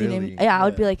 Oh, Yeah. Do you know what I really? mean? Yeah, I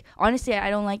would be Yeah. like, honestly, I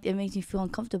don't like it. Makes me feel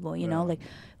uncomfortable. You know, Right. like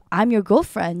I'm your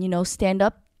girlfriend. You know, stand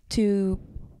up to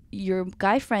your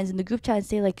guy friends in the group chat and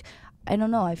say like, I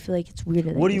don't know. I feel like it's weird.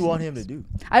 that What do you this want is- him to do?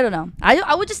 I don't know.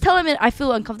 I would just tell him I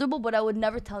feel uncomfortable, but I would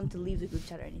never tell him to leave the group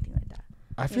chat or anything like that.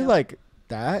 I feel know? like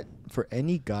that for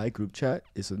any guy group chat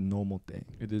is a normal thing.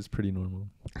 It is pretty normal.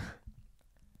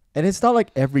 And it's not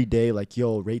like every day, like,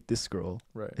 yo, rate this girl.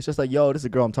 Right. It's just like, yo, this is a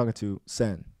girl I'm talking to,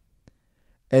 send.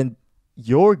 And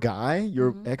your guy,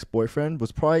 your ex-boyfriend,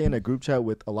 was probably in a group chat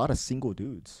with a lot of single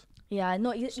dudes. Yeah,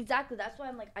 no, exactly. That's why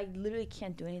I'm like, I literally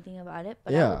can't do anything about it.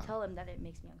 But I Yeah. would tell him that it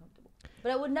makes me uncomfortable.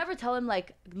 But I would never tell him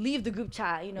like leave the group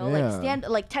chat. You know, Yeah.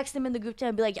 like text him in the group chat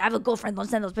and be like, I have a girlfriend. Don't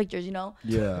send those pictures. You know.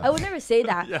 Yeah. I would never say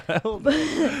that. Yeah, hell no.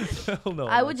 Hell no.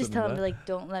 I I'm would not just sending tell him that. like,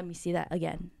 don't let me see that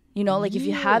again. You know, like if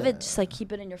you have it, just Yeah. like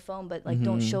keep it in your phone, but like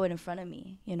don't Mhm. show it in front of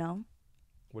me. You know.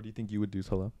 What do you think you would do,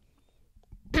 Solo?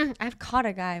 I've caught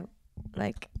a guy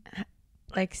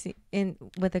in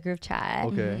with a group chat.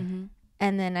 Okay. Mhm.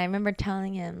 And then I remember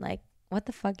telling him like, what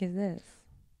the fuck is this?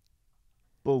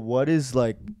 But what is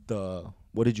like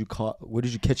what did you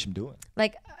catch him doing?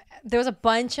 Like there was a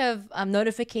bunch of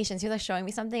notifications. He was like showing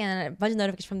me something, and a bunch of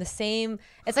notifications from the same.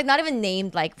 It's like not even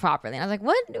named like properly. And I was like,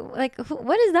 what? Like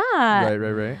what is that?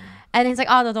 Right. And he's like,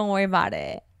 oh no, don't worry about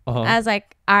it. Uh-huh. I was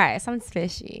like, all right, something's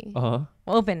fishy. Uh-huh.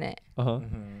 We'll open it. Uh-huh.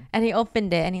 And he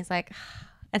opened it, and he's like,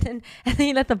 and then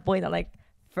he let the boy know like,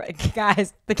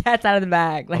 guys, the cat's out of the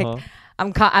bag. Like Uh-huh.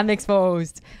 I'm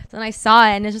exposed. So then I saw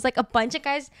it, and it's just like a bunch of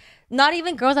guys, not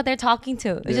even girls that they're talking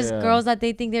to. It's just Yeah. girls that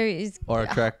they think Are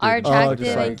attractive.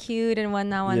 attractive like- and cute and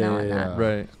whatnot. Yeah.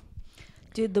 Right.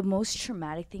 Dude, the most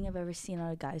traumatic thing I've ever seen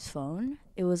on a guy's phone,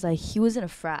 it was like he was in a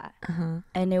frat, Uh-huh.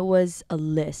 and it was a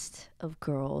list of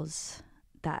girls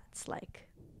that's like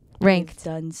Ranked. they've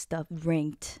done stuff,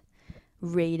 ranked,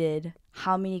 rated,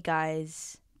 how many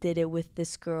guys did it with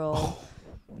this girl,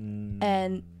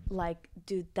 and like,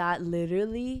 dude, that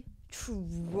literally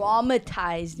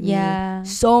traumatized me Yeah.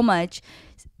 so much.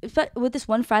 But with this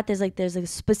one frat, there's a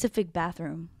specific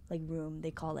bathroom, like room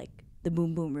they call like the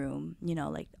boom boom room. You know,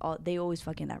 like they always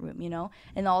fuck in that room. You know,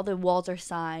 and all the walls are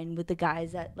signed with the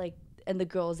guys that like and the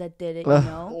girls that did it. You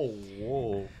know, Oh,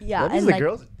 whoa. yeah, That means and the like.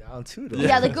 girls are down too, though.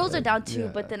 Yeah, the girls are down too, Yeah.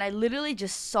 but then I literally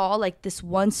just saw like this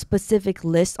one specific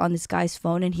list on this guy's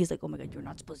phone, and he's like, "Oh my god, you're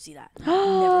not supposed to see that. Never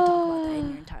talk about that in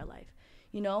your entire life."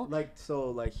 You know,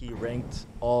 Like he ranked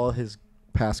all his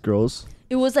past girls.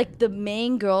 it was like the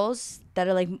main girls that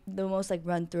are like the most like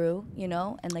run through, you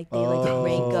know, and like they like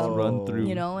rank them, Run through.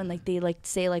 you know, and like they like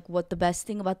say like what the best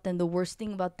thing about them, the worst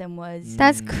thing about them was.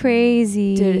 That's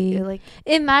crazy. Dude, it, like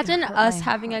Imagine hurt us my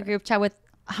having a heart. group chat with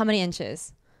how many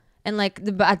inches? and like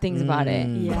the bad things about it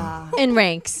Yeah. in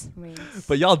ranks. Rings.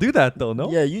 But y'all do that though,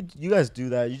 no? Yeah, you guys do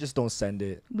that. You just don't send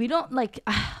it. We don't like.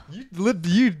 You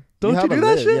don't have you a do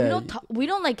that list, shit? yeah. We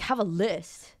don't like have a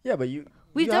list. Yeah, but you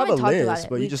We've you have a definitely talked about list, it.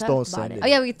 but you We've just talked don't about send it. it. Oh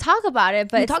yeah, we talk about it,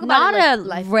 but We it's talk about not it a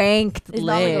like ranked It's list.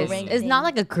 not like a ranked It's not thing.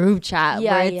 like a group chat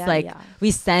Yeah, where it's yeah, like yeah.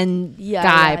 we send Yeah,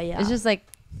 guy. yeah, yeah. It's just like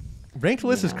Ranked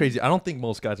list is Yeah. crazy. I don't think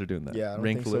most guys are doing that. Yeah, I don't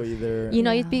Ranked think so list. either. you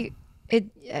know, Yeah. you'd be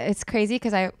it's crazy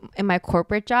because I in my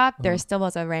corporate job there Uh-huh. still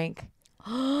was a rank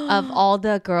of all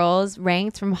the girls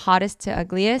ranked from hottest to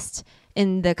ugliest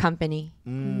in the company.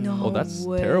 No. Oh, that's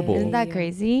way. terrible. Isn't that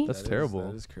crazy? That's terrible.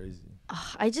 That is crazy.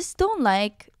 I just don't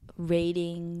like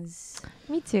ratings.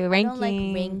 Me too. I don't like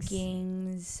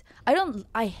Rankings. rankings.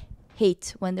 I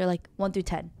hate when they're like 1 through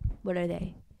 10. What are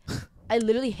they? I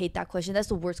literally hate that question. That's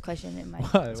the worst question in my.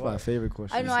 Why? That's my favorite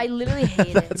question. I don't know. I literally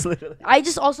hate That's it. literally. I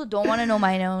just also don't want to know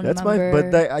my own That's number. my.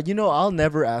 But that, you know, I'll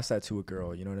never ask that to a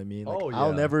girl. You know what I mean? Like, Oh,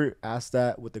 I'll yeah. never ask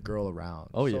that with the girl around.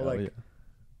 Oh So, yeah. like, oh, yeah.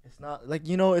 It's not like,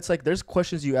 you know, it's like there's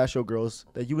questions you ask your girls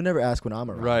that you would never ask when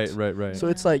I'm around. Right. So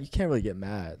it's like you can't really get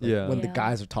mad. Like, Yeah. When the Yeah.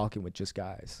 guys are talking with just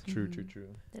guys. True. Mhm. True.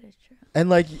 That is true. And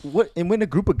like when a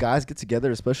group of guys get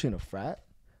together, especially in a frat,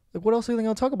 like what else are they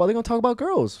gonna talk about? They're gonna talk about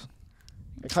girls.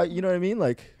 Like how, you know what I mean?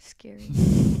 Like Scary.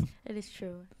 It is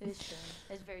true. It is true.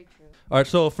 It's very true. All right,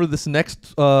 so for this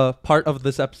next part of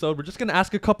this episode, we're just gonna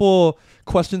ask a couple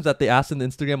questions that they asked in the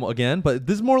Instagram again, but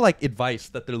this is more like advice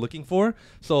that they're looking for.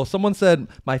 So someone said,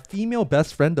 my female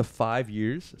best friend of 5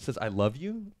 years says I love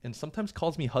you and sometimes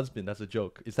calls me husband as a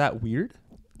joke. Is that weird?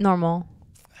 Normal.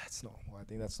 that's normal. I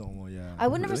think that's normal. Yeah. I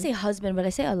would never Really? say husband, but I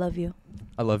say I love you.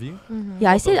 I love you.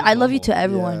 Yeah, I say those I love you to normal.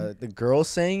 everyone. Yeah, the girl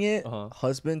saying it, Uh-huh.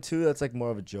 husband too. That's like more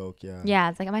of a joke. Yeah. Yeah,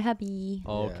 it's like my hubby.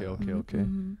 Oh, Yeah. okay.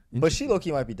 Mhm. But she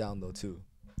low-key might be down though too.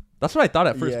 That's what I thought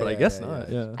at first, Yeah, but I yeah, guess yeah, not.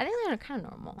 yeah. Yeah. I think they're kind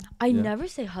of normal. I Yeah. never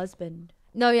say husband.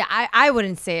 No, yeah, I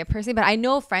wouldn't say it personally, but I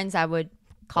know friends that would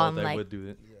call him they like would do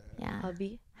it. yeah,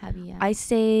 Hubby. hubby, yeah, I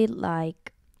say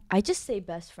like I just say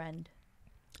best friend.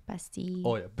 bestie.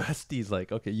 Oh yeah, besties.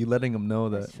 Like okay, you letting them know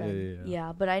that. Best friend. Yeah.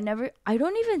 Yeah, but I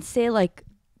don't even say like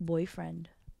boyfriend.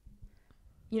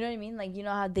 You know what I mean? Like you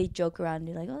know how they joke around and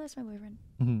be like, "Oh, that's my boyfriend."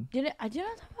 Mhm. Do you know what I'm talking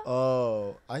about?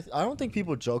 Oh, I don't think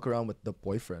people joke around with the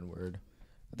boyfriend word.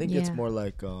 I think it's Yeah. more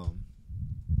like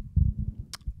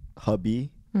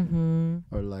hubby Mm-hmm.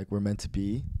 or like we're meant to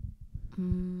be.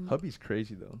 Mm. Hubby's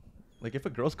crazy though. Like if a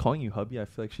girl's calling you hubby, I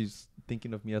feel like she's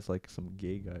thinking of me as like some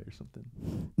gay guy or something.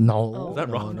 No. Oh. Is that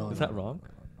No, wrong? no, Is no, that no, wrong?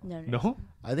 no, no. No.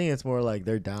 I think it's more like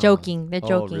they're down. Joking. They're Oh,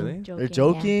 joking. really? They're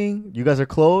joking. You guys are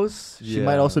close. She Yeah.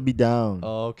 might also be down.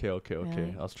 Oh, okay.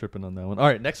 Really? I was tripping on that one. All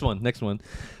right, next one.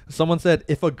 Someone said,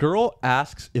 if a girl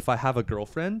asks if I have a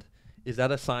girlfriend, is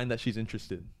that a sign that she's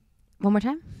interested? One more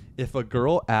time. If a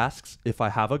girl asks if I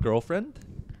have a girlfriend,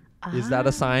 is that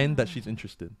a sign that she's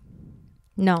interested?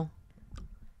 No.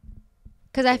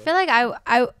 Because I feel like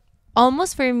I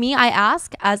almost for me I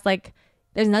ask as like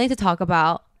there's nothing to talk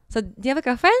about. So do you have a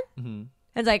girlfriend? Mm-hmm.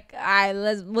 It's like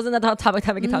wasn't that the topic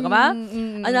that we can talk about?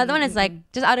 Another one is like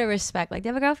just out of respect. Like, do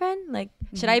you have a girlfriend? Like,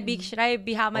 should I be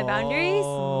have my boundaries?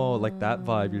 Oh, like that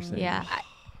vibe you're saying. Yeah.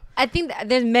 I think that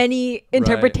there's many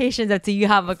interpretations of do you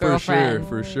have a girlfriend?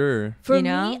 For sure. For You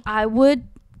know? me, I would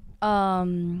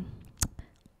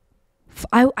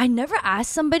I never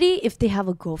ask somebody if they have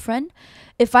a girlfriend.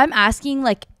 If I'm asking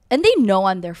like and they know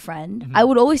I'm their friend, Mhm. I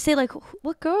would always say like,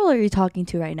 what girl are you talking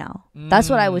to right now? That's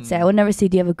what I would say. I would never say,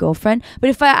 do you have a girlfriend? But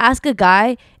if I ask a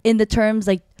guy in the terms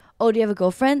like, oh, do you have a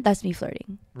girlfriend? That's me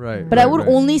flirting. Right. But right, I would right.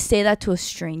 only say that to a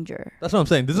stranger. That's what I'm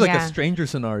saying. This is like a Yeah. stranger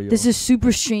scenario. This is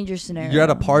super stranger scenario. You're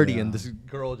at a party Yeah. and this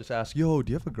girl just asks, "Yo,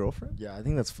 do you have a girlfriend?" Yeah, I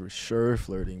think that's for sure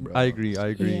flirting, bro. I agree. Yeah,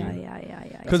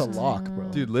 That's a 'Cause- lock, bro.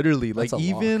 Dude, literally, That's like a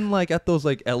even like at those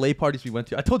like LA parties we went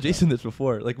to. I told Jason this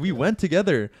before. Like we went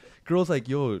together. Girls like,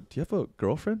 "Yo, do you have a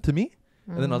girlfriend?" To me,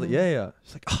 and then I was like, "Yeah."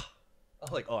 She's like, "Ah." I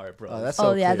was like, "All right, bro." That's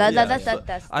Oh yeah, okay.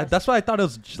 that's That's why I thought it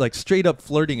was like straight up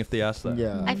flirting if they asked that.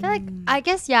 Yeah. I feel like I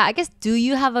guess do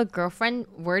you have a girlfriend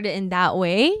worded in that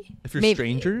way? If you're Maybe-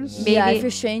 strangers. maybe- yeah, if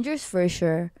you're strangers for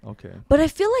sure. Okay. But I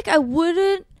feel like I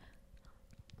would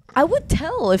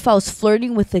tell if I was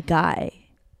flirting with a guy.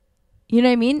 You know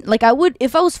what I mean? Like I would,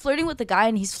 if I was flirting with a guy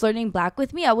and he's flirting back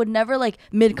with me, I would never like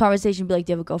mid conversation be like,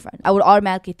 "Do you have a girlfriend?" I would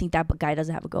automatically think that guy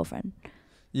doesn't have a girlfriend.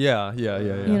 Yeah.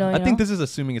 You know, I you think know? this is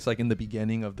assuming it's like in the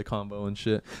beginning of the combo and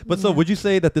shit. But so Yeah. would you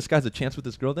say that this guy's a chance with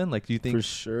this girl then? Like, do you think For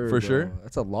sure. For bro. sure?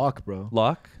 That's a lock, bro.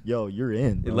 lock? Yo, you're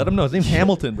in. Yeah, Bro. let him know. His name's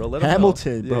Hamilton, bro. Let him know.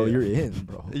 Hamilton, bro. Yeah. You're in,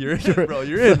 bro. You're in, bro.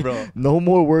 You're in, bro. No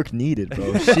more work needed,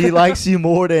 bro. She likes you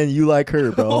more than you like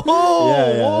her, bro. Oh,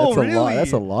 yeah, that's a really? lock.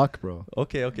 That's a lock, bro.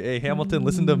 Okay. Hey, Hamilton,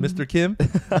 listen to Mr. Kim.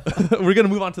 We're going to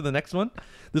move on to the next one.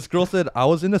 This girl said, I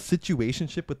was in a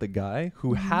situationship with a guy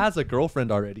who has a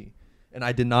girlfriend already, and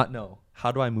I did not know.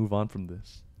 How do I move on from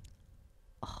this?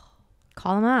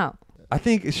 Call him out. I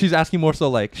think she's asking more so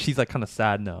like, she's like kind of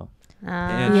sad now.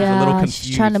 And she's a yeah, little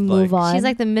she's trying to confused, move like- on. She's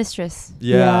like the mistress.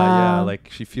 Yeah. Yeah. Like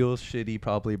she feels shitty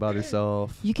probably about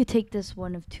herself. You could take this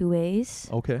one of two ways.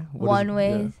 Okay. what is- One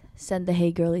way, send the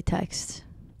hey girly text.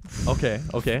 yeah.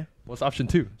 Okay. What's option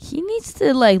 2? He needs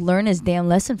to like learn his damn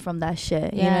lesson from that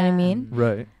shit. You know what I Yeah. mean?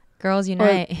 Right. Girls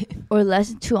unite. Or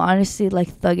lesson two, honestly, like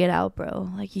thug it out, bro.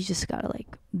 Like you just gotta like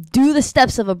do the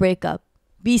steps of a breakup.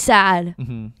 Be sad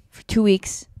Mm-hmm. for 2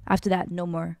 weeks. After that, no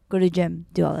more. Go to the gym.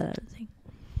 Do all that other thing.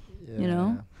 You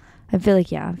know? I feel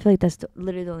like that's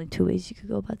literally the only 2 ways you could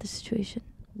go about the situation.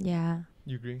 Yeah.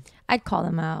 You agree? I'd call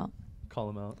him out. Call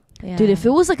him out. Yeah. Dude, if it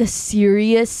was like a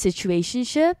serious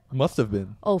situationship, Must have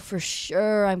been. oh, for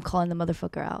sure, I'm calling the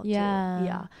motherfucker out. too. Yeah.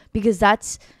 Yeah. Because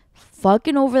that's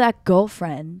fucking over that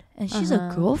girlfriend. And she's a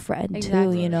Uh-huh. girlfriend,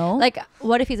 Exactly. too, you know? Like,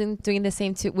 what if he's doing the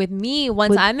same with me once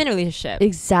With- I'm in a relationship?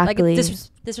 exactly. Like,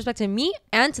 disrespect to me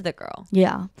and to the girl.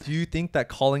 yeah. Do you think that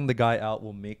calling the guy out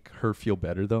will make her feel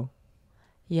better though?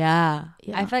 Yeah.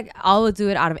 Yeah. I feel like I would do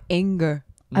it out of anger.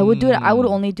 I would do it. I would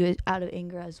Mm. only do it out of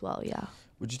anger as well. Yeah.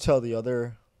 Would you tell the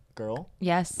other girl?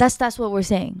 Yes. That's what we're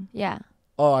saying. yeah.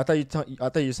 Oh, I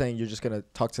thought you're saying you're just gonna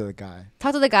talk to the guy.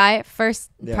 Talk to the guy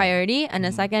first, Yeah. priority, and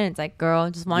then Mhm. second, it's like,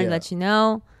 girl, just wanted to Yeah. let you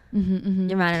know Mm-hmm,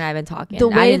 your man and I have been talking. the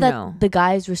I way didn't that know. the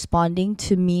guy is responding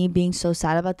to me being so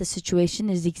sad about the situation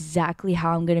is exactly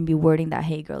how I'm gonna be wording that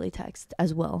hey girly text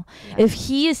as well. Yeah. If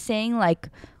he is saying like,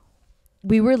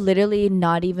 we were literally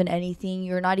not even anything,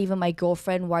 you're not even my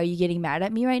girlfriend, why are you getting mad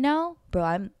at me right now, bro?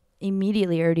 I'm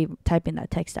immediately already typing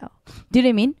that text out. Do you know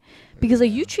what I mean? Because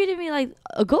like you treated me like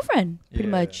a girlfriend pretty Yeah.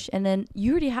 much, and then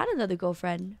you already had another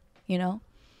girlfriend. You know,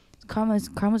 karma's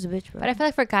a bitch, bro. But I feel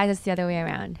like for guys, it's the other way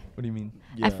around. What do you mean?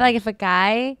 I feel like if a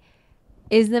guy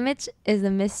is the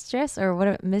mistress or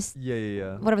whatever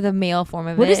Yeah. whatever the male form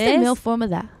of what it is the male form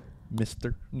of that?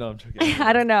 Mister? No, I'm joking.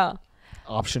 I don't know.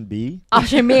 Option B.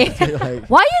 Option me. Like,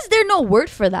 Why is there no word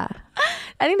for that?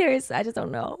 I think there is. I just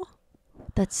don't know.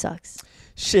 That sucks.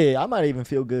 shit, I might even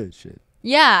feel good. Shit.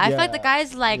 Yeah, I feel like Yeah. the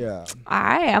guy's like, Yeah. all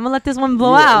right, I'm gonna let this one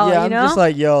blow yeah, out. Yeah, you I'm know? just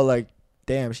like, yo, like,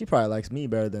 damn, she probably likes me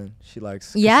better than she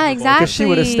likes. Yeah, exactly. Because she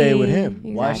would have stayed with him.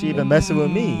 Why is she even messing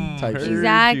with me? Type Heard shit.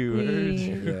 Exactly.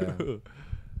 you.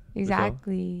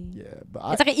 Exactly. Yeah, but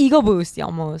It's like an ego boost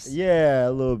almost. yeah,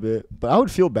 a little bit. But I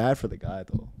would feel bad for the guy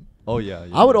though. Oh yeah.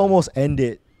 I would almost end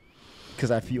it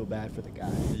because I feel bad for the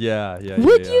guy. Yeah.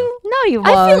 Would yeah. you? No, you won't.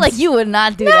 I feel like you would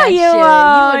not do No, that you shit. You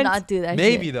won't. would not do that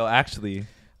Maybe shit. though, actually.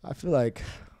 I feel like,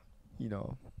 you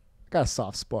know, I got a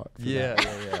soft spot. For Yeah.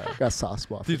 that. I got a soft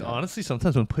spot. Dude, for that. honestly,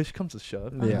 sometimes when push comes to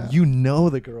shove, Yeah. you know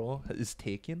the girl is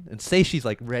taken, and say she's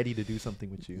like ready to do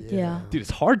something with you. Yeah. Dude, it's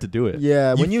hard to do it.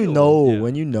 Yeah, when you feel- know, yeah.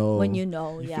 when you know, When you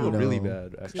know, You yeah. feel know. really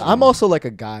bad. Actually. I'm also like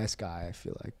a guy's guy. I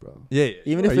feel like, bro. Yeah.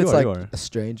 Even you if are, it's you are, like you are. a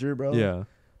stranger, bro. Yeah.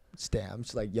 Damn, I'm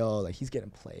just like, yo, like he's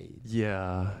getting played.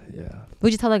 Yeah.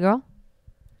 Would you tell the girl?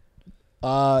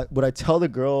 Would I tell the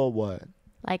girl what?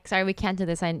 Like, sorry, we can't do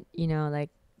this. Like,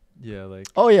 Yeah. Like.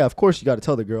 Oh yeah, of course you got to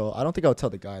tell the girl. I don't think I would tell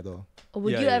the guy though.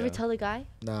 Would Yeah, you ever yeah. tell the guy?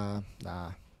 Nah.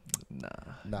 Nah.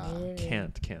 Really?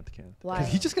 Can't. Why?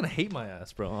 Because he's just gonna hate my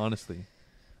ass, bro. Honestly,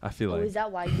 I feel Oh, like. is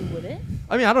that why you wouldn't?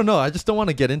 I mean, I don't know. I just don't want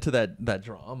to get into that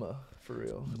drama for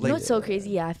real. You know what's so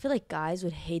crazy? Yeah, I feel like guys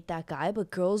would hate that guy, but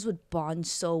girls would bond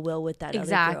so well with that other girl.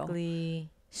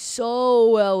 exactly. So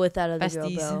well with that other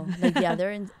Besties. girl, bro. Like, yeah,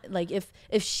 they're in. Like, if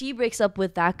she breaks up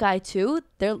with that guy too,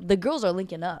 the girls are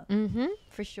linking up. Mm-hmm.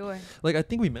 For sure. Like, I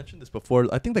think we mentioned this before.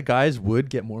 I think the guys would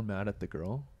get more mad at the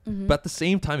girl. Mhm. But at the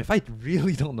same time, if I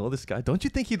really don't know this guy, don't you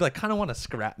think he'd like kind of want to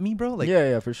scrap me, bro? Like,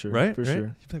 yeah, for sure. right? For right?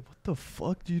 sure. He'd be like, what the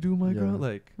fuck do you do, my girl? Yeah.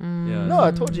 Like, Mm. No,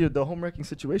 I told you the home wrecking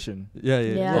situation. yeah.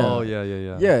 Yeah. Oh, yeah.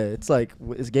 Yeah, it's like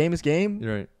it's game is game,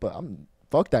 You're right. but I'm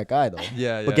fuck that guy though.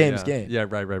 Yeah, But game's game. Yeah,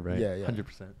 right. Yeah, yeah.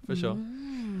 100%. For sure.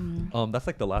 Mm. That's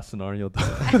like the last scenario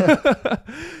though.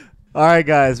 All right,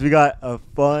 guys, we got a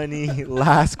funny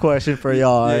last question for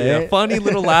y'all. Yeah, alright? funny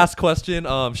little last question.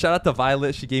 Shout out to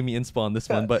Violet. She gave me inspo on this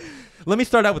one. But let me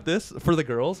start out with this for the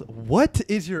girls. What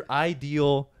is your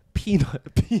ideal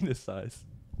penis size?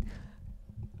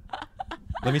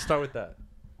 Let me start with that.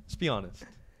 Just be honest.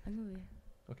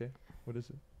 Okay. What is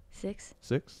it? 6.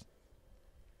 6?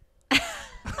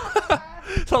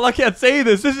 So I can't say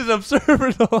this. This is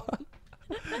absurd.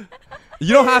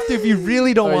 You don't have to if you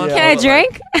really don't Oh, want yeah. to. Can I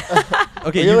drink?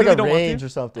 Okay, You're you like really a don't want range to. or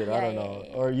something. I Yeah, don't yeah, know.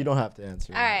 yeah. Or you don't have to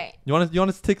answer. All right. You want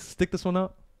to stick this one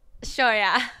out? Sure,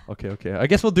 yeah. Okay. I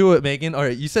guess we'll do it, Megan. All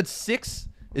right. You said 6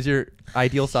 is your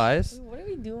ideal size. What are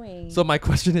we doing? So my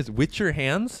question is, with your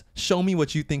hands, show me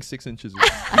what you think 6 inches is.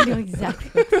 I know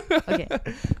exactly. Okay.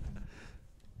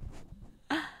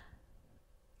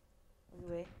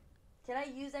 Wait. Can I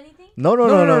use anything?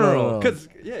 No. Because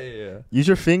yeah. Use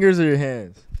your fingers or your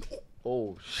hands.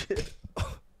 Oh shit.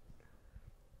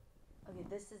 Okay,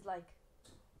 this is like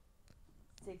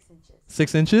 6 inches.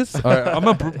 6 inches. All right. I'm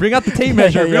gonna bring out the tape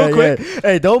measure real quick. Yeah.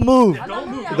 Hey, don't move. Don't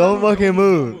move. Don't fucking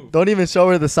move. Don't even show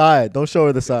her the side. Don't show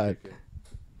her the side.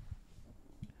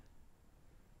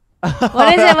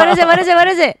 What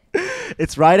is it?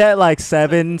 It's right at like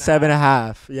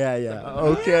 7.5. Yeah.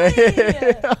 Okay.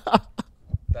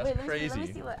 That's Wait, crazy. Let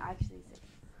me see what actually is.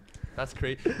 That's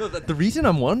crazy. No, the reason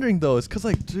I'm wondering though is because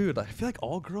like, dude, I feel like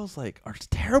all girls like are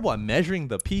terrible at measuring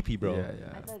the pee, bro. Yeah.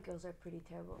 I thought girls are pretty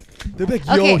terrible. They're like,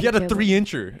 yo, Okay. he had a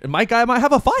 3-incher, and my guy might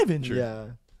have a 5-incher. Yeah.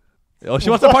 Oh, she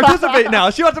wants to participate now.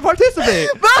 She wants to participate.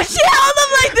 Bro, she held them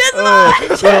like this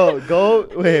much. Yo, go.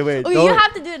 Wait. Okay, Don't- you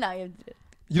have to do it now. You have to do it.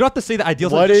 You don't have to say the ideal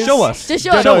What size. is- Show us. Just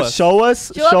show Show us. us. Show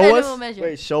us. Show up and then we'll us. measure.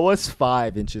 Wait, show us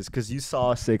 5 inches because you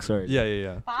saw 6 already.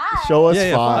 Yeah. Show us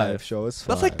Yeah, 5. 5. Show us 5.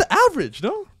 That's like the average,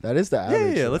 no? That is the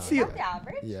average. Yeah. Let's see it. The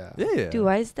average? Yeah. Yeah. Dude,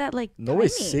 why is that like No way,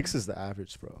 tiny? 6 is the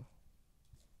average, bro.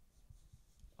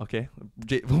 Okay.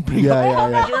 We'll bring Yeah.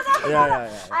 up. Yeah.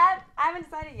 I haven't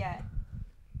decided yet.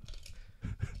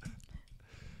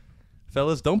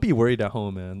 Fellas, don't be worried at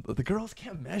home, man. The girls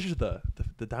can't measure the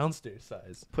downstairs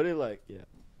size. Put it like, yeah.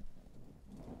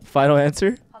 Final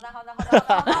answer? Hold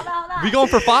on. We going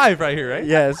for 5 right here, right?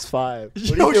 Yeah, it's 5. What do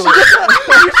Yo, you shit. do?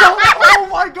 Oh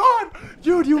my god,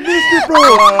 dude, you missed it, bro.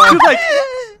 She's like,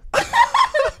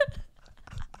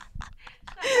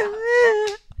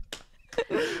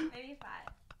 Maybe 5.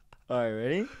 All right,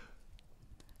 ready?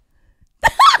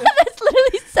 That's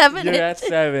literally 7 You're at inches.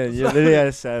 7. You're literally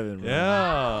at 7, bro.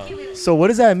 yeah, So what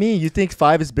does that mean? You think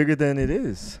 5 is bigger than it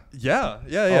is? yeah.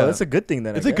 Oh, that's a good thing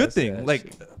then. It's I a good guess. thing. Yeah, like,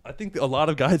 shit. I think a lot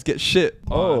of guys get shit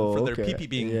on for their okay. pee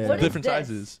being Yeah. What is different this?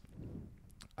 sizes.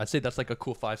 I'd say that's like a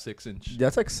cool 5-6 inch.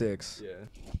 That's like 6. Yeah.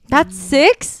 That's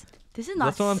 6? This is not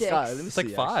That's what I'm 6. saying. Let me It's like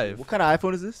see, 5. actually. What kind of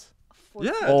iPhone is this?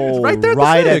 Yeah, dude, Oh, it's right there.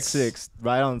 right at at 6. 6.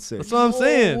 Right on 6. That's what I'm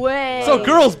saying. way. So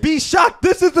girls, be shocked.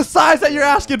 This is the size that you're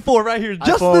asking for right here.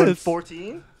 Just iPhone this.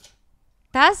 14?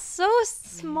 That's so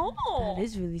small. That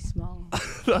is really small.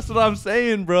 That's what I'm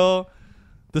saying, bro.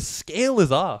 The scale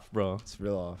is off, bro. It's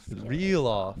real off. It's real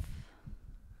off.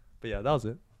 But yeah, that was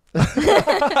it.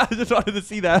 I just wanted to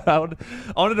see that. I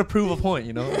wanted to prove a point,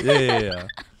 you know? Yeah.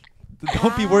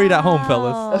 Don't be worried at home,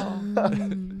 fellas.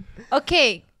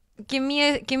 Okay, give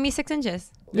me 6 inches.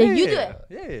 Yeah, you do it.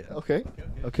 Yeah. Okay.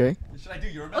 Okay. Should I do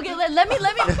your Okay, let me do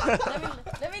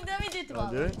it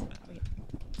tomorrow. Do it?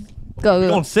 Go.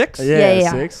 Going 6?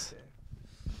 Yeah. 6.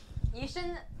 You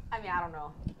shouldn't. I mean, I don't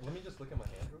know. Let me just look at my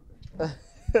hand real quick.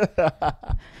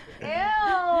 Ew!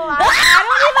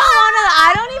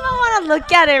 I don't even want to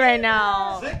look at it right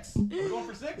now. 6? We're going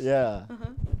for 6? Yeah.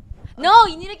 No,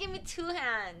 you need to give me 2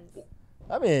 hands.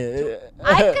 I mean,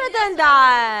 I could have done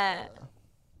that.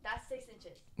 That's 6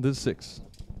 inches. This is 6.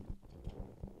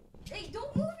 Hey,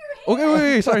 don't move your hand.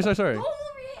 Okay, wait. Sorry. Don't move your Okay,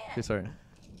 hand. sorry.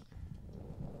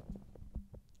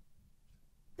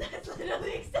 That's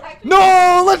literally exactly.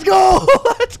 No, let's go.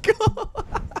 Let's go.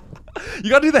 You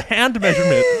got to do the hand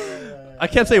measurement. I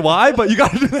can't say why, but you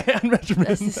got to do the hand measurement.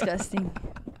 That's disgusting.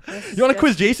 You want to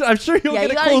quiz Jason? I'm sure he'll Yeah, get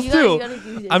you it gotta- close you gotta- too. you gotta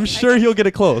do this. I'm sure he'll get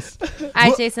it close. All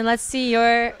right, Jason, let's see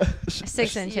your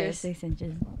 6 You're inches. 6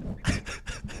 inches.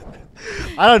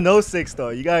 I don't know 6 though.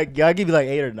 You gotta give me like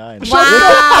 8 or 9.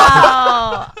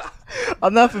 Wow.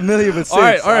 I'm not familiar with 6. All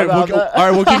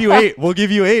right. We'll give you 8. We'll give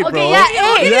you 8, Okay, bro. yeah, 8.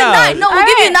 We'll give you Yeah. 9. No, we'll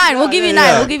give you Alright. 9. We'll give you 9.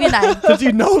 Yeah. We'll give you 9. Since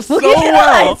you know so give you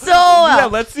well. 9 so well. Yeah,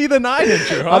 let's see the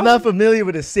 9-incher, huh? I'm not familiar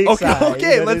with the 6 Okay, side,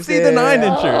 okay, you know let's what I'm see the saying?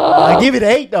 9-incher. I give it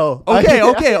 8 though. Okay.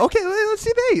 Let's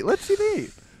see the 8. Let's see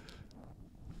the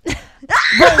 8.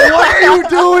 Bro, what are you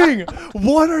doing?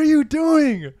 What are you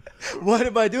doing? What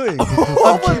am I doing?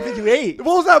 I'm giving you 8.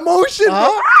 What was that motion?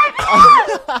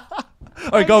 Huh? All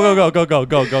right, go.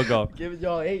 Giving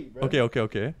y'all 8, bro.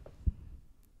 Okay.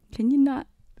 Can you not?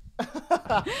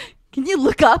 Can you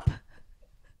look up?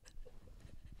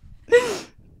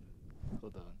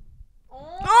 Hold on.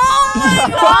 Oh my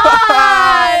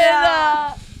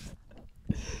god!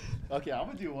 Okay, I'm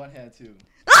gonna do one hand too.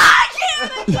 I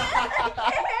can't.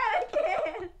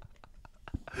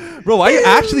 Bro, why are you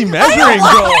actually measuring,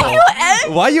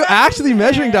 bro? Why are you actually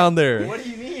measuring down there? What do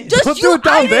you mean? Just Don't you, do it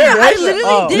down there. I literally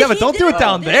Oh. did. Yeah, but He don't did do it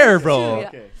down there, This is bro. true, yeah.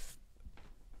 Okay.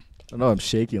 I know I'm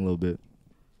shaking a little bit.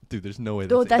 Dude, there's no way.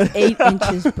 Dude, that's 8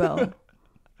 inches, bro.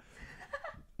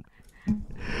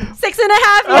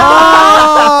 6.5.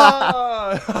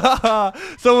 Oh!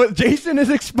 So Jason is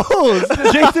exposed.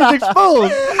 Jason's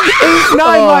exposed. 8'9"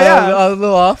 my I ass. was a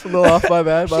little off. My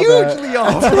bad. My bad. Hugely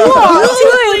off.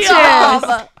 2 inches.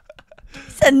 Yeah.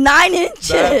 Said 9 inches.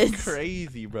 That's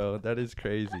crazy, bro. That is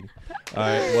crazy. All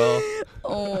right, well.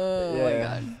 Oh Yeah. my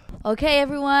god. Okay,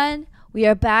 everyone. We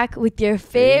are back with your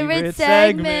favorite Favorite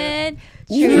segment. segment.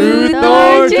 Truth or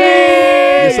or Drink.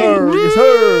 Yes, sir. Yes,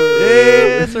 sir.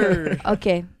 Yes, sir.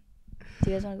 Okay. Do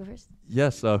you guys want to go first?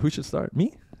 Yes, who should start?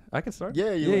 Me? I can start.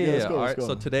 Yeah, let's go. All Let's right,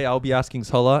 so go. today I'll be asking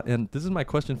Seol Ah, and this is my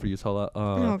question for you, Seol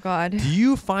Ah. Oh God. Do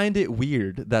you find it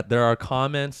weird that there are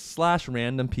comments /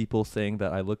 random people saying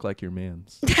that I look like your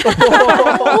mans?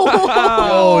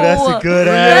 Oh, that's a good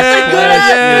Yeah,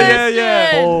 ass.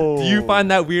 yeah. Oh. Do you find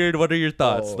that weird? What are your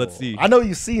thoughts? Let's see. I know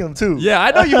you see him too. Yeah,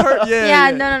 I know you heard.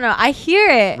 Yeah, no. I hear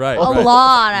it Right, a right.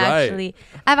 lot, Right. actually.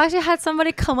 I've actually had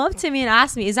somebody come up to me and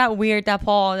ask me, "Is that weird that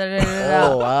Paul?" da, da, da, da,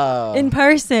 da," Oh wow. in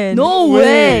person. No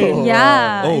way. Oh,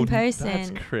 Yeah, Oh, in person.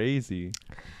 that's crazy.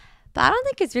 But I don't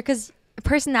think it's because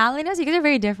personality-wise, you guys are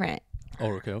very different.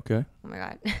 Oh, okay. Oh my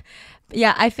God.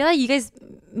 Yeah, I feel like you guys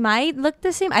might look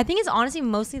the same. I think it's honestly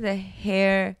mostly the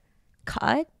hair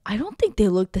cut. I don't think they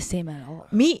look the same at all.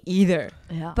 Me either.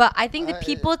 Yeah. But I think the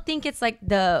people think it's like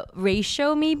the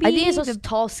ratio, maybe. I think it's the also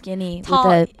tall, skinny, tall.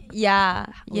 with Yeah.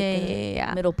 with Yeah. the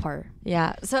Yeah. middle part.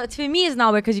 Yeah. So to me, it's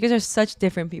not weird because you guys are such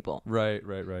different people. Right.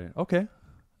 Okay.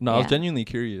 No, I was Yeah. genuinely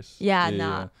curious. Yeah.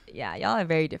 Yeah. Y'all are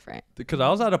very different. Because I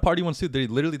was at a party once too. They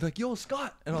literally like, "Yo,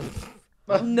 Scott," and I was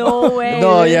like, No way.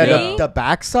 No, yeah, really? the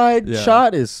backside Yeah.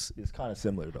 shot is kind of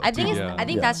similar though. I think too. it's. Yeah. I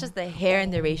think that's just the hair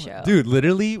and the ratio. dude,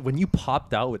 literally when you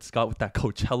popped out with Scott with that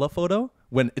Coachella photo,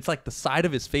 when it's like the side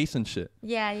of his face and shit.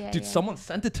 Yeah. Dude, someone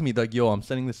sent it to me. Like, yo, I'm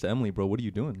sending this to Emily, bro. What are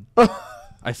you doing?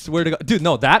 I swear to God, dude.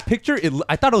 No, that picture.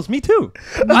 I thought it was me too.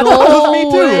 I thought it was me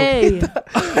too. way.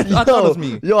 I thought it was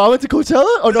me. Yo, I went to Coachella.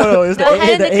 Oh no, it's the, The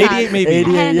head the and the 88 top. maybe.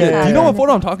 88, Head and the yeah. top. Do you know what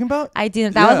photo I'm talking about? I do.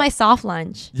 That was Yeah. my soft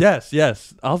lunch. Yes.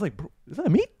 I was like, bro, is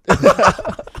that me?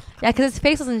 Yeah, because his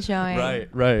face wasn't showing.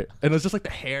 Right. And it was just like the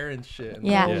hair and shit. And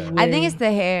Yeah. like, I think it's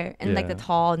the hair and like the Yeah.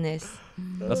 tallness.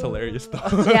 That's hilarious though.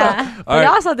 Yeah. All But right. they're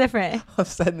also different. I'm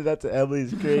sending that to Emily.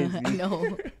 It's crazy. I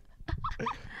know.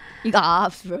 You got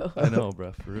ops, bro. I know,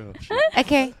 bro. For real. Shit.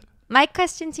 Okay. My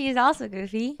question to you is also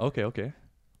goofy. Okay.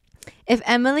 If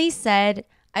Emily said,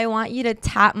 "I want you to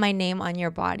tap my name on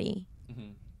your body,"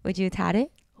 Mhm. would you tat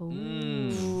it?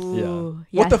 Ooh.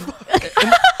 What the fuck?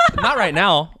 Not right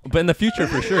now, but in the future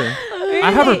for sure.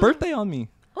 I have her birthday on me.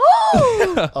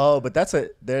 Oh, but there's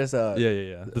a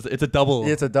Yeah. It's a double.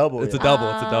 It's a double. It's yeah. a double.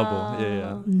 It's a double.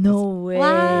 Yeah. No way.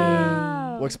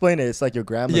 Wow. Well, explain it. It's like your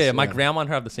grandma. Yeah, my grandma and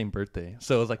her have the same birthday,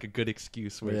 so it was like a good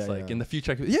excuse where it's Yeah, like yeah. in the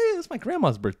future, I could, yeah, it's my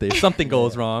grandma's birthday. If something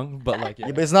goes wrong, but like,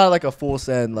 Yeah, but it's not like a full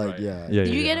send. Like Right. yeah. Yeah.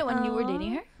 Did you get it when you were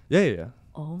dating her? Yeah.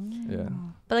 Oh. Yeah.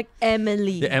 But like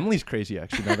Emily. Yeah, Emily's crazy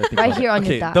actually. Now that I think Right about it. here on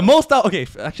your okay, thigh. the most out. Okay,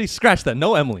 actually, scratch that.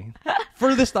 No Emily.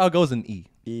 Furthest I'll go is an E.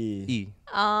 E.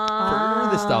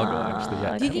 Furthest I'll go actually.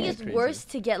 Yeah. Do you think Emily's it's crazy. worse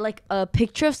to get like a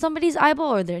picture of somebody's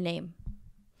eyeball or their name?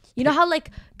 You know how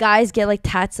like guys get like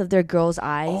tats of their girl's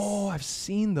eyes? Oh, I've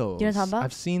seen those. You know what I'm talking about?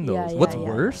 I've seen Yeah, those. yeah, What's yeah.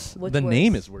 worse? What's the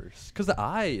name worse? is worse. Because the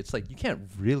eye, it's like you can't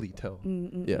really tell.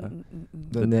 Yeah.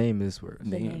 The name is worse.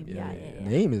 The name, yeah.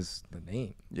 Name is the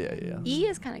name. Yeah. E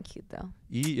is kind of cute though.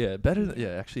 E, yeah, better than,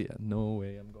 yeah, actually, yeah. No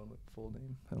way I'm going with full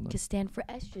name. Hell no. Could stand for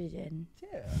estrogen.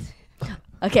 Yeah.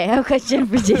 Okay, I have a question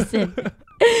for Jason.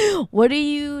 What are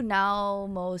you now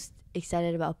most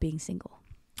excited about being single?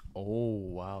 Oh,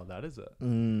 wow. That is a.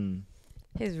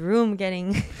 His room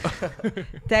getting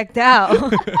decked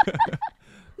out.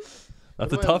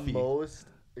 That's a What am I toughie. Most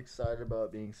excited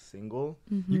about being single.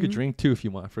 You could drink too if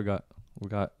you want. I forgot. We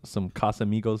got some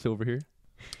Casamigos over here.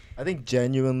 I think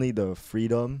genuinely the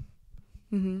freedom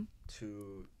Mm-hmm.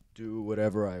 to do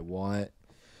whatever I want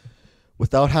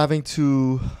without having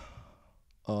to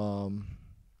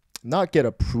not get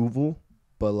approval,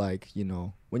 but like, you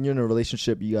know, when you're in a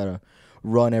relationship, you gotta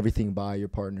run everything by your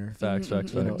partner, Facts.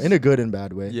 you know, in a good and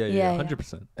bad way. Yeah, Yeah,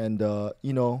 100%. And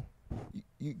you know,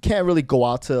 you can't really go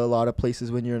out to a lot of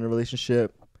places when you're in a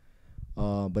relationship,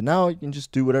 but now you can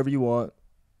just do whatever you want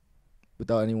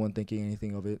without anyone thinking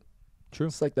anything of it. True.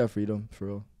 It's like that freedom for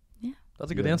real. That's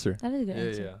a good Yeah. answer. That is a good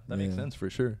answer. Yeah. That makes Yeah. sense for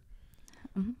sure.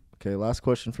 Okay, last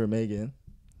question for Megan.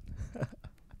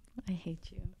 I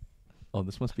hate you. Oh,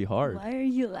 this must be hard. Why are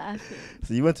you laughing?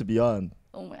 So you went to Beyond.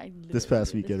 Oh my! This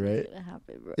past literally, weekend, this right? is gonna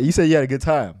happen, bro. You said you had a good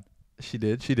time. She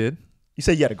did. She did. You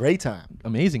said you had a great time.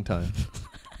 Amazing time.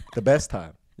 The best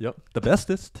time. Yep. The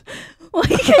bestest. Why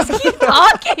you guys keep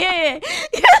talking?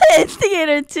 You're the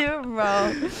instigator too,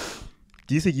 bro.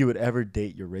 Do you think you would ever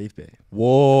date your rave bae?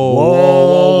 Whoa.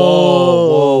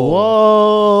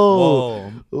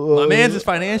 Whoa. Whoa. My man's is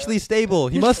financially stable.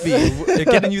 He must be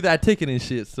getting you that ticket and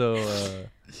shit. So,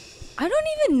 I don't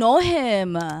even know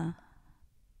him.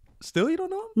 still you don't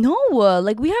know him? No,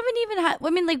 like we haven't even had. I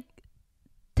mean, like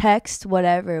text,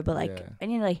 whatever. But like, Yeah. I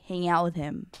need to like hang out with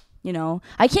him. You know,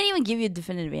 I can't even give you a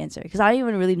definitive answer because I don't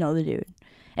even really know the dude.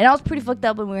 And I was pretty fucked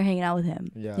up when we were hanging out with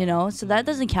him. Yeah. You know, so that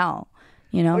doesn't count.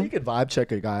 You know. Oh, you could vibe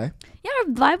check a guy. Yeah, our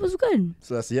vibe was good.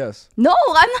 So that's a yes. No,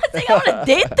 I'm not saying I want to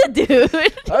date the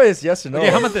dude. Oh, it's yes or no. Okay,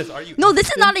 how about this? Are you No, this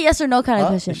is not a yes or no kind of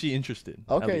Huh? question. Is she interested?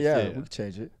 At Okay, least, yeah, we can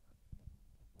change it.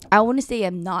 I want to say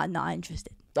I'm not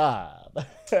interested. Ah,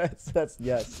 that's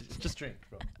yes. Just drink,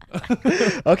 bro.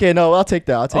 Okay, no, I'll take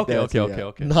that. I'll take Okay, that. okay, as a yeah.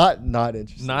 okay. Not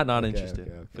interested. Not Okay, interested.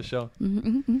 okay, okay. For sure.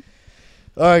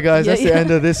 All right, guys, Yeah, that's the yeah.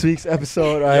 end of this week's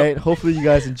episode. All right, hopefully you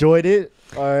guys enjoyed it.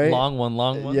 All right. Long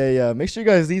one. Yeah. Make sure you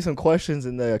guys leave some questions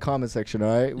in the comment section. All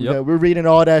right. Yep. We're reading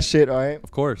all that shit. All right.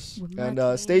 Of course.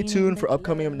 And stay tuned for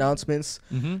upcoming announcements.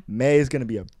 Mm-hmm. May is gonna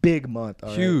be a big month. All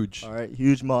right? Huge. All right.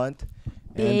 Huge month.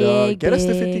 And Big, get us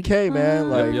to big 50K, man.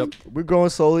 month. Like Yep. we're growing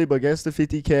slowly, but get us to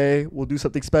 50K. We'll do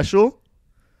something special.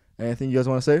 Anything you guys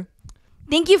want to say?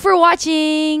 Thank you for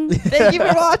watching. Thank you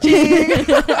for watching.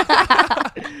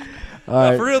 All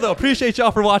right. For real though, appreciate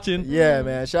y'all for watching. Yeah,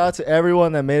 man. Shout out to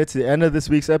everyone that made it to the end of this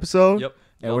week's episode. Yep.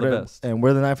 And Y'all we're the the best. and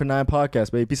we're the 9 for 9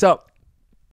 podcast, baby. Peace out.